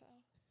relevant. So.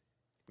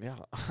 Yeah.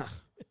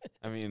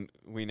 I mean,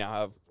 we now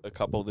have a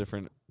couple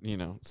different,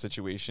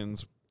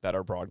 situations that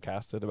are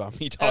broadcasted about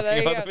me Oh, talking there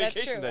you about go. the That's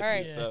vacation true. All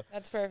tattoos. right. So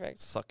That's perfect.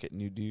 suck it,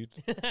 new dude.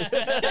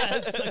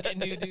 Suck it,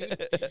 new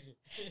dude.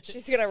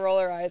 She's gonna roll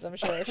her eyes. I'm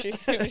sure if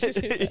she's when she sees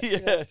that. She's like,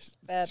 yeah.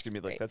 That's She's gonna be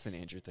like, great. that's an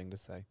Andrew thing to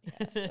say. Yeah,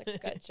 it's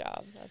like, good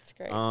job. That's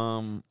great.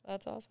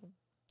 That's awesome.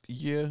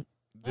 Yeah,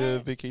 the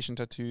Alright. vacation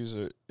tattoos.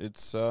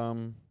 It's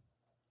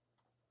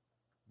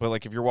but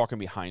like if you're walking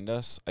behind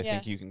us, I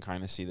think Yeah. you can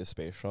kind of see the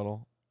space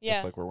shuttle. Yeah.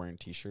 If, like we're wearing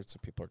T-shirts, so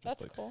people are just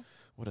That's like, cool.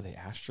 "What are they,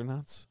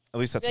 astronauts?" At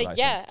least that's Like, what I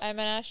yeah, think. I'm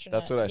an astronaut.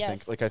 That's what I yes.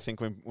 think. Like I think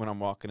when I'm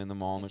walking in the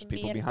mall and Like there's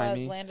people me and behind Buzz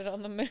me, landed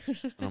on the moon.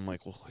 and I'm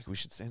like, well, like we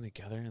should stand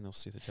together, and they'll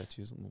see the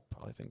tattoos, and they'll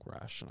probably think we're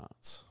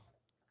astronauts.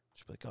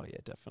 She'll be like, "Oh yeah,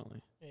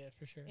 definitely." Yeah,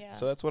 for sure. yeah.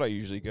 So that's what I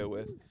usually go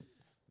with.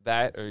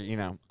 That,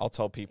 or I'll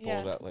tell people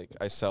Yeah. that like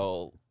I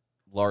sell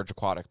large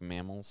aquatic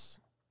mammals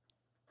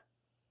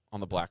on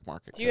the black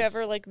market. Do you 'cause-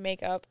 ever like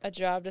make up a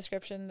job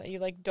description that you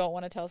like don't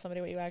want to tell somebody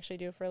what you actually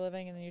do for a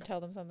living, and then you tell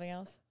them something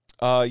else?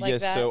 like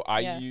yes. that? So I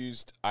Yeah.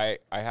 used I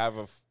have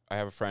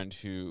a friend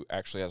who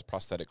actually has a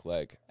prosthetic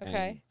leg.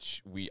 Okay.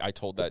 And I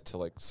told that to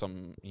like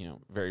some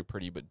very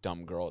pretty but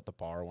dumb girl at the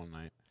bar one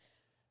night,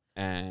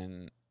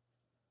 and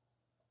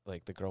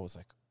like the girl was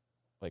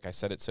like I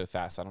said it so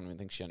fast I don't even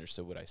think she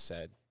understood what I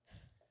said,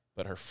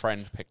 but her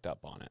friend picked up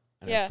on it,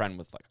 and Yeah. her friend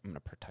was like, "I'm gonna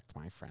protect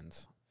my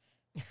friends.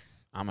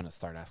 I'm gonna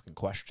start asking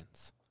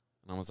questions."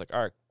 And I was like,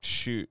 "All right,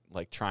 shoot!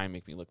 Like try and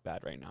make me look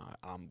bad right now.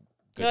 I'm."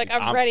 Good You're like,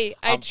 to- I'm ready.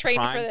 I I'm trained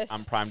primed, for this.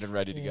 I'm primed and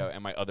ready to go. Yeah.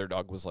 And my other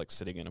dog was like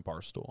sitting in a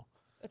bar stool.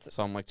 It's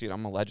So I'm like, dude,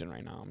 I'm a legend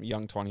right now. I'm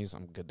young 20s.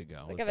 I'm good to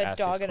go. like Let's I have a ask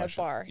these dog in a questions.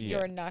 bar. Yeah.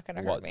 You're not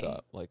gonna hurt What's me.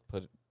 up? Like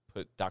put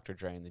Dr.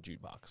 Dre in the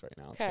jukebox right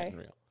now. It's Okay. getting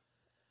real.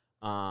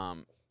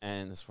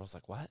 And this girl's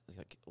like, what?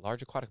 Like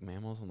large aquatic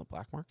mammals on the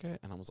black market?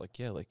 And I was like,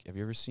 yeah. Like, have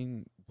you ever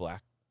seen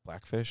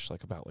blackfish?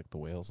 Like about like the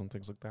whales and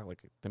things like that. Like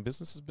the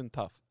business has been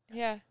tough.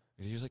 Yeah.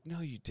 And he was like,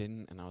 no, you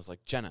didn't. And I was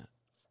like, Jenna,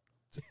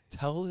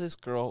 tell this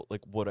girl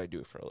like what I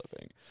do for a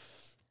living.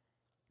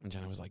 And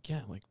Jenna was like,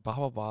 yeah, like, blah,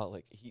 blah, blah.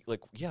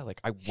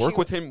 Like, I work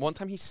with him. One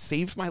time he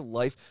saved my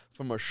life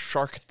from a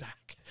shark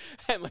attack.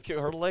 And, like,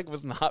 her leg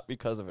was not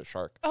because of a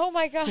shark. Oh,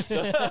 my God.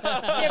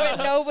 Yeah,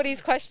 but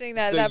nobody's questioning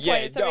that at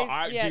that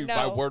point. Dude,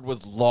 my word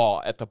was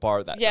law at the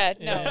bar that night.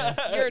 no.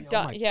 You're Oh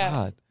done. my Yeah,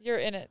 God. you're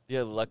in it.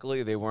 Yeah,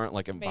 luckily they weren't,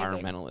 like, Amazing.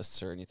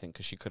 environmentalists or anything,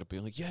 because she could have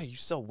been like, yeah, you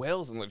sell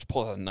whales, and, like, just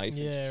pull out a knife.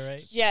 Yeah,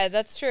 right. Yeah,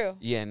 that's true.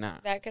 Yeah, nah.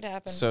 That could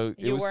happen. So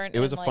You it weren't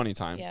was in, a like- funny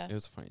time. yeah. It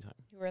was a funny time.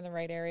 You were in the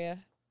right area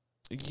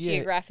Yeah.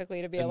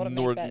 geographically to be able to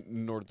make that.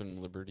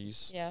 Northern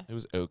Liberties. Yeah. It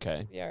was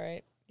okay. Be all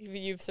right.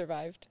 You've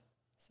survived.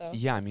 So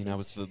Yeah, I mean, I seems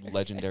was to the be-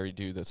 legendary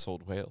dude that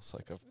sold whales.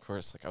 Like, of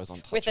course, like, I was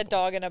untouchable. with a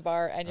dog in a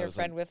bar and I your was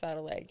friend without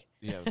a leg.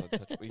 Yeah, I was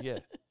untouchable. Yeah.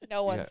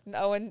 No one,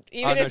 Oh,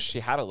 even no, if, she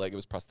had a leg. It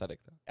was prosthetic,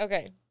 though.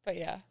 okay, but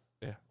yeah.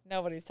 Yeah.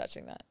 Nobody's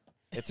touching that.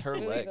 It's her We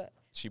leave leg. that-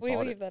 She We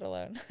bought leave that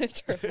alone.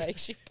 It's her leg.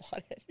 She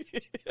bought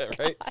it. yeah,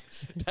 right?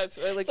 Gosh, That's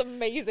why, like, it's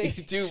amazing.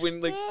 dude,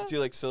 when, like,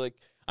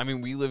 I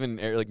mean, we live in,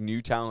 like,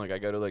 Newtown. Like, I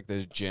go to, like,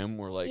 this gym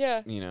where, like,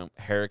 Yeah. you know,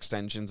 hair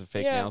extensions and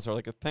fake Yeah. nails are,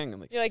 like, a thing. And,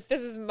 like, You're like,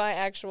 this is my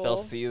actual.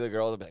 they'll see the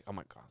girl, they'll be like, oh,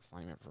 my God, it's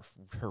not even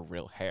her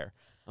real hair.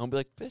 I'll be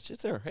like, bitch,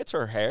 it's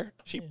her hair.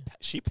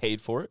 She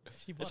paid for it.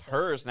 She It's bought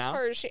hers now.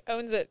 Her, she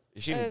owns it.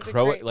 She didn't That's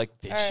grow great. it.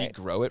 Like, did All she right.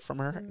 grow it from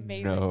her?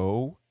 Amazing.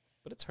 No.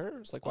 But it's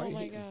hers. Like, why Oh are you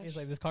my hating? gosh. He's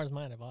like, this car's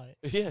mine. I bought it.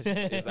 Yes.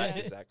 Is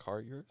Yeah. that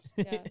car yours?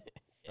 Yeah.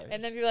 Right.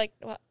 And then you're like,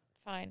 well,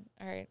 fine.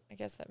 All right. I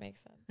guess that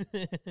makes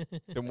sense.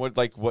 Then what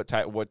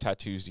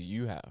tattoos do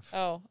you have?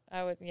 Oh,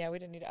 we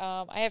didn't need.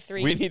 I have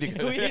 3. We need to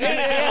go. We need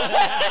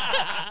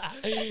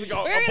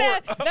Go, We're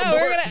abort,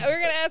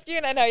 gonna ask you,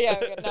 and I know,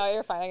 no,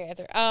 you're fine. I can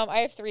answer. I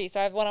have 3. So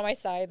I have one on my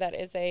side that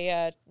is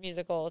a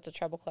musical. It's a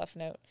treble clef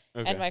note,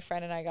 Okay. and my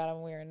friend and I got them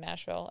when we were in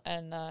Nashville,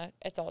 and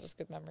it's all just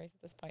good memories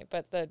at this point.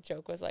 But the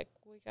joke was like,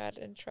 we got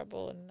in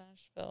trouble in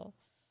Nashville.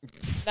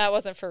 That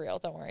wasn't for real.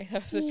 Don't worry.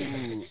 That was a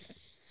joke.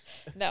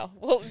 No,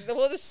 we'll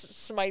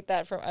just smite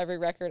that from every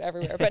record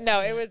everywhere. But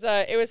no, it was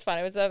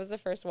fun. That was the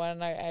first one,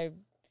 and I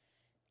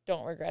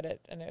don't regret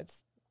it. And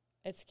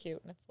it's cute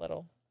and it's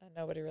little, and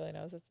nobody really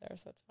knows it's there,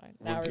 so it's fine.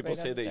 Now When people everybody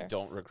say knows it's they there.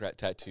 don't regret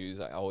tattoos,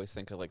 I always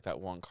think of like that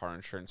one car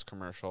insurance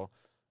commercial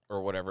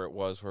or whatever it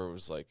was, where it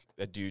was like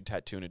a dude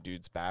tattooing a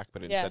dude's back,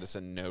 but Yeah. instead it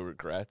said no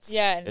regrets.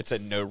 Yeah, and It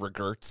said no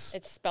regrets.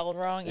 It's spelled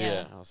wrong.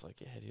 Yeah. I was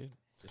like, yeah, dude,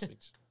 just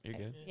makes you're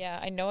good. Yeah,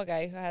 I know a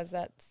guy who has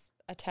a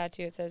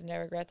tattoo that says no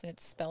regrets, and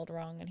it's spelled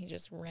wrong, and he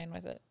just ran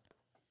with it.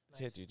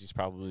 Yeah, dude, he's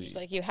probably It's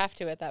like you have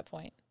to at that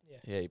point.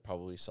 yeah, he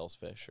probably sells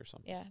fish or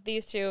something. Yeah,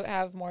 these two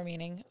have more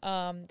meaning.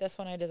 This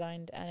one I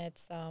designed, and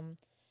it's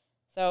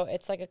so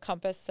it's like a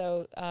compass.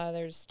 So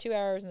there's 2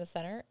 arrows in the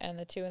center, and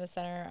the 2 in the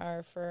center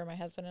are for my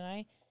husband and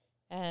I,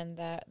 and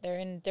that they're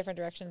in different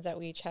directions. That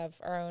we each have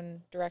our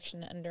own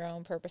direction and our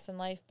own purpose in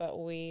life, but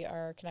we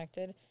are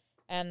connected.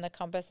 And the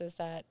compass is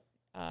that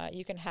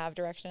you can have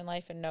direction in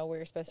life and know where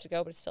you're supposed to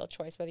go, but it's still a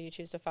choice whether you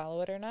choose to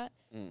follow it or not.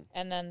 Mm.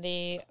 And then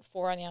the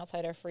 4 on the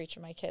outside are for each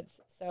of my kids.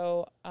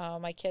 So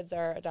my kids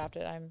are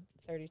adopted. I'm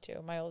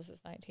 32. My oldest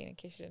is 19, in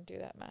case you didn't do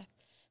that math.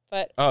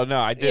 But Oh no,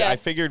 I did. Yeah. I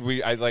figured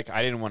I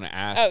didn't want to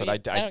ask, Oh, but I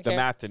don't the care.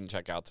 math didn't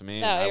check out to me.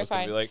 No, and I you're was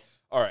gonna be fine. like,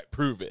 all right,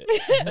 prove it.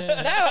 no,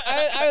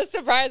 I was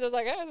surprised. I was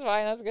like, oh, that's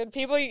fine. That's good.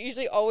 People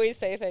usually always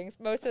say things.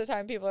 Most of the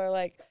time, people are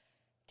like,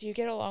 do you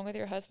get along with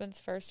your husband's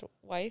first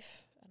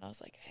wife? And I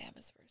was like, I am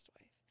his first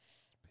wife.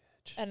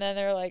 Bitch. And then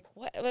they're like,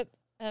 what?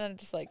 And I'm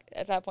just like,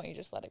 at that point, you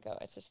just let it go.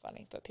 It's just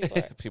funny. But people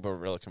are People are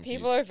really confused.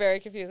 people are very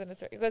confused, and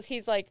it's because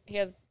he's like, he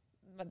has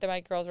my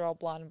girls are all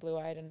blonde and blue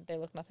eyed, and they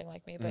look nothing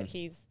like me. But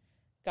he's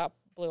got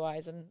blue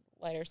eyes and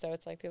lighter, so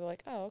it's like people are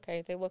like, oh,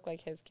 okay, they look like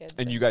his kids.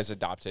 And you guys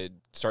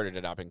started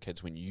adopting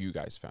kids when you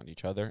guys found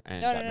each other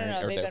and No, got married? no.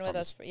 Or They've they're been with from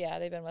us.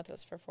 They've been with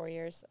us for 4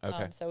 years.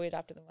 Okay. So we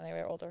adopted them when they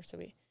were older. So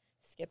we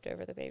skipped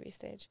over the baby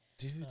stage.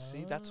 Dude,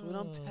 see, that's what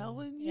I'm Oh.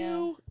 telling Yeah.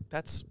 you.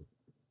 That's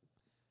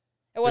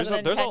It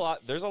wasn't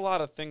there's a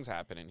lot of things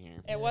happening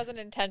here. It wasn't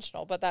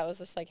intentional, but that was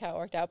just like how it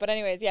worked out. But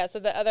anyways, yeah. So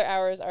the other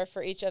hours are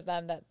for each of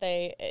them that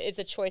it's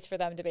a choice for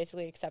them to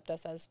basically accept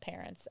us as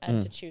parents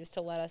and to choose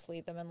to let us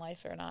lead them in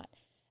life or not.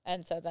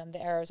 And so then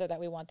the arrows are that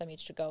we want them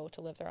each to go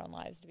to live their own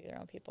lives, to be their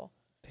own people.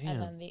 Damn.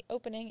 And then the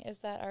opening is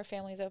that our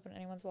family is open,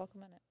 anyone's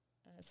welcome in it,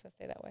 and it's gonna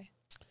stay that way.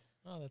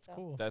 Oh, that's So.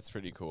 cool. That's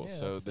pretty cool. Yeah,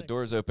 so that's the sick.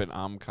 door's open.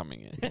 I'm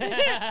coming in.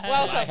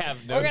 Welcome. I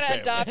have no We're gonna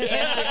family. adopt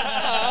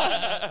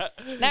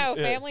Andrew. No,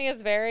 family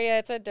is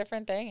it's a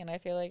different thing, and I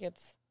feel like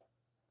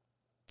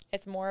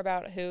it's more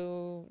about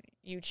who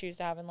you choose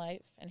to have in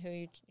life and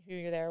who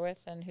you're there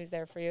with and who's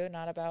there for you,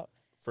 not about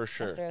For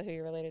sure. necessarily who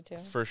you're related to.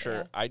 For sure.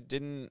 Yeah. I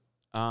didn't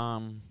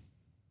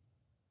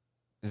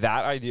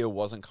that idea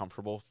wasn't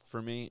comfortable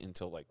for me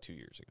until like 2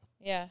 years ago.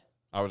 Yeah.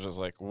 I was just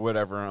like,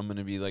 whatever, I'm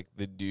gonna be like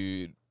the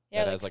dude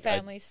Yeah, that like has like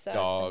family sucks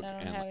dog and I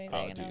don't and, have anything oh,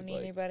 and I don't dude, need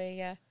like- anybody.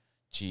 Yeah.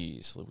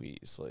 Jeez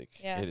Louise, like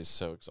Yeah. it is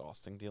so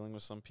exhausting dealing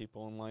with some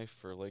people in life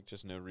for like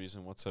just no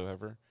reason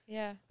whatsoever.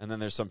 Yeah. And then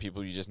there's some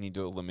people you just need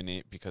to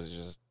eliminate because it's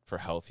just for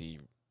healthy,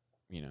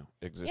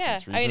 existence Yeah.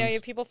 reasons. I know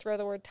people throw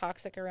the word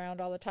toxic around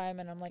all the time,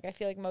 and I'm like, I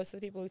feel like most of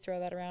the people who throw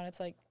that around, it's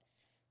like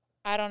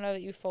I don't know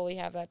that you fully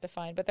have that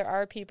defined, but there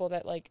are people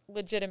that like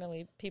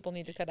legitimately people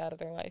need to cut out of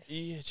their life.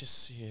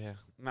 I'm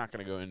not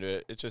gonna go into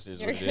it. It just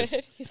is You're what it is.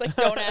 good. He's like,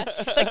 don't ask.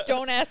 It's like,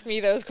 don't ask me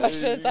those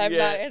questions. I'm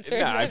not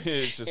answering Nah, them.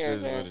 it just You're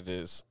is fair. what it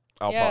is.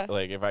 I'll Yeah.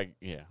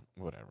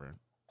 whatever.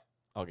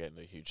 I'll get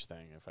into a huge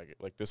thing if I get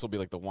like this will be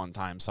like the one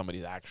time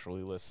somebody's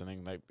actually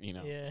listening that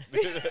Yeah.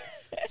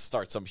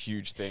 start some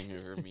huge thing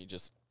over me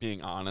just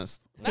being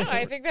honest. No,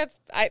 I think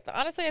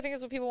honestly I think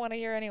that's what people want to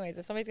hear anyways.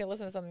 If somebody's gonna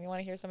listen to something, they want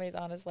to hear somebody's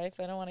honest life.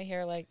 They don't want to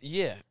hear like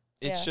Yeah.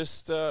 Yeah.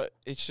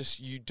 It's just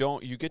you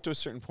get to a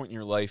certain point in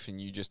your life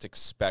and you just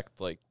expect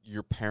like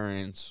your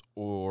parents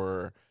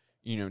or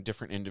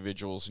different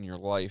individuals in your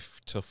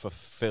life to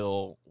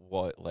fulfill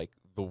what like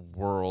the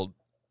world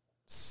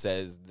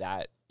says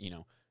that,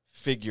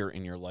 figure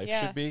in your life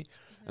Yeah. should be.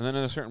 And then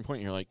at a certain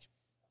point you're like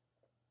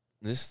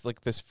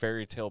this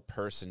fairy tale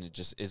person, it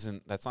just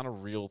isn't, that's not a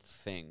real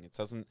thing.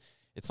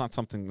 It's not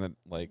something that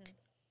like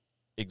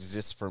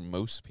exists for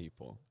most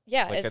people.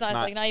 yeah, Like, it's it's not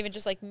like not even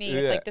just like me.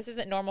 It's Yeah. like this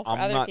isn't normal for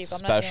I'm other not people.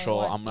 special.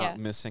 I'm I'm not the only one. not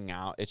missing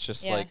out. It's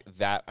just Yeah. like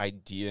that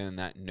idea and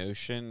that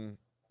notion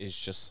is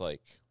just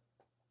like,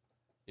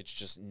 it's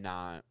just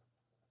not,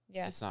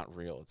 Yeah. it's not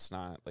real. It's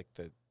not like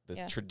the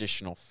Yeah.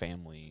 traditional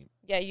family.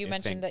 Yeah, you I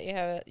mentioned think-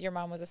 that your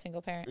mom was a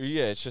single parent.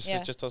 Yeah. It's just, Yeah.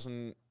 it just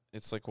doesn't,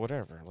 it's like,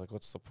 whatever. Like,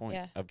 what's the point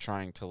Yeah. of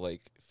trying to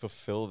like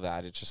fulfill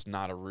that? It's just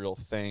not a real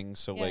thing.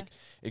 So Yeah. like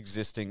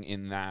existing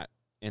in that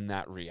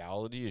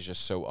reality is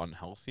just so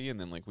unhealthy. And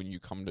then like when you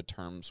come to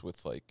terms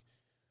with like,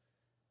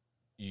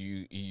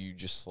 you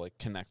just like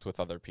connect with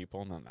other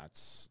people, and then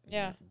that's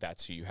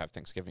that's who you have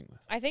Thanksgiving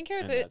with. I think it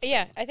was And that's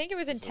I think it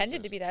was that's what it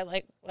intended to is. be that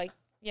like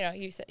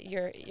you said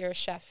you're a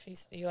chef.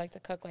 You like to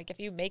cook. Like if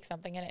you make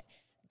something and it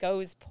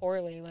goes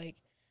poorly, like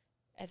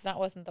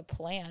wasn't the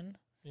plan.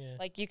 Yeah.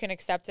 Like you can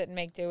accept it and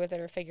make do with it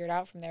or figure it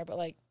out from there. But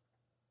like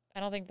I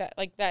don't think that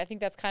like that. I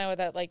think that's kind of what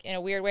that like in a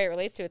weird way it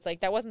relates to. It's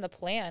like that wasn't the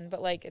plan,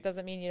 but like it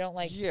doesn't mean you don't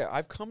like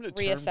I've come to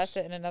reassess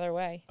it in another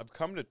way. I've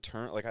come to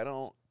term like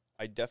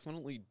I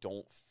definitely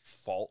don't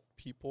fault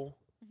people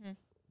Mhm.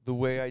 the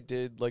way I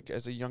did like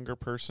as a younger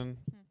person.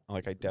 Mhm.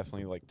 Like I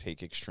definitely like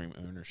take extreme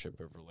ownership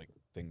over like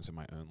things in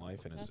my own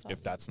life, and That's if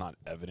awesome. that's not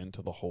evident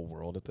to the whole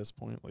world at this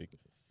point, like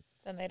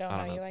Then they don't I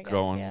know don't you. know, I guess.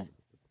 go on Yeah.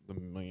 the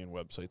million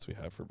websites we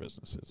have for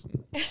businesses and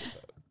stuff like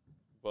that.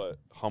 But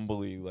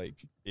humbly,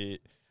 like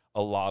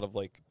a lot of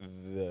like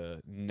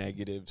the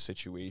negative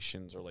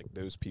situations or like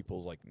those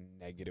people's like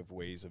negative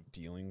ways of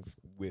dealing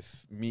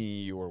with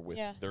me or with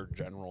Yeah. their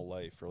general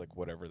life or like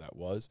whatever that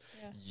was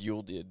Yeah.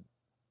 yielded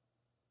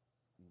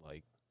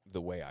like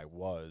the way I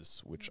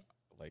was, which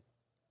like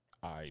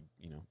I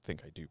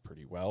think I do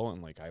pretty well,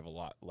 and like I have a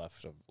lot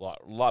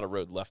of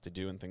road left to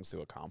do and things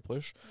to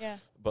accomplish. Yeah.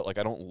 But like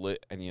I don't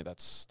let any of that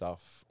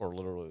stuff or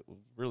literally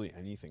really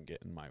anything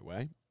get in my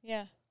way.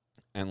 Yeah.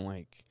 And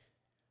like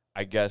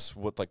I guess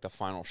what like the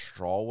final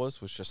straw was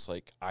just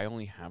like I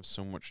only have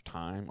so much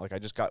time. Like I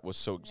just was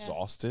so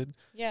exhausted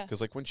Yeah.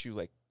 because like once you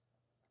like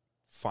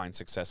find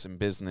success in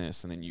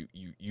business and then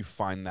you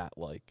find that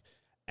like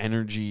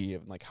energy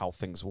of like how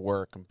things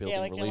work and building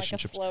Yeah, like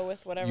relationships, in like a flow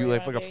with whatever you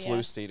like wanna a do, flow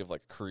yeah. state of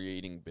like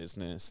creating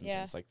business and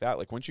Yeah. things like that.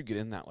 Like once you get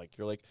in that, like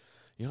you're like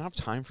you don't have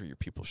time for your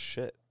people's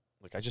shit.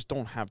 Like I just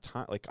don't have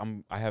time. Like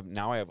I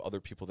have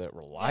other people that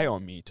rely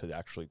on me to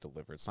actually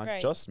deliver. It's not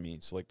Right. just me.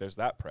 So like there's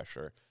that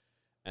pressure.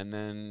 And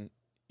then,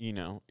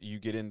 you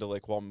get into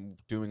like, well, I'm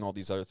doing all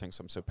these other things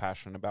I'm so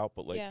passionate about,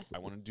 but like Yeah. I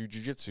want to do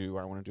jujitsu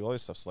or I want to do all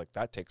this stuff. So like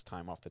that takes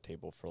time off the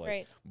table for like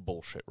Right.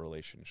 bullshit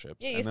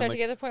relationships. Yeah, you And then, start like, to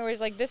get to the point where it's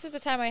like, this is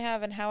the time I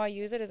have, and how I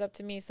use it is up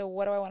to me. So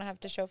what do I want to have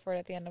to show for it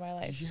at the end of my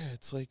life? yeah,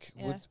 it's like,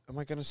 Yeah. what am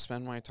I going to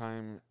spend my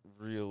time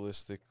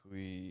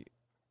realistically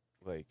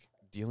like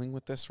dealing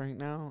with this right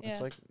now? Yeah.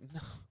 It's like, no,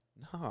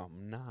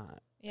 I'm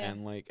not. Yeah.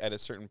 And like at a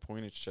certain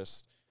point, it's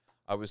just,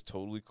 I was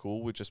totally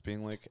cool with just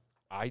being like,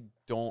 I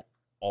don't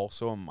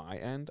also on my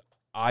end,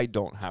 I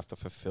don't have to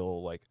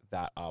fulfill like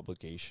that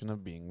obligation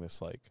of being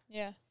this like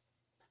Yeah.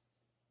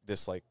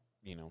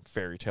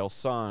 fairy tale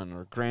son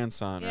or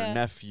grandson Yeah. or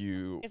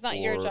nephew. It's not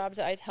your or- job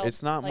to help.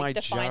 It's not like, my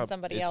define job.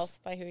 somebody It's- else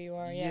by who you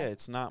are. Yeah, Yeah.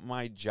 it's not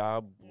my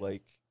job Yeah.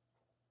 like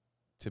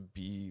to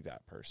be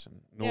that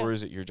person, nor Yeah.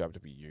 is it your job to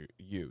be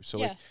you. So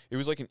Yeah. like it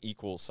was like an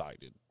equal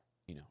sided,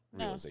 No.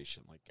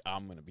 realization. Like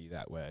I'm gonna be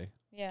that way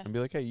Yeah. and be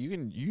like, hey,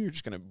 you're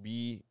just gonna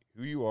be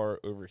who you are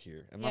over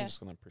here, and Yeah. I'm just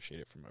gonna appreciate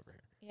it from over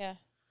here. Yeah.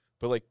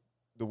 But like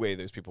the way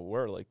those people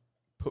were, like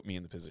put me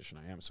in the position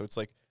I am. So it's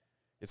like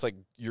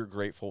you're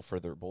grateful for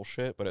their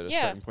bullshit, but at a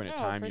Yeah. certain point in No,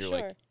 time, for you're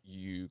sure. like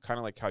you kind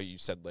of like how you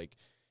said like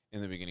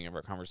in the beginning of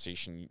our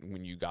conversation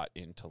when you got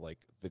into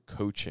like the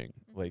coaching,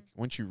 like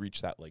once you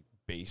reach that like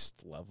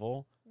based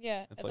level,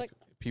 Yeah. it's like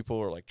people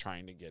are like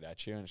trying to get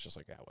at you, and it's just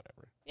like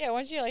whatever. yeah.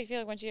 Once you like feel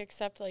like once you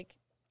accept like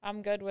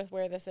I'm good with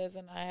where this is,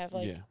 and I have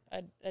like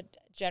Yeah. a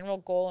general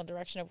goal and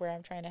direction of where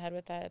I'm trying to head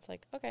with that. It's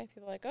like okay,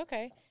 people are like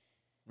okay.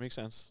 Makes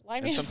sense. Line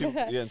and me some up with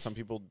people, that. yeah, and some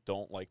people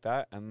don't like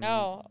that, and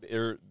No.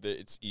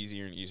 it's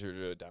easier and easier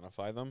to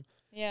identify them.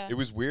 Yeah. It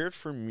was weird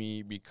for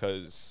me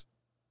because,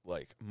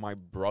 like, my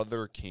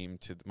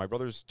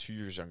brother's 2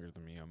 years younger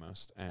than me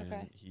almost, and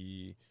Okay.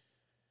 he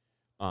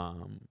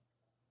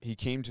he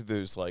came to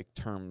those like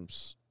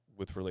terms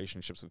with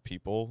relationships with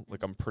people.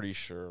 Like I'm pretty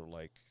sure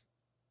like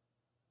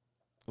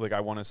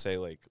I want to say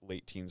like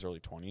late teens, early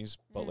 20s,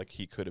 but like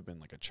he could have been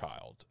like a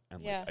child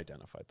and like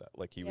identified that.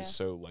 Like he was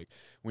so like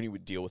when he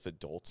would deal with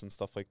adults and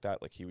stuff like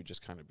that, like he would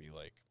just kind of be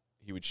like,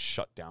 he would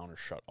shut down or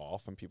shut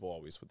off, and people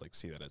always would like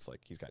see that as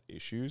like he's got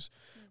issues.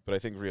 But I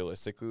think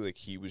realistically, like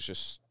he was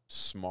just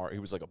smart. He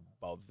was like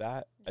above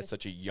that at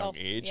such a young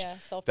age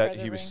that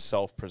he was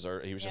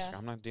self-preserved. He was just like,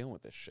 I'm not dealing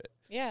with this shit.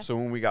 Yeah. So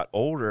when we got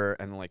older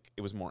and like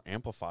it was more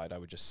amplified, I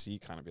would just see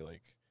kind of be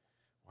like,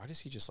 why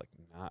does he just like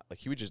not like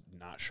he would just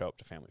not show up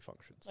to family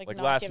functions like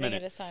last giving minute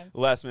it his time.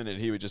 last minute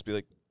he would just be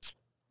like,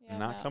 Yeah,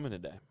 not coming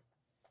today.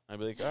 I'd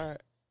be like, all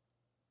right,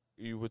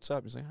 you what's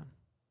up? He's like,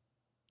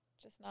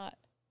 just not.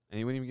 and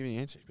he wouldn't even give me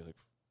an answer. He'd be like,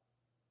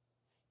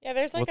 Yeah,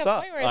 there's like what's a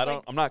up? point where it's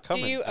like, I'm not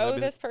coming. do you And I'd owe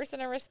be this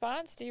person a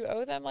response? Do you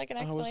owe them like an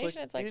I was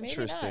explanation? It's like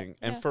interesting. maybe not.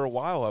 And Yeah. for a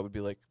while I would be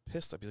like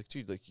pissed. I'd be like,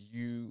 dude,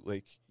 you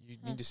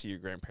need to see your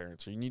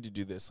grandparents, or you need to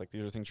do this. Like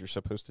these are things you're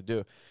supposed to do.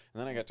 And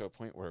then I got to a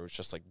point where it was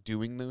just like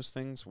doing those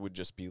things would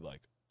just be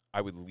like,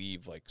 I would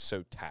leave like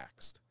so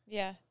taxed.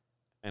 Yeah.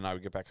 And I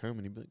would get back home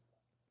and he'd be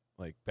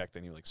like back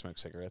then he would like smoke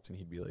cigarettes and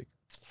he'd be like,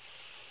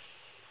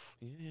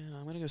 yeah,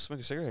 I'm gonna go smoke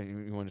a cigarette.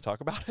 You want to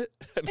talk about it?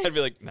 And I'd be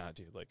like, nah,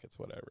 dude, like it's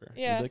whatever.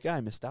 Yeah. He'd be like, yeah,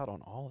 I missed out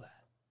on all that.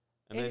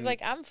 And He's then,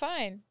 like, I'm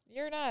fine.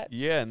 You're not.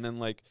 yeah, and then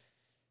like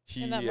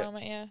he In that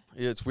moment, yeah.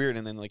 it's weird.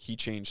 And then like he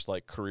changed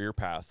like career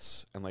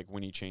paths, and like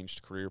when he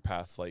changed career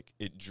paths, like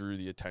it drew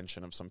the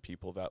attention of some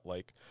people that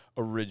like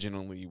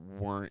originally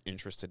weren't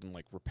interested in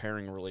like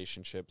repairing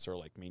relationships or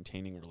like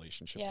maintaining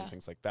relationships Yeah. and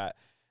things like that.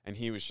 And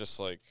he was just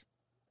like,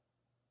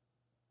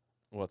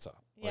 what's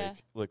up? Yeah.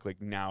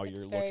 Like now It's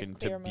you're very looking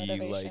to clear be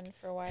motivation like,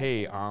 for why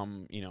hey,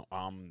 someone-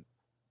 I'm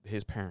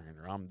his parent,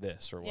 or I'm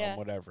this, or Yeah.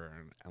 whatever.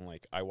 And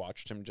like I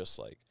watched him just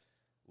like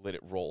let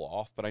it roll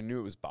off, but I knew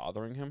it was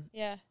bothering him.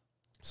 Yeah.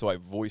 So I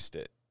voiced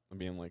it and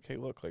being like, hey,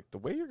 look, like the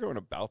way you're going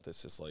about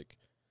this is like,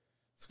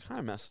 it's kind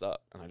of messed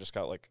up. And I just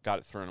got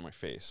it thrown in my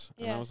face.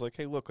 And Yeah. I was like,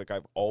 hey, look, like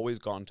I've always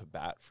gone to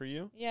bat for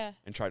you Yeah.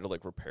 and tried to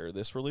like repair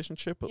this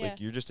relationship, but Yeah.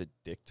 like you're just a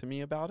dick to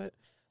me about it.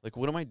 Like,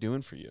 what am I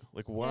doing for you?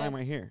 Like, why Yeah. am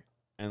I here?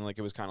 And like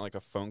it was kind of like a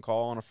phone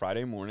call on a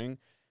Friday morning.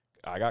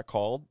 I got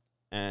called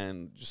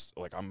and just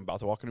like I'm about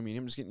to walk into a meeting,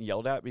 I'm just getting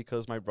yelled at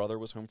because my brother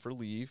was home for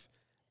leave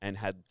and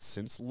had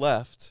since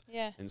left.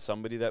 Yeah. And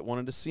somebody that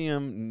wanted to see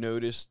him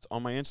noticed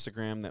on my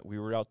Instagram that we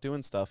were out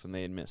doing stuff and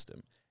they had missed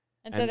him.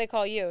 And so they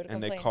call you to And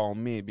complain. they call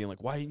me being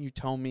like, why didn't you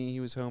tell me he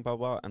was home, blah,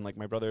 blah. And like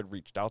my brother had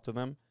reached out to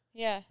them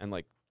Yeah. and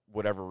like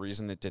whatever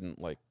reason it didn't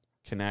like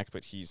connect,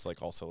 but he's like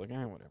also like,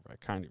 whatever. I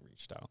kind of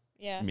reached out.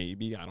 Yeah.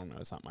 Maybe, I don't know.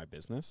 It's not my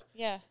business.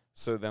 Yeah.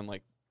 So then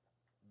like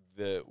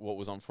what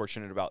was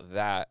unfortunate about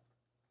that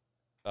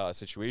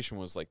situation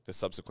was like the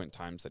subsequent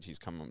times that he's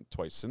come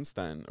twice since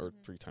then, or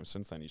 3 times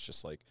since then, he's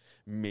just like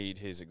made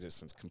his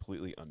existence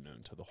completely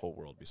unknown to the whole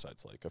world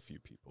besides like a few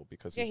people,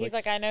 because Yeah. He's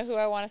like, I know who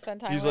I want to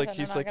spend time with.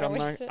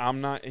 And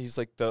I'm not he's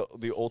like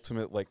the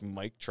ultimate like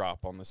mic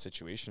drop on the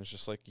situation. It's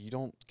just like, you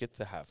don't get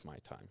to have my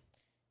time.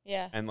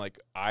 Yeah. And like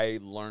I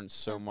learned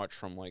so much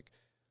from like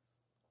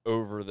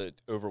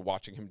over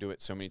watching him do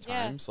it so many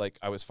Yeah. times. Like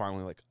I was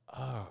finally like,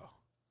 oh,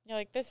 You're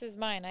like, this is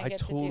mine. I I get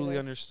to do totally this.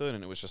 understood.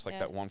 And it was just like Yeah.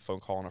 that one phone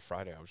call on a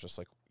Friday. I was just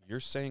like, you're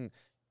saying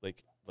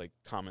like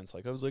comments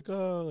like, I was like,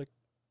 oh, like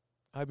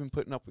I've been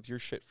putting up with your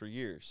shit for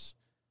years.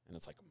 And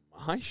it's like,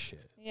 my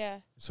shit. Yeah.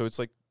 So it's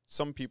like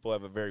some people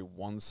have a very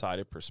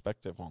one-sided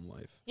perspective on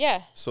life.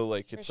 Yeah. So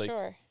like For it's like,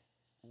 sure.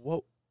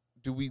 what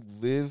do we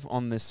live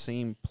on the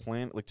same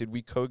planet? Like, did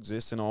we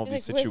coexist in all of You're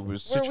these like,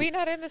 situations? were we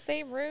not in the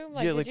same room?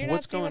 Like, yeah, did like you not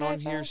what's see what going I on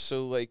here? saw?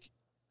 So like,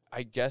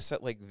 I guess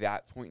at like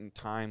that point in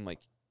time, like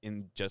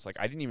in just like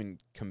I didn't even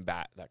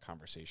combat that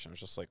conversation. I was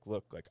just like,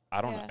 look, like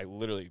I don't know. Yeah. I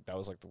literally that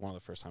was like one of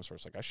the first times where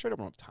it's like I sure don't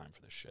have time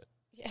for this shit.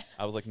 Yeah.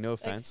 I was like, no Like,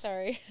 offense,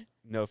 sorry.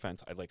 no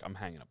offense. I'm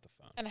hanging up the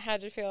phone. And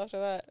how'd you feel after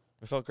that?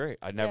 It felt great.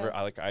 I never,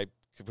 Yeah. I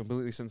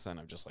completely since then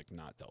I've just like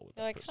not dealt with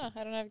You're that like, person.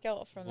 I don't have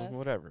guilt from Well, this.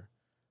 whatever.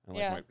 And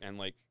Yeah.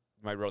 like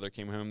my brother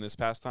came home this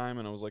past time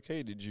and I was like,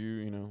 hey, did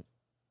you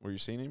were you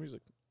seeing him? He's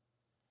like,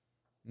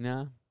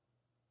 nah.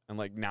 And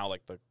like now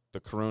like the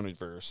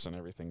coronavirus and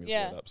everything is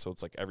Yeah. lit up. So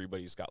it's like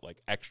everybody's got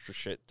like extra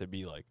shit to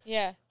be like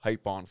Yeah.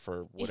 hype on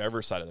for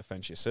whatever side of the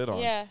fence you sit on.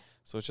 Yeah.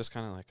 So it's just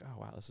kind of like, oh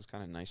wow, this is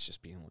kind of nice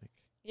just being like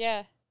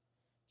Yeah.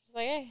 Just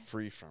like, hey,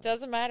 free from it.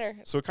 doesn't matter.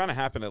 So it kind of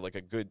happened at like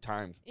a good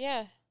time,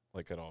 Yeah.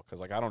 like at all. Cause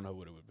like I don't know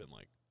what it would have been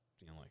like,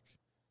 like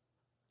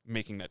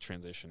making that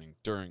transitioning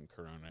during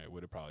Corona. It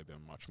would have probably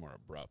been much more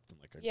abrupt and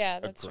like Yeah,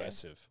 that's true.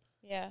 aggressive.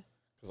 Yeah.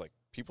 Cause like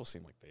people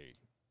seem like they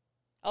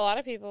A lot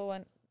of people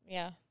went,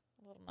 a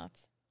little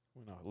nuts.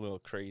 went a little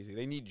crazy.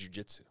 They need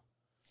jujitsu.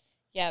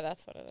 Yeah,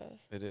 that's what it is.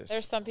 It is.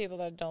 There's some people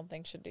that I don't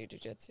think should do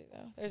jujitsu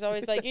though. There's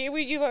always like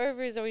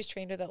everybody's always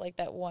trained with that, like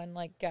that one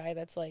like guy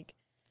that's like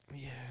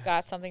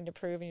got something to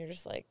prove, and you're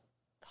just like,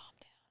 calm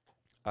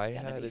down,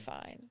 it's gonna be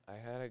fine. I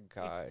had a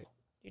guy.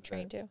 You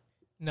trained too?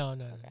 No.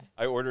 Okay.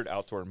 I ordered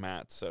outdoor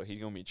mats, so he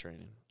gonna be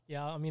training.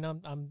 Yeah, I mean,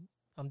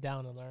 I'm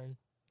down to learn.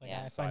 Like Yeah.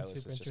 I find Silas it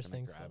super is just gonna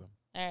interesting. grab So. him.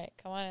 All right,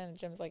 come on in. The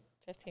gym's like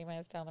 15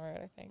 minutes down the road,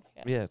 I think.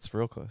 Yeah. Yeah, it's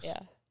real close. Yeah.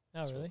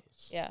 Oh, It's real really?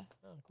 close. Yeah.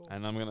 Oh, cool.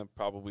 And I'm gonna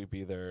probably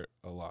be there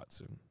a lot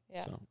soon.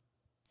 Yeah. So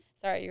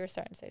Sorry, you were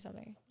starting to say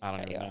something. I don't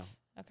Cut even you know. off.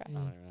 Okay. I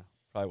don't even know.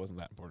 Probably wasn't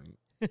that important.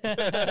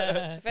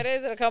 If it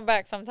is, it'll come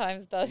back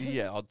sometimes, does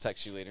Yeah, I'll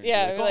text you later. And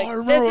Yeah, be be like, like, oh, I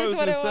remember this what I is was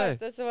what it gonna say. was.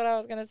 This is what I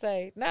was gonna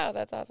say. No,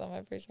 that's awesome. I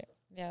appreciate it.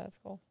 Yeah, that's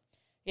cool.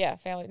 Yeah,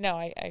 family. No,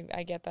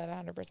 I get that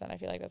 100%. I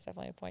feel like that's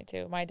definitely a point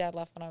too. My dad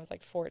left when I was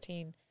like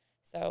 14,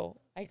 so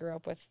I grew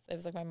up with, it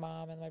was like my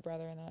mom and my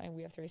brother, and then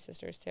we have 3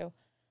 sisters too.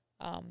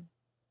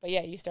 But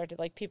yeah, you start to,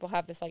 like, people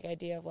have this like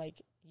idea of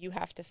like, you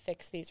have to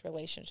fix these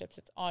relationships.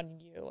 It's on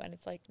you, and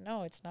it's like,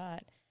 no, it's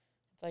not.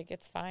 It's like,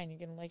 it's fine. You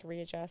can like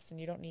readjust, and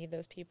you don't need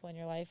those people in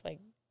your life. Like,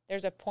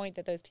 there's a point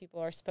that those people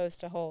are supposed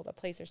to hold, a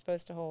place they're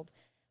supposed to hold.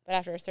 But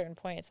after a certain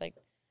point, it's like,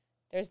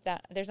 there's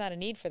not a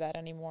need for that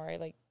anymore.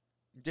 Like,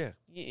 Yeah.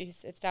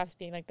 it stops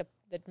being like the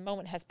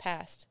moment has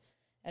passed,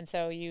 and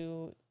so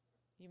you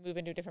move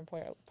into a different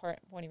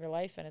point of your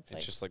life, and it's like,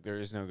 It's just like there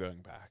is no going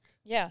back.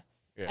 yeah.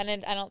 Yeah. And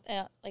then I don't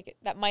like,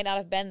 that might not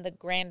have been the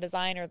grand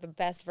design or the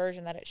best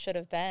version that it should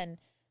have been,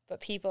 but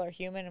people are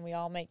human, and we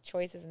all make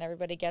choices, and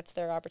everybody gets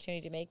their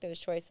opportunity to make those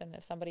choices. And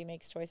if somebody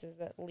makes choices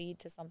that lead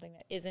to something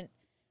that isn't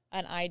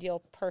an ideal,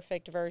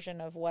 perfect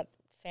version of what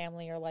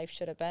family or life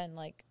should have been,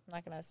 like, I'm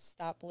not gonna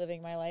stop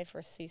living my life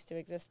or cease to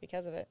exist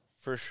because of it.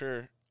 For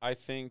sure. I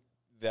think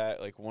that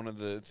like one of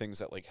the things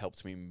that like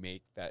helped me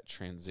make that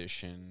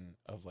transition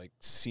of like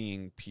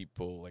seeing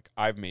people, like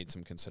I've made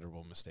some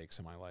considerable mistakes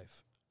in my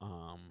life.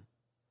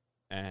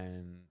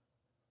 And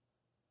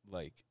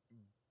like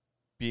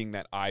being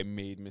that I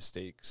made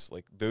mistakes,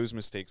 like those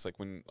mistakes, like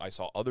when I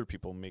saw other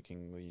people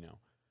making, you know,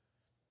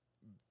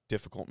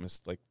 difficult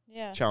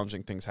Yeah.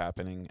 challenging things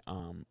happening,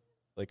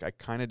 like I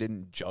kind of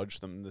didn't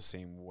judge them the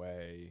same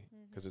way,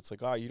 because it's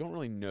like, oh, you don't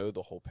really know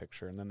the whole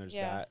picture. And then there's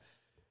that,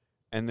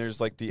 and there's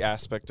like the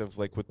aspect of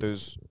like with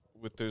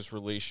those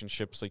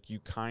relationships, like you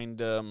kind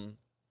of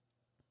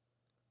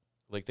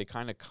like they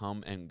kind of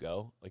come and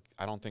go. Like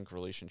I don't think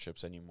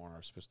relationships anymore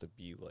are supposed to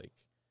be like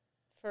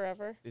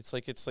Forever. it's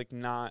like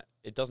not,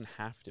 it doesn't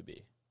have to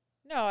be.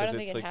 No, I 'Cause don't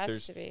think it's it like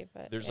has to be,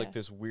 but There's yeah. like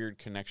this weird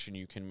connection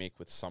you can make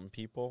with some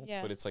people,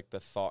 Yeah. but it's like the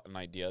thought and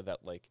idea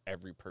that like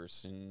every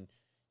person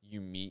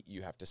you meet,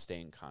 you have to stay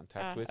in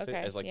contact with it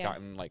okay, has like yeah.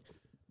 gotten like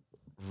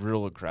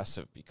real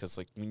aggressive, because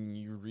like when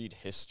you read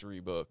history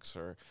books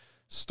or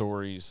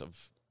stories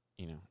of,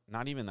 you know,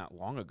 not even that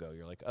long ago,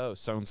 you're like, oh,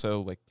 so-and-so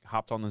like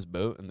hopped on this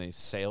boat and they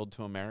sailed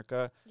to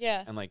America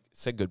Yeah. and like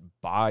said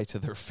goodbye to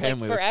their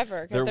family. Like Like,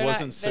 forever. 'cause there they're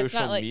wasn't not, social it's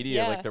not like,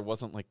 media. Yeah. Like there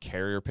wasn't like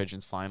carrier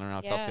pigeons flying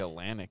around across the Yeah.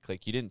 Atlantic.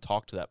 Like you didn't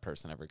talk to that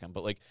person ever again.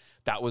 But like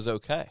that was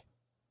okay.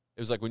 It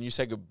was like when you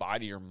said goodbye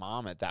to your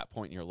mom at that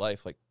point in your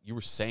life, like you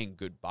were saying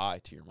goodbye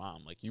to your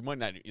mom. Like you might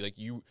not, like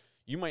you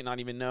might not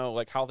even know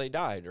like how they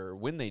died or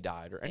when they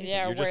died or anything.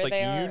 Yeah, or You're just where like,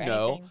 they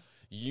are,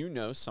 you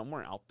know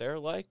somewhere out there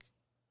like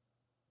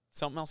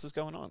something else is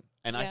going on.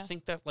 And I Yeah.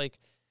 think that like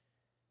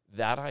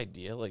that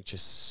idea like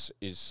just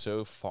is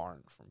so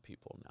foreign from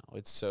people now.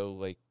 It's so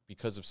like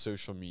because of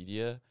social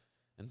media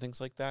and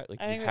things like that,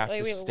 like I you think have like,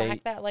 to we stay.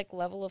 lack that like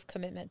level of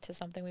commitment to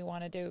something we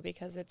want to do,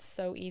 because it's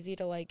so easy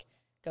to like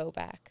go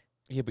back.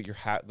 Yeah, but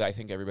I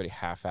think everybody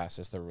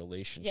half-asses their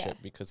relationship, Yeah.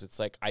 because it's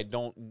like I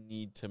don't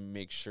need to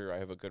make sure I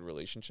have a good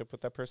relationship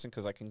with that person,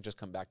 because I can just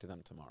come back to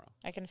them tomorrow.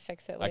 I can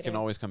fix it later. I can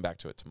always come back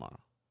to it tomorrow.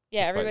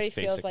 Yeah, just by everybody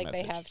basic feels like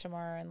they message. have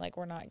tomorrow, and like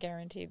we're not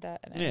guaranteed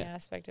that in any Yeah.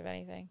 aspect of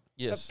anything.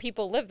 Yes. But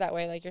people live that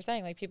way, like you're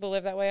saying. Like people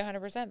live that way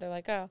 100%. They're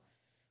like, oh,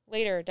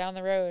 later, down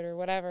the road, or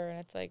whatever, and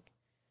it's like,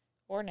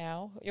 or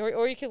now,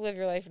 or you could live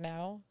your life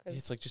now. 'Cause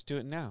It's like just do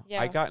it now. Yeah.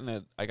 I got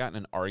in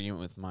an argument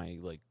with my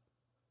like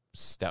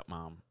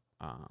stepmom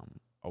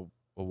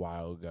a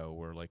while ago,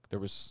 where like there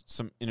was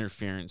some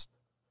interference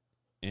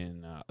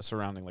in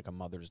surrounding like a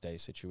Mother's Day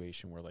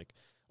situation, where like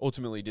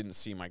ultimately didn't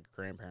see my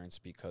grandparents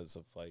because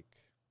of like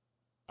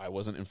I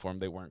wasn't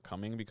informed they weren't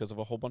coming because of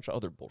a whole bunch of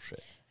other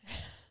bullshit.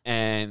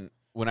 And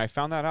when I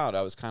found that out,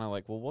 I was kind of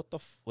like, well, what the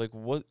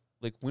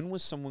when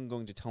was someone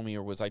going to tell me,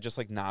 or was I just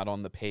like not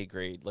on the pay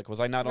grade? Like was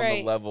I not on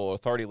the Right.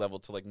 authority level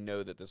to like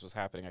know that this was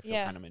happening? I feel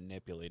Yeah. kind of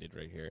manipulated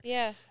right here.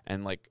 yeah,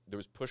 And like there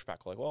was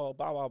pushback, like, well,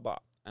 blah blah blah.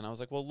 And I was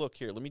like, well, look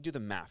here, let me do the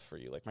math for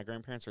you. Like my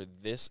grandparents are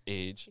this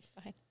age, she's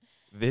fine.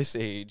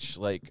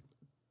 like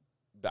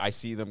I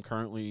see them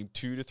currently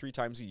 2 to 3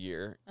 times a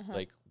year. Uh-huh.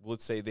 Like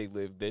let's say they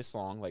live this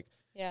long, like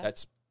Yeah,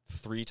 that's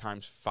 3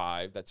 times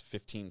 5, that's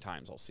 15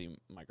 times I'll see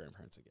my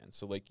grandparents again.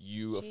 So like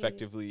you Jeez.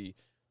 effectively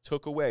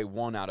took away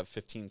 1 out of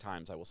 15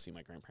 times I will see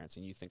my grandparents,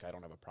 and you think I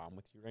don't have a problem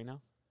with you right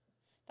now?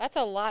 that's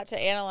a lot to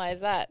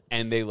analyze. That.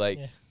 And they like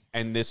Yeah.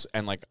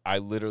 and like I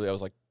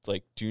was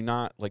like do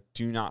not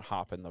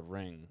hop in the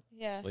ring.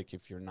 Yeah, Like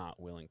if you're not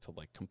willing to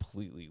like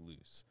completely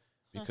lose,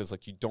 Huh. because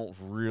like you don't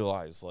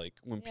realize like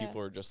when Yeah.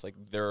 people are just like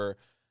they're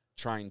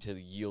trying to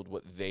yield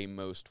what they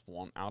most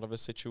want out of a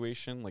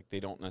situation, like they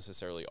don't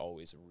necessarily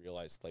always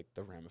realize like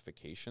the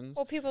ramifications.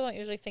 well, people don't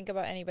usually think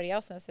about anybody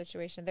else in a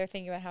situation. They're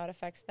thinking about how it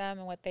affects them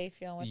and what they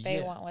feel and what they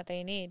Yeah. want, what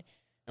they need.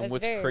 But And it's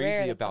what's very rare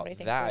crazy that about somebody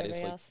thinks of that is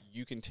everybody like else.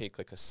 you can take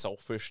like a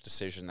selfish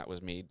decision that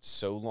was made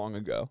so long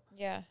ago,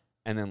 Yeah.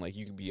 and then like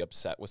you can be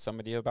upset with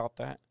somebody about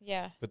that.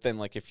 Yeah. But then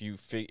like if you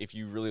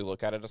really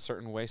look at it a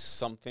certain way,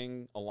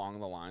 something along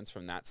the lines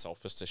from that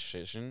selfish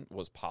decision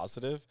was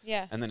positive,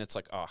 Yeah. and then it's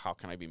like, oh, how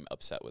can I be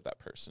upset with that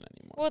person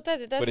anymore? Well, it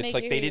does. It does But it's make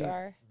like you they who you didn't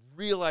are.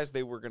 realize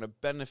they were going to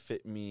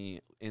benefit me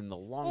in the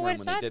long Well, run it's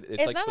when not. they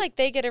did. It's not like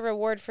they get a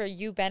reward for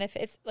you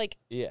benefit. It's like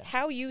yeah,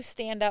 how you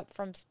stand up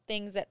from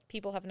things that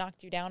people have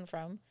knocked you down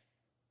from.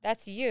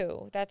 That's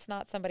you. That's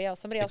not somebody else.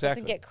 Somebody else doesn't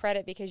Exactly. get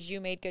credit because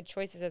you made good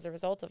choices as a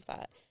result of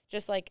that.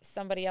 Just like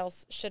somebody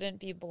else shouldn't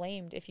be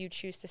blamed if you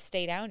choose to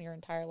stay down your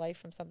entire life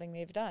from something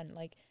they've done.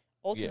 Like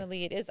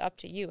ultimately, it is up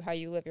to you how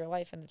you live your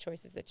life and the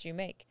choices that you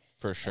make.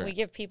 for sure. And we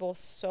give people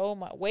so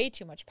much, way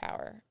too much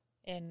power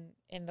in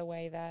the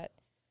way that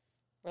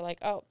we're like,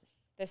 oh,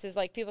 this is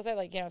like people say,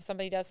 like, you know, if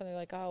somebody does something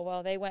like, oh,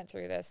 well, they went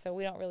through this, so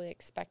we don't really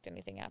expect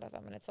anything out of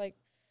them. And it's like,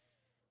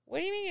 what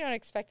do you mean you don't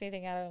expect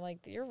anything out of them? Like,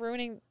 you're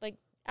ruining, like,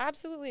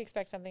 absolutely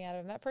expect something out of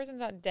them. That person's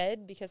not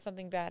dead because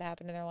something bad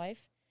happened in their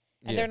life.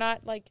 And they're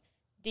not, like,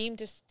 deemed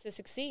to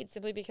succeed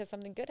simply because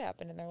something good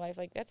happened in their life.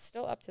 Like, that's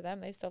still up to them.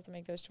 They still have to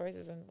make those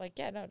choices. And, like,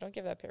 yeah, no, don't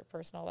give that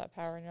person all that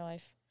power in your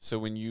life. So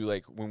when you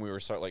like when we were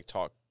started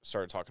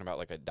talking about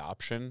like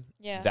adoption,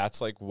 Yeah. that's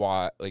like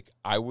why like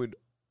I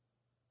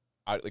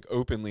like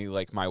openly,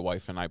 like my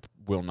wife and I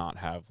will not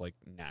have like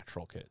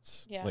natural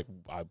kids. Yeah. Like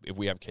if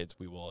we have kids,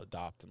 we will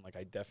adopt, and like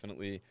I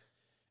definitely,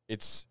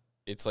 it's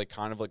like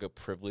kind of like a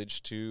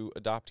privilege to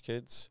adopt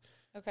kids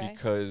Okay.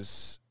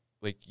 because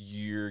like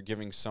you're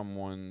giving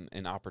someone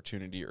an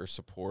opportunity or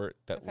support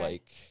that Okay.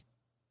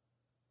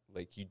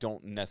 like you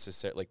don't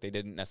necessarily like they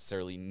didn't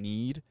necessarily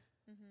need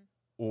Mm-hmm.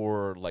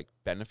 or like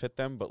benefit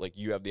them, but like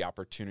you have the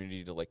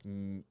opportunity to like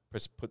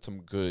put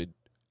some good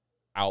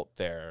out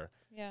there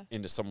Yeah.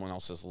 into someone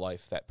else's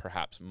life that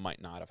perhaps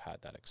might not have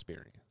had that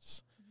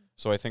experience. Mhm.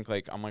 So I think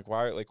like I'm like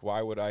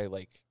why would I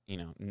like, you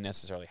know,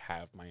 necessarily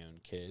have my own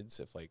kids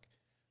if like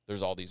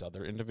there's all these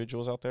other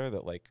individuals out there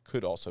that like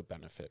could also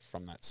benefit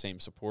from that same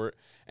support,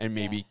 and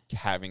maybe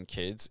having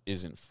kids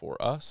isn't for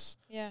us,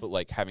 Yeah. but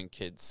like having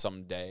kids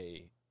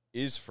someday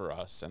is for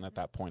us, and at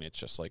that point it's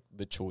just like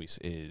the choice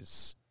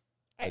is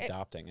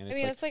adopting. And I it's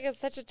mean, like,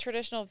 it's like such a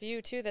traditional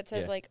view too that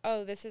says Yeah. like,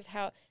 oh, this is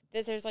how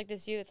this. There's like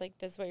this view that's like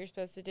this is what you're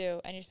supposed to do,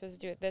 and you're supposed to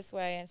do it this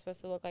way, and it's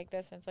supposed to look like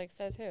this. And it's like,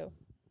 says who?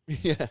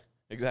 yeah,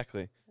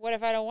 exactly. What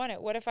if I don't want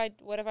it? What if I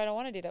don't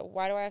want to do that?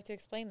 Why do I have to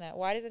explain that?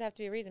 Why does it have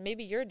to be a reason?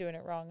 Maybe you're doing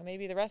it wrong, and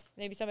maybe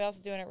somebody else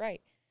is doing it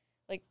right.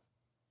 Like,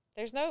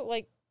 there's no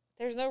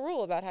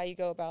rule about how you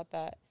go about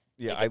that.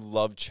 Yeah, Like I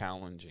love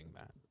challenging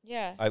that.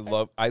 Yeah.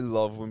 I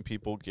love when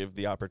people give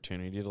the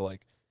opportunity to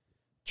like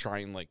try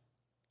and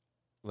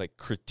like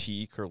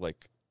critique or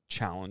like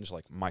challenge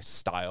like my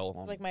style It's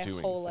on like my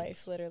doing whole things.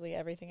 life, literally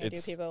everything I do.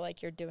 It's- People are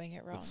like, you're doing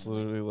it wrong. It's I'm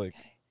like, literally like,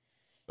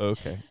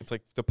 okay. okay. It's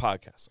like the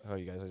podcast. Oh,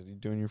 you guys are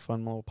doing your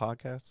fun little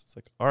podcast? It's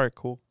like, all right,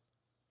 cool.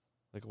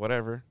 Like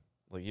whatever.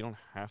 Like you don't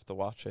have to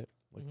watch it.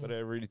 Like Mhm.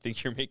 whatever you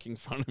think you're making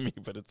fun of me,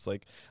 but it's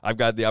like I've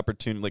got the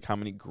opportunity. Like how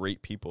many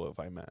great people have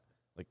I met?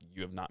 Like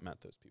you have not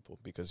met those people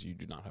because you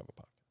do not have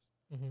a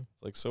podcast. Mm-hmm.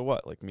 It's like, so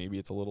what? Like maybe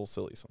it's a little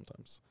silly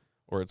sometimes,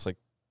 or it's like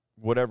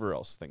whatever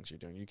else things you're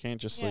doing. You can't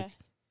just Yeah. like,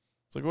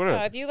 it's like whatever.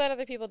 No, if you let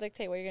other people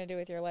dictate what you're going to do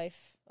with your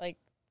life, like,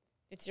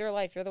 it's your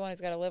life. You're the one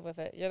who's got to live with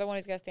it. You're the one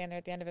who's got to stand there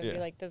at the end of it and be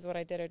Yeah. like, this is what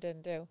I did or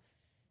didn't do.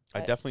 I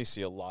but- definitely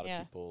see a lot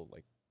yeah. of people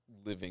like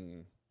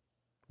living,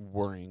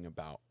 worrying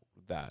about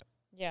that.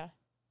 Yeah.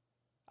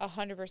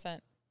 100%.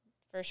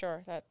 For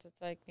sure. That's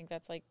I think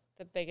that's like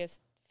the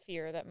biggest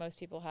fear that most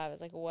people have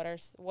is like, what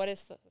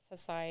is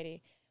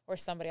society or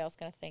somebody else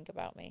going to think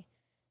about me?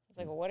 It's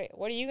like, well, what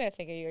are you going to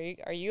think of you?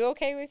 Are you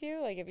okay with you?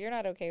 Like, if you're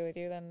not okay with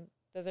you, then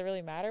does it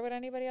really matter what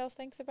anybody else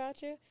thinks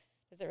about you?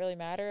 Does it really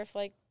matter if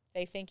like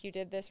they think you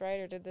did this right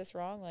or did this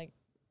wrong? Like,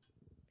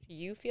 do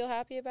you feel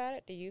happy about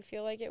it? Do you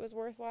feel like it was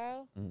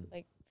worthwhile?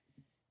 Like,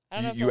 I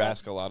don't know. If You a lot-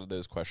 ask a lot of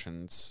those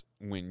questions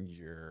when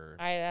you're.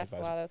 I ask a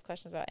advising. lot of those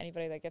questions about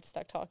anybody that gets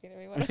stuck talking to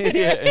me. When I'm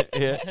video.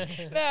 yeah.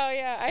 No,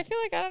 yeah. I feel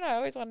like I don't know. I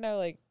always want to know,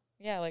 like,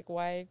 yeah, like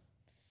why.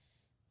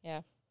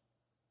 Yeah.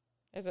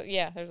 There's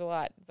a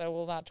lot, but I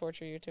will not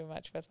torture you too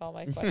much with all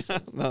my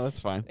questions. No,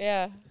 that's fine.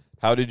 Yeah.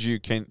 How did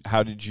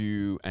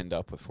you end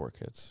up with 4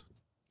 kids?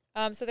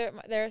 So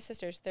they're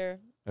sisters. They're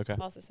Okay.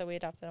 also, so we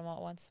adopted them all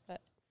at once.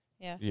 But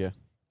yeah. Yeah.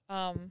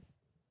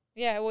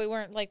 Yeah, we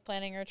weren't like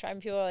planning or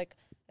trying. People were like,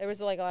 there was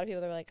like a lot of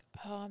people that were like,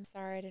 "Oh, I'm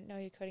sorry, I didn't know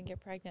you couldn't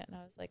get pregnant." And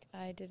I was like,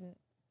 I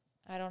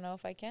don't know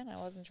if I can. I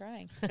wasn't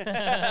trying.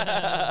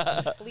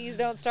 Please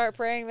don't start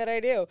praying that I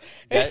do.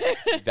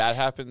 That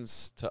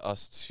happens to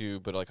us too,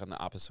 but like on the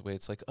opposite way.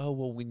 It's like, oh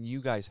well, when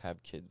you guys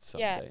have kids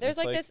someday. Yeah, there's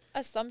It's like this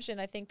assumption,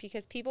 I think,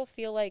 because people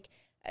feel like,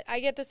 I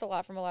get this a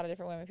lot from a lot of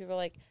different women. People are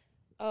like,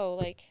 oh,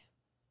 like,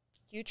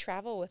 you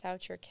travel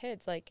without your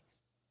kids. Like,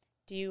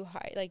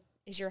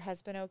 is your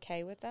husband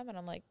okay with them? And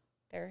I'm like,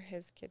 they're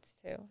his kids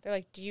too. They're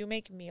like, do you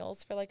make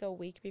meals for like a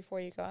week before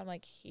you go? I'm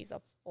like, he's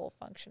a full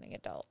functioning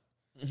adult.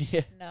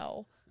 Yeah.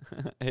 No,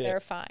 Yeah. they're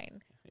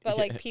fine. But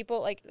like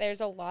people, like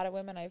there's a lot of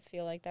women I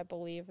feel like that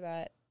believe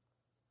that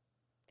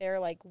their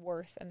like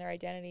worth and their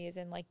identity is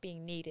in like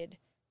being needed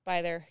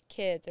by their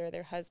kids or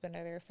their husband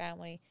or their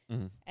family.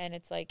 Mm-hmm. And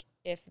it's like,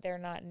 if they're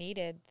not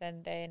needed,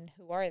 then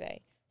who are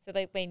they? So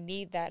like they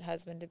need that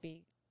husband to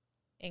be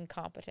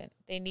incompetent.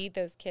 They need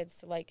those kids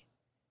to like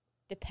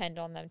depend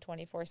on them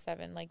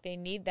 24/7. Like they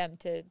need them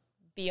to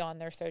be on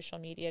their social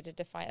media to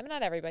define. I mean,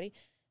 not everybody.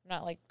 I'm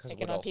not like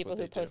picking on people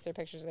who post their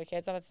pictures of their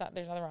kids. It's not.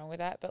 There's nothing wrong with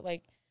that. But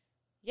like,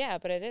 yeah,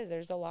 but it is.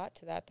 There's a lot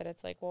to that. That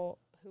it's like, well,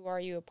 who are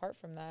you apart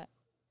from that?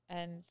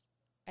 And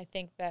I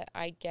think that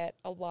I get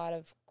a lot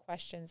of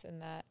questions in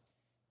that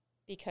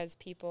because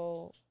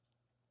people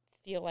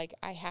feel like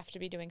I have to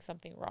be doing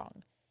something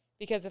wrong.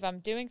 Because if I'm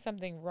doing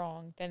something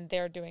wrong, then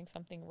they're doing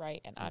something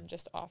right, and I'm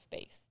just off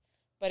base.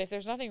 But if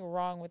there's nothing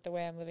wrong with the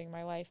way I'm living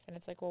my life, then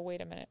it's like, well,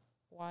 wait a minute.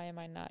 Why am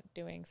I not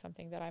doing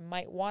something that I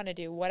might want to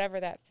do, whatever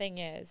that thing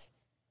is?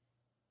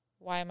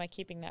 Why am I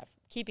keeping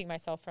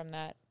myself from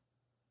that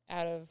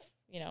out of,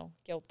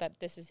 guilt that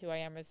this is who I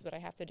am, this is what I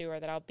have to do, or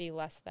that I'll be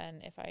less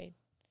than if I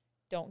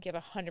don't give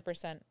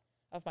 100%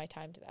 of my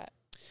time to that.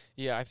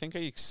 Yeah, I think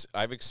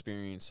I've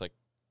experienced like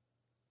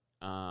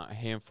a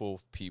handful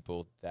of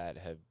people that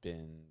have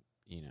been,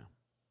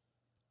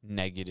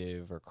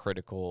 negative or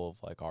critical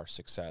of like our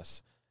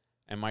success,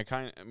 and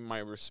my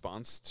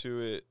response to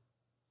it,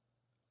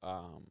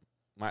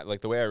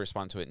 the way I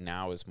respond to it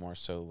now is more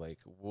so like,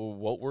 well,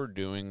 what we're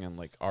doing and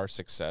like our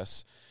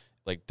success,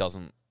 like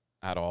doesn't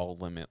at all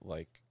limit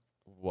like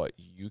what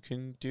you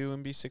can do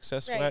and be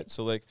successful Right. at.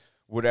 So like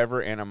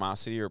whatever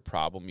animosity or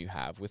problem you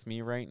have with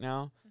me right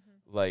now,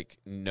 like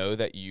know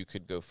that you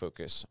could go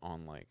focus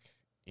on like,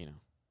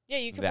 Yeah,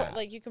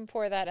 you can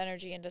pour that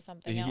energy into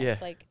something else. Yeah.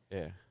 Like,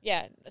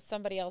 yeah,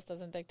 somebody else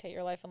doesn't dictate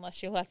your life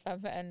unless you let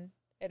them. And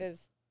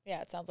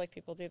it sounds like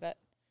people do that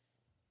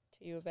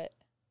to you a bit,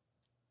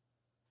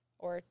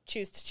 or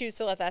choose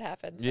to let that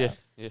happen. So. yeah.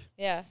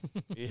 Yeah.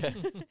 Yeah,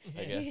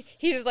 I guess.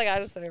 He's just like, I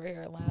just sit over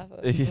here and laugh.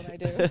 That's what I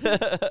do.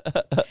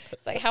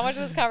 It's like, how much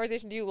of this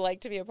conversation do you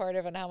like to be a part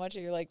of, and how much are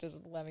you like just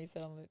let me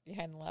sit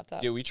behind the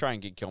laptop? Yeah, we try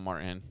and get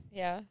Gilmar in.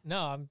 Yeah. No,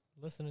 I'm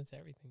listening to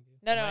everything, dude.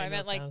 No, I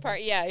meant like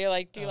part. Yeah, you're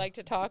like, do you like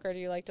to talk or do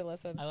you like to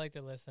listen? I like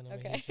to listen. I'm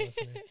Okay. a huge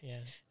listener. Yeah.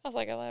 I was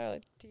like,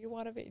 do you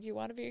want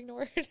to be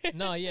ignored?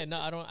 No, yeah, no,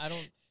 I don't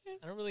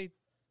really.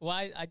 Well,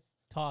 I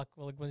talk.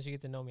 Well, like once you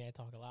get to know me, I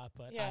talk a lot,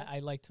 but Yeah. I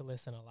like to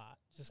listen a lot,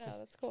 just No, because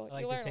that's cool. I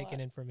You like learn to a take in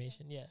lot.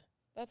 information. Yeah,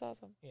 That's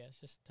awesome. yeah, it's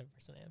just the type of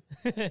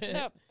person I am.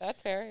 No,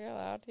 that's fair. You're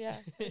allowed. Yeah,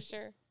 for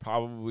sure.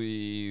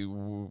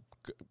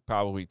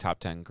 Probably top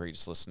 10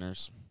 greatest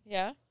listeners.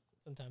 Yeah,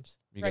 Sometimes.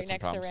 You right got some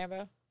next problems. to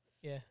Rambo.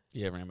 Yeah.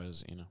 Yeah,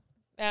 Rambo's,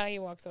 Now he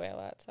walks away a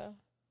lot, so.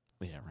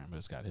 yeah,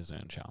 Rambo's got his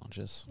own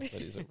challenges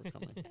that he's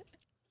overcoming.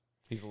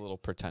 He's a little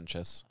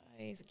pretentious,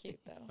 He's cute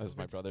though. as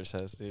my brother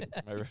says, dude.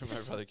 My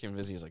brother came to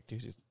visit. He's like,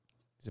 dude, he's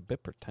a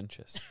bit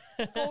pretentious.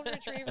 Golden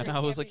retriever. And I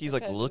was like, he's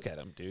like, look at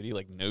him, dude. He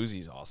like knows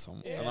he's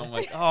awesome. And Yeah. I'm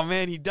like, oh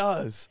man, he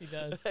does. He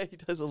does. He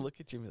does a look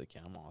at you and be like,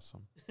 yeah, I'm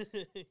awesome. I'm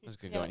just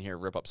gonna go Yeah. in here,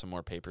 rip up some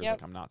more papers Yep.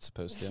 like I'm not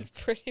supposed This to. is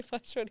pretty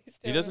much what he's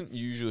He doing. doesn't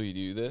usually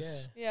do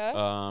this.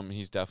 Yeah.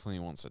 He's definitely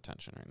wants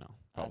attention right now.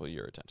 Probably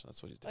your attention.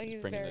 That's what he's doing. Oh, He's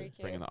he's very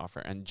bringing cute. the offer.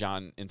 And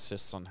John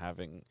insists on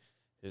having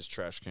his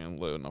trash can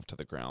low enough to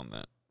the ground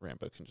that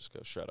Rambo can just go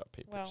shred up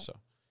papers. Wow. So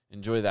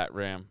enjoy that,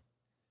 Ram.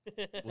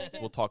 It's like,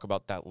 We'll talk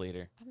about that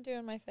later. I'm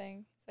doing my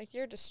thing. It's like,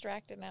 you're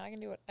distracted now. I can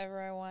do whatever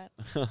I want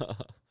as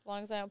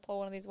long as I don't pull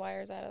one of these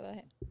wires out of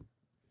the.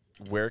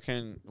 Where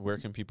can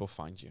people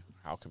find you?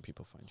 How can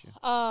people find you?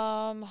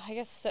 I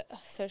guess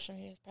social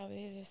media is probably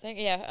the easiest thing.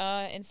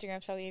 Yeah.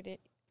 Instagram's probably the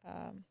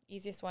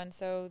easiest one.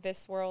 So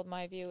This World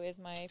My View is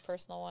my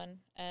personal one,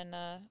 and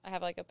I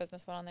have like a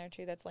business one on there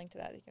too. That's linked to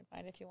that. You can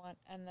find if you want.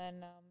 And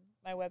then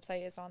my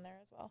website is on there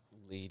as well.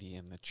 Lady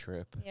in the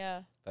Trip.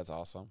 Yeah. That's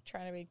awesome.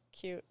 Trying to be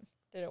cute.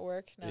 Did it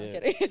work? No, Yeah.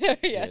 I'm kidding.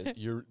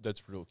 Yeah.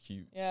 That's real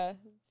cute. Yeah,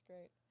 it's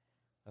great.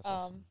 That's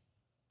awesome.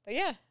 But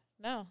yeah,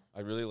 no, I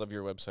really love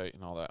your website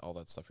and all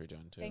that stuff you're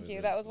doing too. thank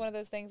you. That was one of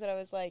those things that I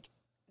was like,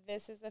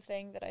 this is a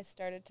thing that I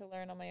started to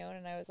learn on my own,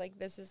 and I was like,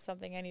 this is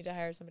something I need to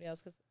hire somebody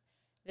else because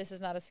this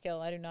is not a skill.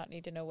 I do not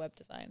need to know web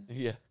design.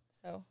 Yeah,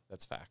 So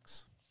that's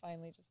facts.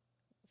 finally just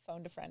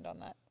phoned a friend on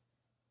that.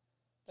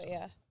 But So,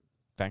 yeah,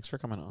 Thanks for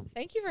coming on.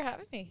 thank you for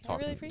having me. I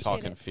really appreciate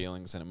talking it.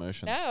 feelings and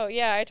emotions. No,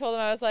 yeah, I told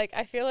him, I was like,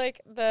 I feel like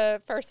the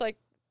first like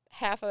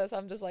half of this,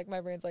 I'm just like,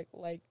 my brain's like,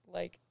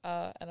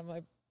 and I'm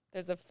like,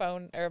 there's a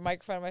phone or a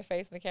microphone on my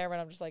face and the camera,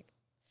 and I'm just like,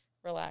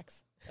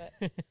 relax.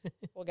 But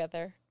we'll get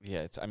there. Yeah,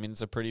 it's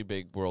a pretty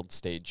big world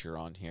stage you're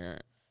on here.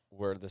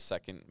 We're the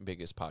second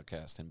biggest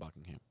podcast in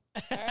Buckingham.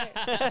 All right.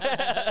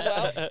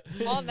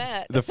 Well, on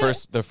that. The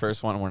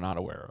first one we're not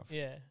aware of.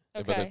 Yeah.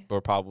 Okay. But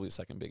we're probably the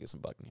second biggest in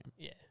Buckingham.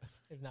 Yeah.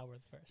 If not, we're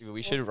the first.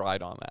 We should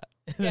ride on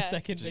that. The Yeah.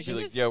 second Just be biggest.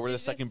 like, Just- yeah, we're you the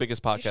second just-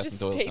 biggest You podcast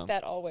should in state Doylestown.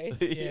 that always.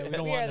 Yeah, we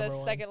don't We want are the number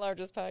one. second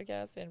largest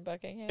podcast in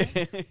Buckingham.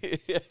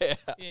 Yeah.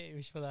 Yeah,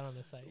 we should put that on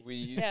the site. We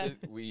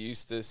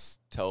used to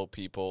tell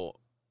people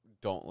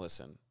don't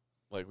listen.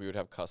 Like we would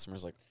have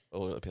customers like be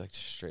like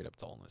just straight up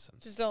don't listen.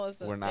 Just don't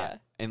listen. We're not, Yeah.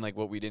 and like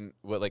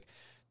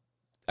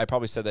I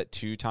probably said that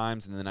 2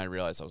 times, and then I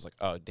realized I was like,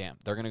 oh damn,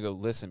 they're gonna go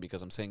listen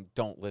because I'm saying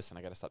don't listen.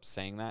 I gotta stop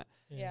saying that.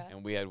 Yeah.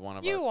 And we had one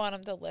of You want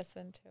them to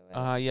listen to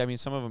it. yeah, I mean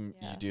some of them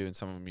Yeah. you do, and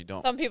some of them you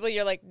don't. Some people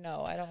you're like,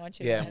 no, I don't want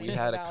you to Yeah, know we anything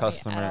had a about me at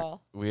customer.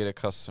 all. We had a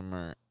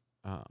customer,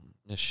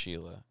 Miss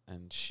Sheila,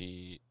 and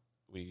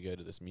we go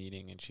to this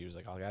meeting, and she was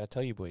like, I gotta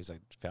tell you boys, I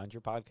found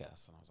your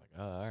podcast, and I was like,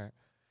 oh, all right.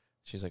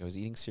 She's like, I was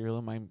eating cereal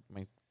in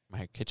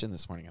my kitchen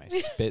this morning, and I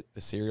spit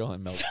the cereal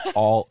and milk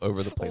all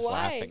over the place Why?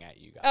 laughing at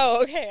you guys.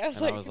 Oh, okay. I was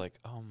and like, I was like,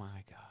 oh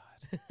my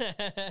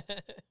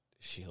god,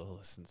 Sheila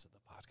listens to the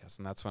podcast,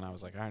 and that's when I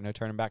was like, all right, no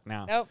turning back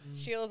now. nope,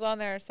 Sheila's on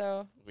there,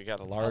 so We got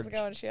a how's it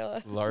going,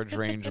 Sheila? large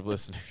range of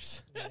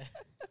listeners.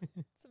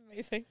 It's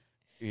amazing.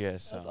 Yeah,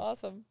 That's so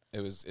awesome.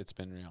 it's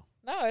been real.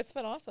 No, it's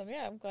been awesome.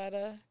 Yeah, I'm glad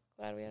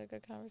we had a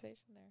good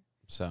conversation there.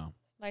 So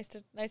Nice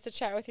to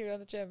chat with you at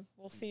the gym.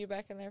 We'll see you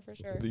back in there for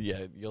sure.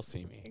 yeah, you'll see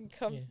You me. can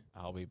come, Yeah.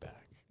 I'll be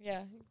back.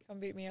 yeah, you can come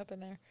beat me up in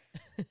there.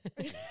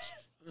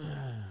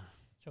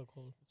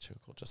 Chokehold.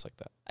 Chokehold, just like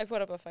that. I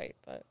put up a fight,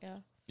 but yeah,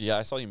 Yeah,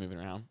 I saw you moving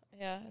around.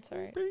 yeah, it's all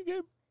right. Pretty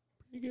good.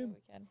 Pretty Yeah, good.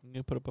 we can.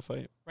 You put up a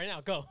fight. Right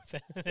now, go.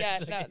 Yeah,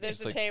 It's no, okay. there's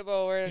It's a like-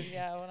 table where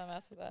I want to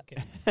mess with that.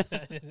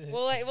 Okay.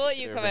 We'll let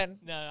you come in.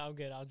 No, I'm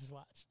good. I'll just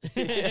watch.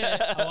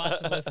 Yeah. I'll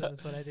watch and listen.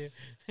 That's what I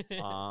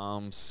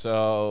do.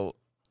 So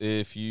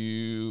if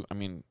you, I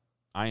mean,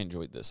 I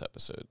enjoyed this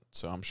episode,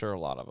 so I'm sure a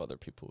lot of other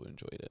people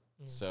enjoyed it.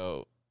 Mm.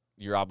 So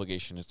your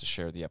obligation is to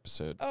share the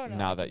episode Oh, no,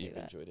 now I that can do you've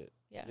that. enjoyed it.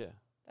 Yeah, Yeah,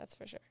 that's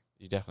for sure.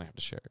 you definitely have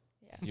to share it.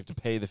 Yeah. You have to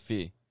pay the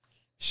fee,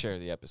 share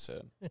the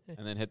episode,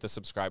 and then hit the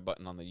subscribe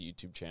button on the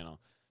YouTube channel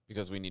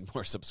because we need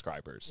more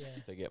subscribers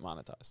Yeah. to get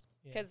monetized.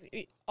 Yeah. Because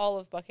all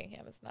of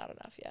Buckingham is not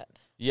enough yet.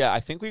 Yeah, I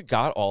think we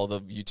got all the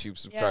YouTube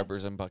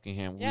subscribers in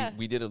Buckingham. Yeah.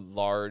 We did a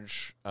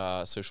large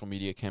social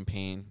media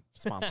campaign,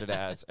 sponsored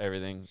ads,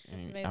 everything.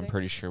 And I'm amazing.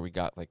 pretty sure we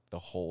got like the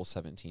whole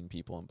 17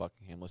 people in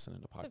Buckingham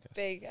listening to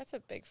podcasts. That's a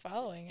big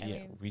following. I Yeah,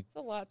 mean, we it's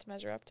a lot to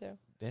measure up to.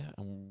 yeah,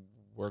 and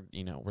we're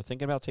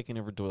thinking about taking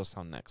over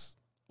Doylestown next.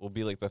 We'll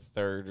be like the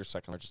 3rd or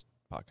 2nd largest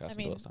podcast I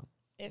mean, in Doylestown.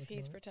 If Okay.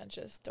 he's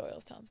pretentious,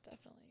 Doylestown's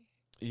definitely.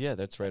 Yeah,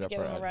 that's right up Give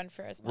our him a alley. run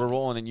for his We're money.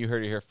 rolling, and you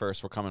heard it here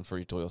first. We're coming for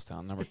you,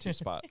 Doylestown, number 2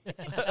 spot.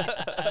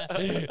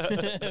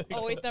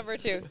 Always number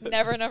 2.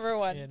 Never number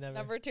 1. Yeah, never.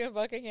 Number 2 in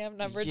Buckingham.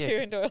 Number Yeah. 2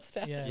 in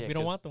Doylestown. Yeah, Yeah, we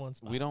don't 'cause want the one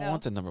spot. We don't No,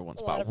 want the number 1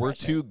 it's a lot spot. of We're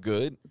pressure. too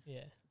good.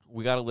 Yeah,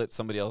 We got to let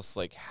somebody else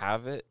like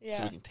have it so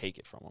Yeah. we can take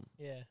it from them.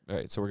 yeah. All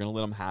right, so we're gonna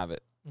let them have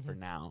it for Mhm.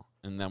 now,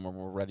 and then when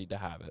we're ready to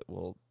have it,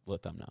 we'll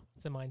let them know.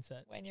 It's a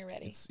mindset. When you're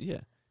ready. It's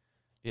yeah,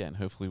 and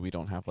hopefully we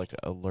don't have like an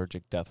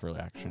allergic death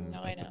reaction.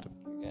 No, I know.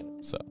 You're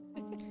good. So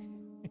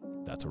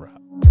that's a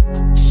wrap.